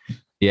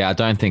 Yeah, I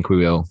don't think we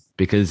will,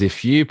 because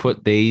if you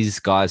put these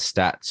guys'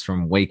 stats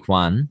from week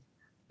 1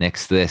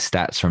 next to their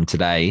stats from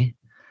today,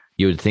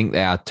 you would think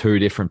they are 2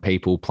 different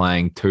people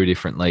playing 2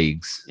 different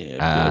leagues.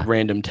 Yeah,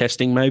 random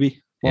testing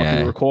maybe might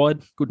be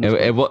required.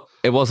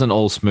 It wasn't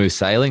all smooth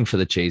sailing for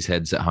the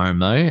Cheeseheads at home,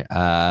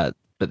 though.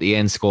 But the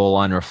end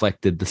scoreline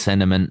reflected the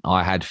sentiment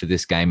I had for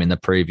this game in the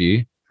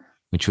preview,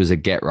 which was a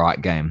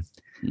get-right game.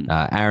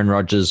 Aaron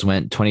Rodgers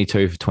went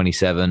 22 for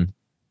 27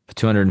 for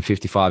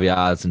 255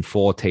 yards and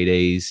 4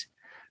 TDs.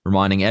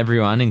 reminding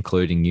everyone,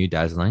 including you,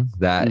 Dazzling,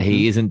 that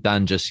he isn't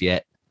done just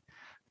yet.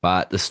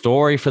 But the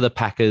story for the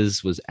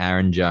Packers was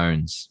Aaron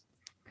Jones.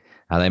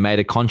 They made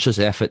a conscious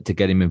effort to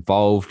get him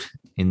involved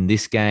in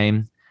this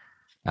game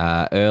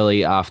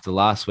early after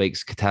last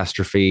week's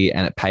catastrophe,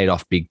 and it paid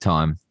off big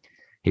time.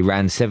 He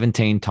ran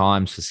 17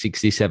 times for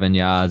 67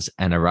 yards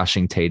and a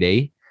rushing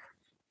TD,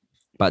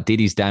 but did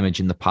his damage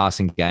in the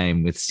passing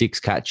game with 6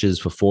 catches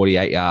for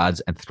 48 yards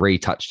and 3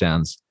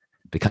 touchdowns,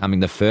 becoming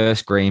the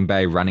first Green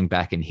Bay running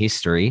back in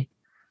history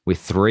with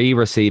 3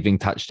 receiving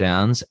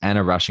touchdowns and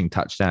a rushing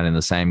touchdown in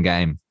the same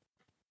game.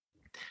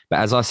 But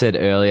as I said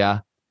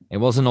earlier, it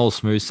wasn't all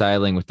smooth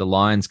sailing with the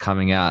Lions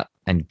coming out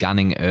and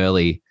gunning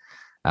early,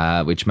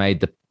 which made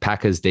the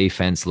Packers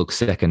defense look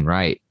second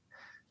rate.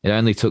 It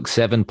only took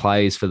 7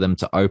 plays for them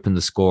to open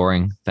the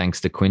scoring,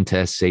 thanks to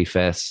Quintez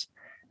Cephas.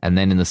 And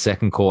then in the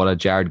second quarter,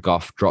 Jared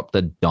Goff dropped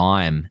a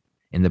dime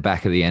in the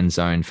back of the end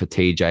zone for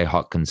TJ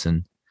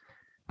Hockenson.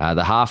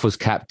 The half was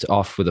capped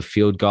off with a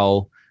field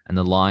goal, and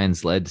the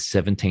Lions led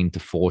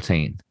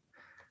 17-14.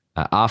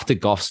 After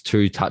Goff's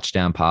 2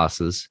 touchdown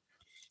passes,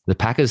 the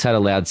Packers had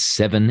allowed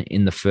 7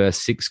 in the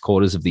first 6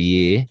 quarters of the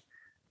year,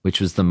 which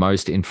was the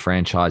most in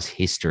franchise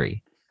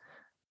history.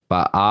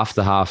 But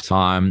after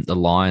halftime, the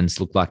Lions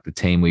looked like the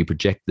team we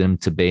projected them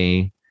to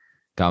be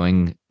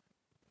going.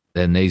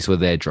 Then these were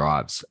their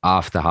drives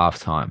after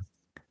halftime.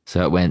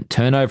 So it went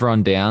turnover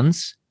on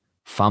downs,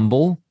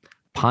 fumble,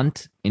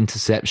 punt,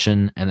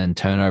 interception, and then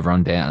turnover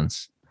on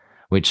downs,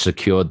 which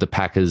secured the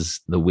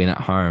Packers the win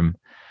at home.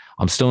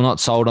 I'm still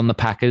not sold on the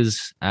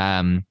Packers.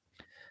 Aaron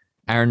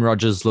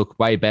Rodgers looked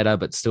way better,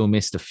 but still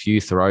missed a few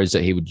throws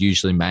that he would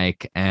usually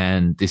make.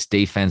 And this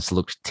defense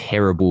looked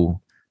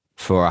terrible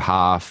for a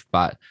half.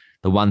 But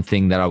the one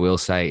thing that I will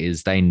say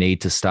is they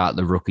need to start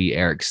the rookie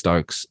Eric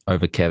Stokes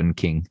over Kevin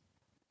King.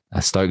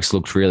 Stokes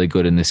looked really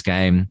good in this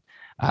game.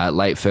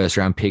 Late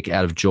first-round pick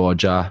out of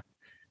Georgia.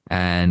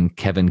 And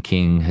Kevin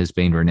King has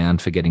been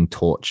renowned for getting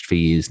torched for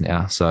years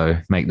now. So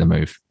make the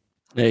move.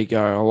 There you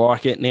go. I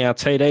like it. Now,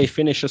 TD,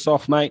 finish us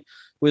off, mate,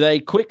 with a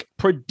quick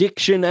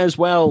prediction as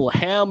well.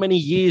 How many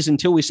years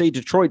until we see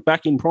Detroit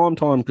back in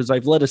primetime? Because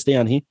they've let us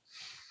down here.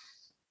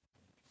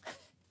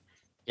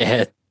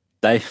 Yeah,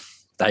 they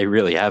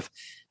really have.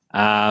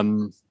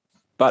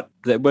 But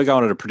we're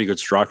going at a pretty good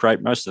strike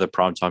rate. Most of the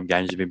primetime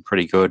games have been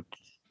pretty good.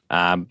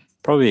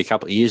 Probably a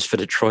couple of years for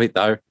Detroit,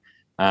 though,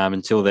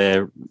 until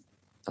they're,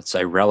 let's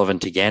say,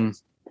 relevant again.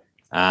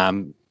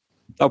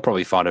 They'll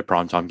probably find a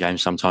primetime game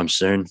sometime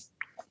soon.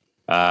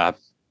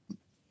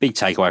 Big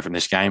takeaway from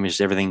this game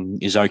is everything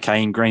is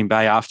okay in Green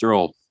Bay after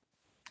all,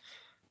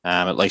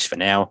 at least for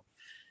now.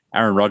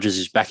 Aaron Rodgers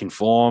is back in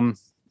form,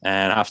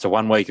 and after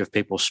 1 week of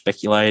people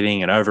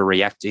speculating and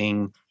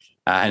overreacting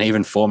and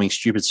even forming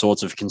stupid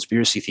sorts of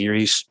conspiracy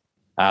theories,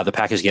 the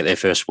Packers get their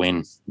first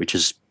win, which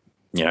is,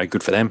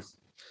 good for them.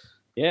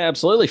 Yeah,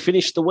 absolutely.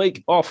 Finished the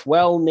week off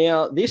well.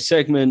 Now, this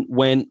segment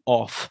went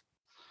off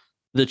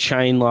the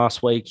chain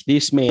last week.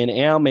 This man,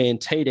 our man,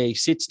 TD,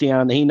 sits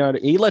down.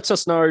 He lets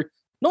us know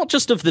not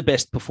just of the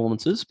best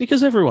performances,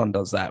 because everyone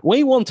does that.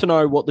 We want to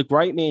know what the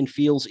great man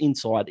feels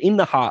inside, in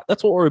the heart.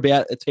 That's what we're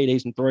about at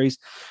TDs and Threes.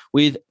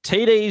 With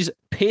TD's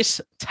piss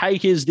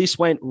takers, this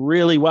went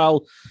really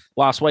well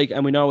last week,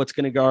 and we know it's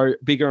going to go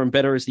bigger and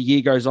better as the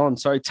year goes on.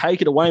 So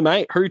take it away,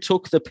 mate. Who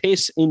took the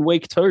piss in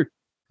week 2?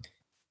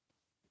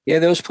 Yeah,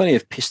 there was plenty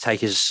of piss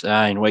takers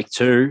in week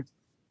 2,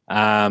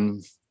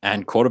 and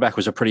quarterback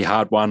was a pretty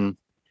hard one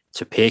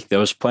to pick. There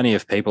was plenty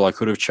of people I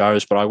could have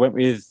chose, but I went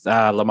with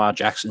Lamar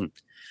Jackson.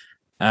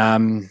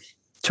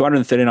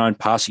 239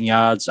 passing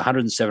yards,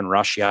 107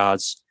 rush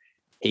yards.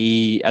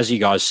 He, as you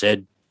guys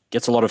said,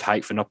 gets a lot of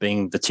hate for not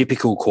being the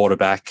typical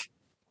quarterback.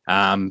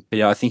 But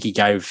I think he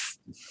gave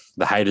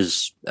the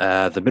haters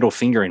the middle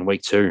finger in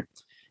week 2.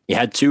 He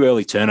had 2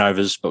 early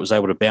turnovers, but was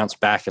able to bounce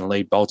back and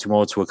lead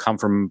Baltimore to a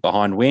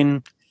come-from-behind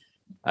win.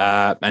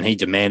 And he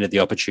demanded the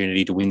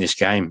opportunity to win this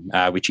game,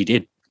 which he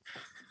did.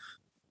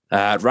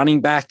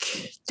 Running back,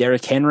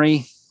 Derrick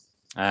Henry.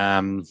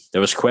 There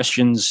was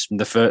questions in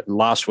the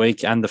last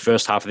week and the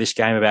first half of this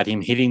game about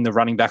him hitting the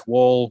running back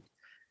wall.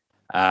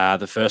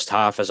 The first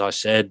half, as I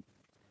said,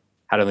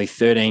 had only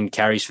 13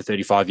 carries for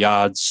 35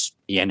 yards.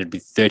 He ended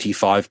with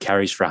 35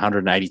 carries for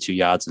 182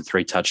 yards and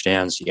 3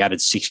 touchdowns. He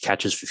added 6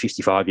 catches for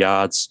 55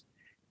 yards,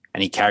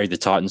 and he carried the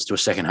Titans to a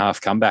second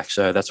half comeback.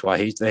 So that's why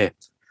he's there.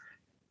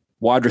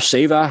 Wide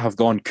receiver, I've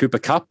gone Cooper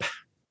Kupp.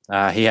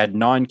 He had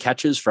 9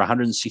 catches for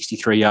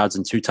 163 yards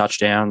and 2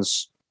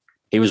 touchdowns.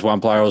 He was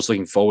one player I was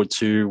looking forward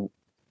to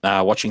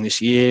watching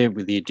this year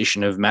with the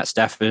addition of Matt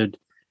Stafford.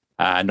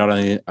 Not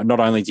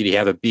only did he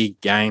have a big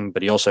game,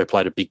 but he also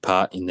played a big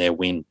part in their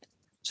win.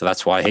 So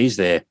that's why he's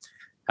there.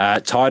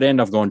 Tight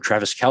end, I've gone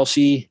Travis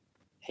Kelce.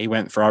 He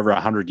went for over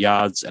 100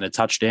 yards and a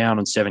touchdown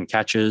and 7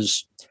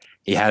 catches.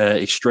 He had an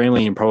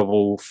extremely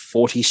improbable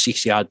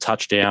 46-yard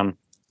touchdown,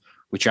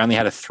 which only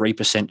had a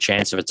 3%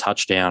 chance of a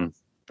touchdown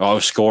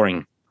or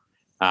scoring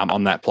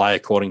on that play,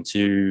 according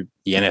to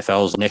the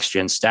NFL's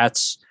next-gen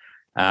stats.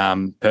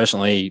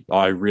 Personally,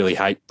 I really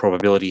hate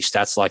probability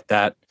stats like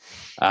that,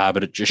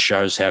 but it just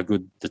shows how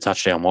good the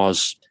touchdown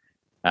was.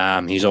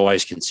 He's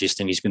always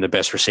consistent. He's been the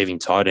best receiving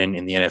tight end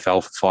in the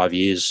NFL for 5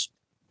 years.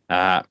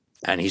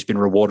 And he's been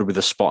rewarded with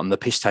a spot in the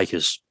piss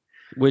takers.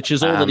 Which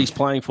is all that he's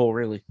playing for,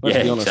 really. Let's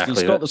be honest. Exactly.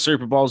 He's got the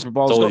Super Bowls. That's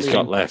all he's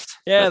got left.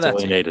 Yeah, that's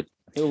all he needed.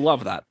 He'll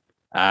love that.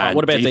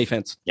 What about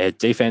defense? Yeah,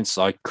 defense,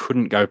 I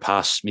couldn't go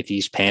past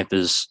Smithy's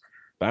Panthers.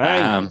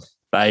 Bang.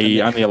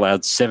 They only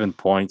allowed 7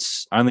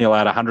 points, only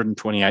allowed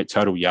 128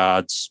 total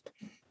yards,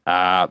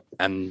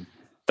 and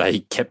they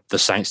kept the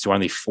Saints to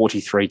only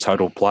 43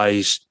 total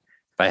plays.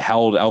 They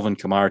held Alvin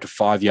Kamara to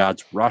 5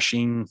 yards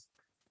rushing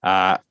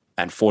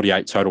and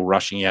 48 total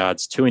rushing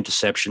yards, 2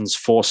 interceptions,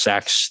 4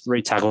 sacks,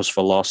 3 tackles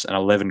for loss, and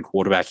 11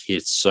 quarterback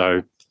hits.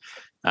 So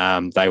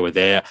they were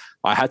there.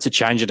 I had to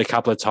change it a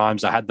couple of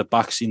times. I had the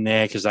Bucks in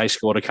there because they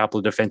scored a couple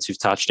of defensive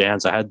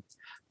touchdowns. I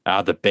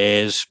had the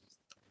Bears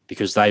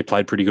because they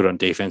played pretty good on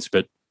defense,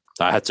 but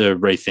I had to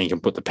rethink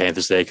and put the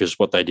Panthers there because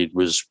what they did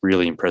was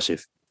really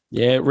impressive.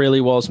 Yeah, it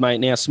really was, mate.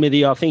 Now,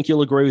 Smithy, I think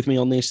you'll agree with me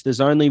on this.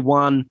 There's only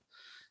one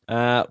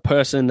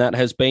person that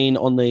has been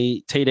on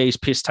the TD's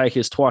piss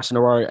takers twice in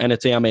a row, and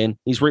it's our man.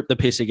 He's ripped the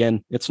piss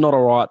again. It's not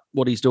all right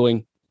what he's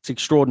doing. It's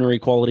extraordinary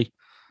quality.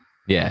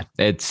 Yeah,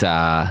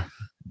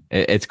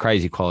 it's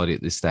crazy quality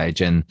at this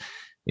stage. And,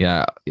 you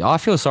know, I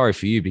feel sorry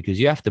for you because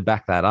you have to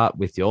back that up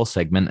with your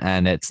segment,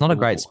 and it's not a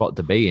great spot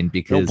to be in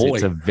because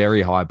it's a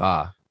very high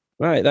bar.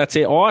 Right, that's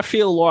it. I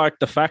feel like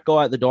the fat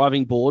guy at the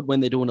diving board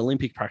when they're doing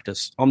Olympic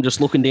practice. I'm just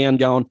looking down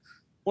going,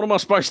 what am I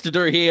supposed to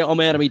do here? I'm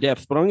out of my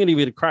depth, but I'm going to give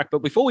it a crack. But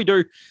before we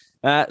do,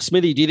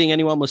 Smithy, do you think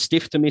anyone was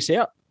stiff to miss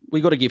out?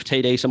 We got to give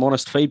TD some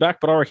honest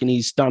feedback, but I reckon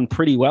he's done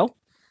pretty well.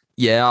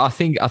 Yeah, I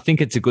think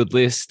it's a good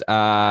list.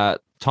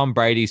 Tom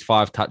Brady's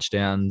 5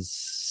 touchdowns,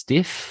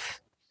 stiff.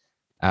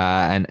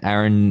 And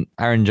Aaron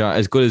Jones,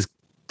 as good as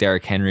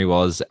Derrick Henry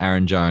was,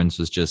 Aaron Jones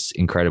was just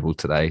incredible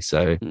today.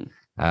 So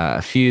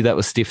a few that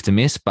was stiff to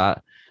miss,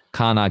 but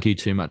can't argue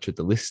too much with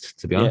the list,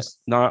 to be honest.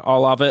 No, I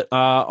love it.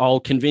 I'll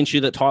convince you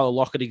that Tyler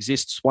Lockett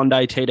exists one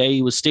day, TD.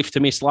 He was stiff to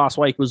miss last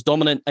week, was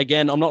dominant.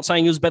 Again, I'm not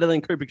saying he was better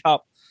than Cooper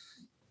Kupp,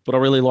 but I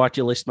really liked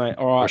your list, mate.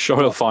 All right. I'm sure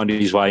he'll find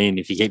his way in.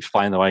 If he keeps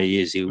playing the way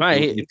he is, he'll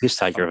be a piss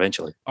taker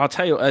eventually. I'll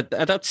tell you,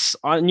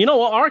 you know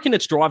what? I reckon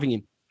it's driving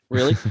him,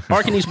 really. I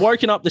reckon he's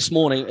woken up this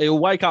morning. He'll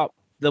wake up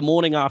the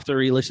morning after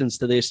he listens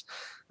to this,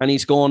 and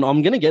he's gone,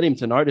 I'm going to get him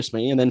to notice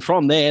me. And then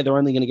from there, they're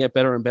only going to get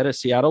better and better,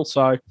 Seattle.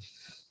 So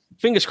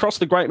fingers crossed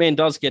the great man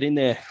does get in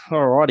there.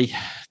 All righty.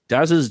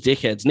 Daz's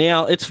dickheads.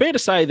 Now, it's fair to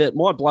say that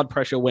my blood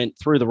pressure went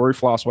through the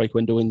roof last week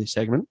when doing this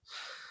segment.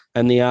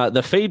 And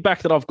the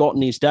feedback that I've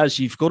gotten is, Daz,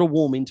 you've got to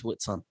warm into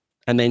it, son.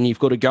 And then you've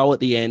got to go at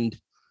the end.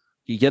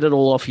 You get it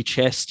all off your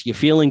chest. You're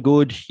feeling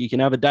good. You can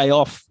have a day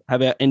off,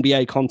 have our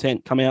NBA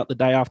content come out the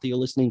day after you're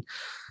listening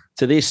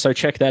to this. So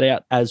check that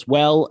out as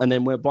well. And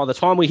then by the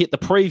time we hit the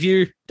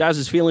preview, Daz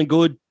is feeling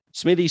good.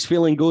 Smithy's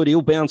feeling good.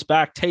 He'll bounce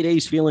back.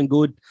 TD's feeling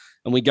good.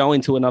 And we go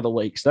into another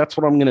week. So that's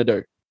what I'm going to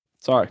do.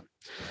 So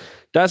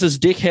Daz's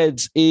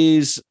dickheads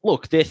is,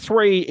 look, they're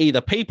 3 either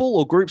people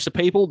or groups of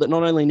people that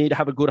not only need to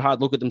have a good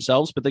hard look at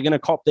themselves, but they're going to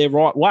cop their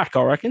right whack,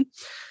 I reckon.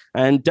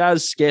 And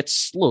Daz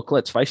gets, look,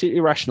 let's face it,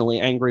 irrationally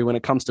angry when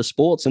it comes to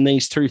sports. And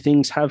these two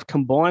things have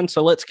combined.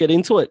 So let's get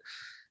into it.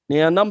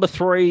 Now, number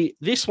 3,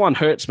 this one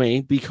hurts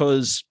me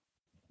because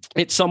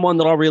it's someone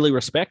that I really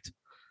respect.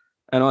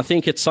 And I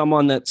think it's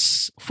someone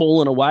that's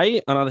fallen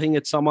away. And I think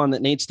it's someone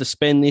that needs to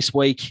spend this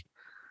week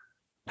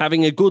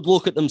having a good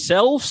look at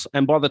themselves.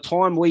 And by the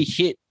time we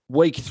hit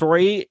week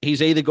 3,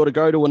 he's either got to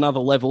go to another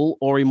level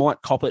or he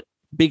might cop it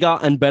bigger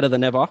and better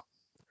than ever.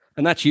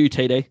 And that's you,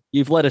 TD.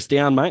 You've let us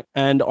down, mate.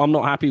 And I'm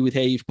not happy with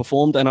how you've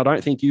performed. And I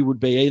don't think you would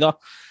be either.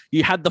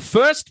 You had the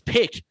first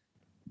pick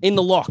in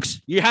the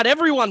locks. You had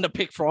everyone to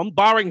pick from,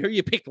 barring who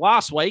you picked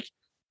last week.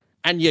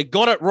 And you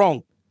got it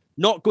wrong.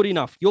 Not good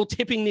enough. You're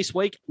tipping this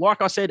week.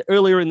 Like I said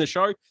earlier in the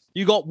show,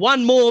 you got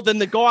one more than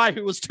the guy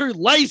who was too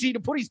lazy to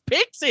put his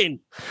picks in.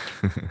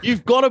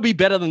 You've got to be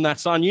better than that,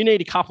 son. You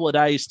need a couple of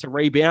days to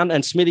rebound.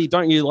 And Smithy,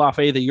 don't you laugh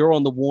either. You're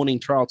on the warning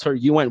trail too.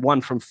 You went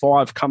 1 from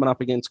 5 coming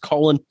up against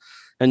Colin,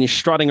 and you're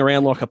strutting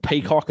around like a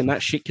peacock, and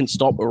that shit can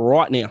stop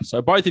right now.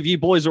 So both of you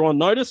boys are on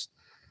notice.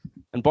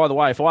 And by the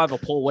way, if I have a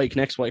poor week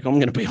next week, I'm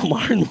going to be on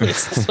my own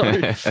list. So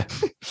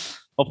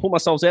I'll put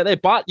myself out there.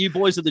 But you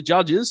boys are the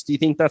judges. Do you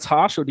think that's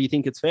harsh or do you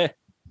think it's fair?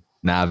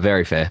 Nah,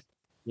 very fair.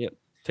 Yep.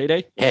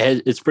 TD? Yeah,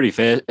 it's pretty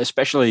fair,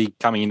 especially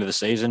coming into the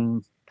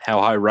season, how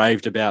I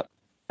raved about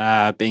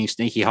being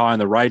sneaky high on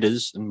the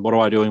Raiders. And what do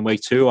I do in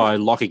week 2? I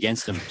lock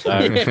against them. So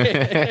I've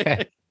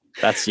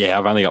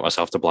only got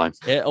myself to blame.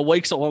 Yeah, a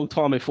week's a long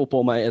time in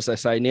football, mate, as they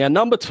say. Now,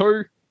 number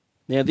 2,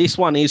 now this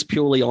one is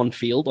purely on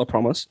field, I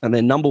promise. And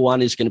then number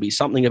 1 is going to be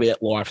something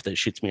about life that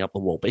shits me up the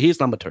wall. But here's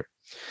number 2.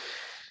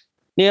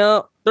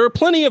 Now, there are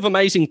plenty of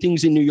amazing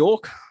things in New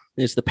York.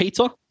 There's the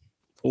pizza,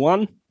 for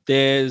one.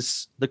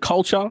 There's the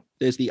culture.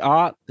 There's the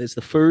art. There's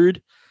the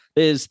food.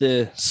 There's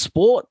the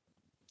sport.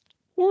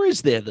 Or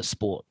is there the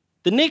sport?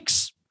 The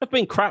Knicks have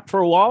been crap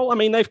for a while. I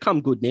mean, they've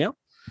come good now.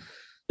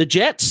 The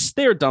Jets,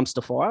 they're a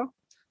dumpster fire.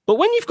 But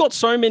when you've got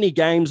so many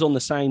games on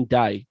the same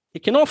day,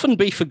 it can often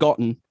be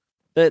forgotten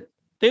that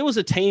there was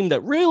a team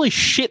that really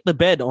shit the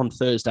bed on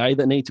Thursday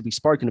that need to be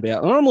spoken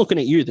about. And I'm looking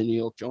at you, the New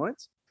York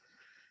Giants.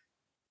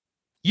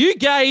 You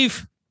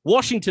gave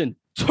Washington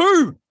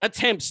 2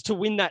 attempts to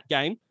win that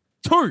game.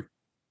 2.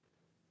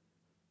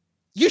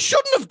 You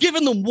shouldn't have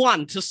given them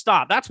 1 to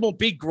start. That's more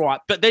big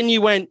gripe. But then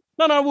you went,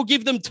 no, we'll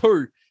give them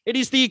 2. It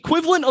is the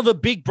equivalent of a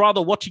big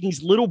brother watching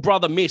his little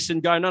brother miss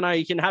and go, no,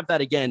 you can have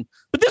that again.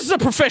 But this is a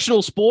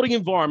professional sporting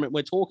environment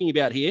we're talking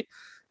about here.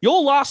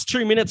 Your last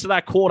 2 minutes of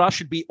that quarter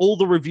should be all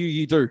the review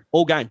you do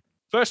all game.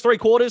 First 3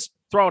 quarters,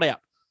 throw it out.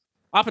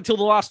 Up until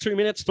the last 2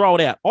 minutes, throw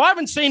it out. I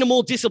haven't seen a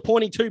more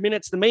disappointing 2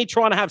 minutes than me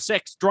trying to have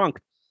sex drunk.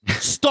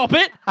 Stop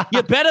it.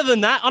 You're better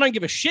than that. I don't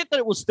give a shit that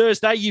it was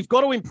Thursday. You've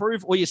got to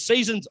improve or your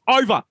season's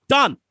over.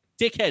 Done.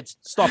 Dickheads.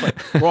 Stop it.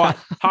 Right.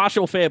 Harsh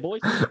or fair,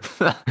 boys?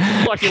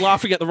 Like you're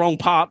laughing at the wrong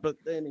part, but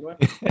anyway.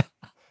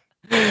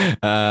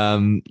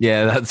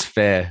 Yeah, that's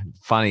fair.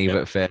 Funny,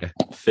 but fair.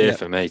 Fair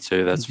for me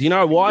too. That's you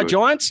know why, good.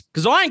 Giants?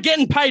 Because I ain't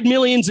getting paid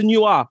millions and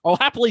you are. I'll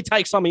happily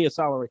take some of your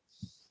salary.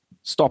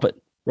 Stop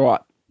it. Right.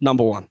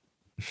 Number 1.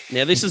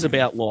 Now, this is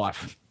about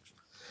life.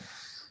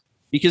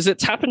 Because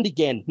it's happened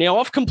again. Now,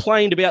 I've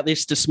complained about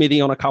this to Smithy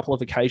on a couple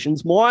of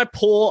occasions. My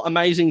poor,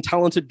 amazing,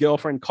 talented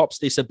girlfriend cops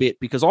this a bit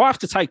because I have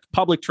to take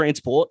public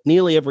transport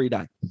nearly every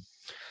day.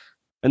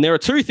 And there are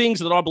 2 things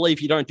that I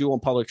believe you don't do on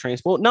public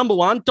transport. Number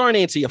 1, don't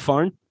answer your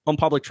phone on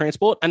public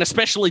transport, and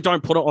especially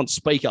don't put it on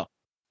speaker.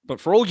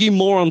 But for all you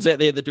morons out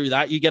there that do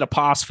that, you get a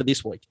pass for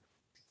this week.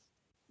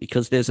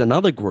 Because there's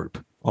another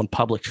group on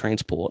public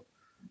transport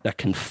that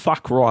can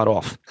fuck right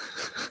off.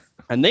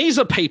 And these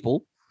are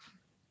people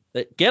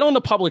that get on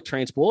the public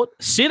transport,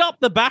 sit up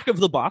the back of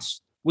the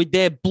bus with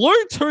their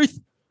Bluetooth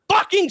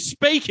fucking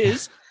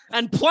speakers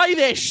and play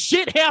their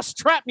shithouse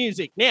trap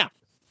music. Now,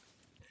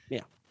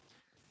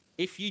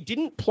 if you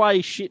didn't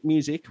play shit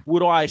music,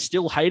 would I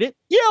still hate it?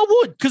 Yeah, I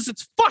would, because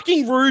it's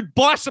fucking rude.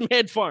 Buy some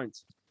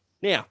headphones.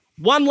 Now,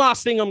 one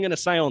last thing I'm going to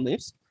say on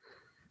this.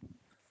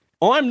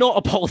 I'm not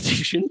a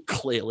politician,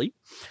 clearly,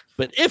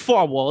 but if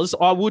I was,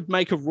 I would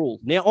make a rule.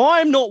 Now,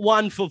 I'm not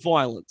one for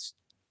violence.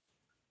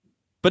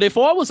 But if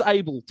I was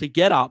able to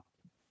get up,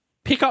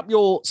 pick up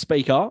your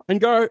speaker and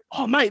go,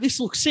 oh, mate, this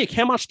looks sick.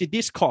 How much did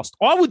this cost?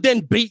 I would then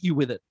beat you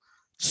with it.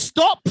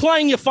 Stop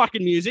playing your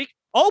fucking music.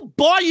 I'll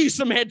buy you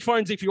some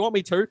headphones if you want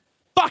me to.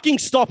 Fucking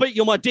stop it.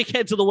 You're my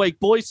dickheads of the week,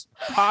 boys.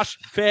 Harsh,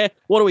 fair.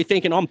 What are we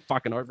thinking? I'm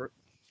fucking over it.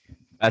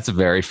 That's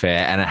very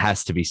fair, and it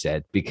has to be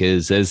said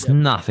because there's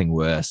nothing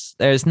worse.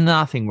 There's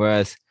nothing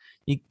worse.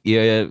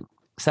 You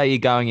say you're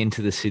going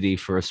into the city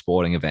for a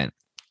sporting event.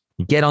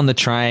 You get on the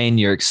train.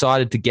 You're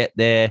excited to get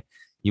there.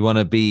 You want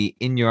to be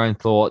in your own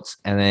thoughts,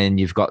 and then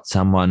you've got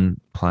someone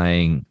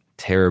playing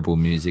terrible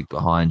music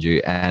behind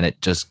you, and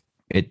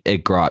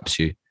it gripes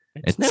you.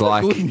 It's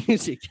like good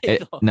music.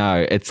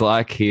 It's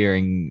like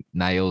hearing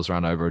nails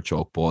run over a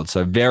chalkboard.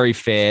 So very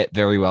fair,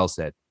 very well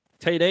said.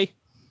 TD?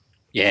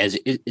 Yeah,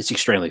 it's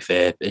extremely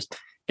fair.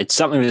 It's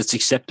something that's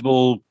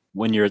acceptable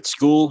when you're at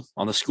school,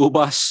 on the school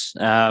bus,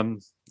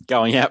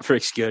 going out for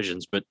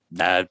excursions. But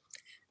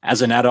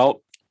as an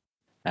adult,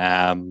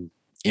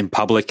 in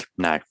public,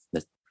 no.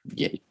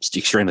 It's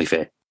extremely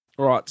fair.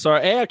 All right. So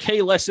our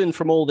key lesson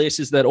from all this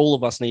is that all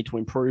of us need to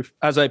improve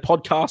as a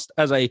podcast,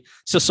 as a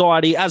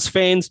society, as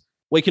fans.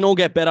 We can all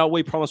get better.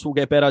 We promise we'll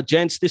get better.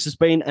 Gents, this has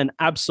been an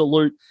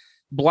absolute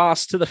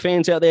blast. To the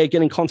fans out there,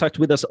 get in contact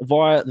with us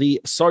via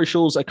the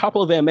socials. A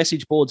couple of our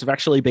message boards have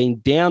actually been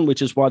down,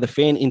 which is why the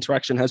fan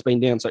interaction has been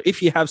down. So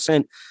if you have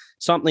sent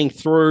something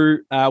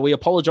through, we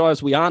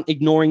apologize. We aren't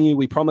ignoring you.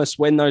 We promise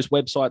when those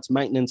websites'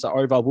 maintenance are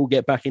over, we'll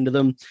get back into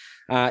them.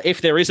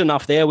 If there is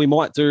enough there, we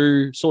might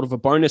do sort of a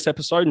bonus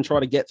episode and try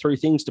to get through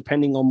things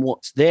depending on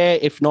what's there.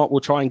 If not,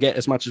 we'll try and get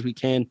as much as we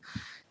can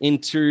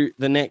into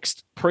the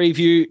next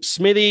preview.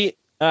 Smithy,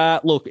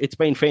 look, it's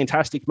been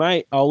fantastic,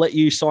 mate. I'll let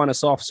you sign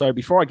us off. So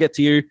before I get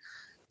to you,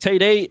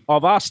 TD,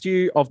 I've asked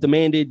you, I've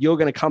demanded, you're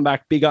going to come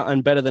back bigger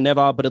and better than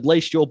ever, but at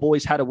least your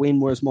boys had a win,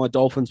 whereas my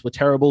Dolphins were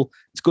terrible.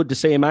 It's good to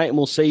see you, mate, and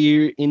we'll see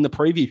you in the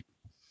preview.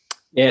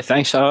 Yeah,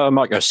 thanks. I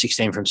might go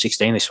 16 from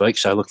 16 this week,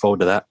 so I look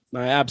forward to that. No,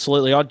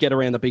 absolutely. I'd get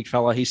around the big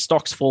fella. His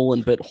stock's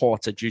fallen, but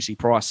it's a juicy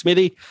price.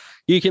 Smithy,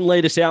 you can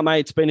lead us out, mate.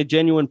 It's been a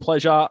genuine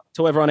pleasure.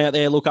 To everyone out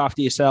there, look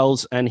after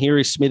yourselves, and here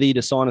is Smithy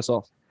to sign us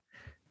off.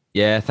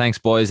 Yeah, thanks,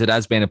 boys. It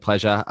has been a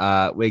pleasure.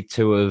 Week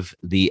 2 of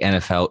the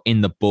NFL in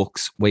the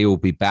books. We will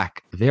be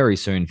back very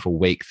soon for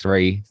week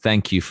 3.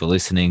 Thank you for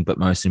listening, but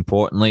most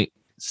importantly,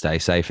 stay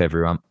safe,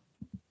 everyone.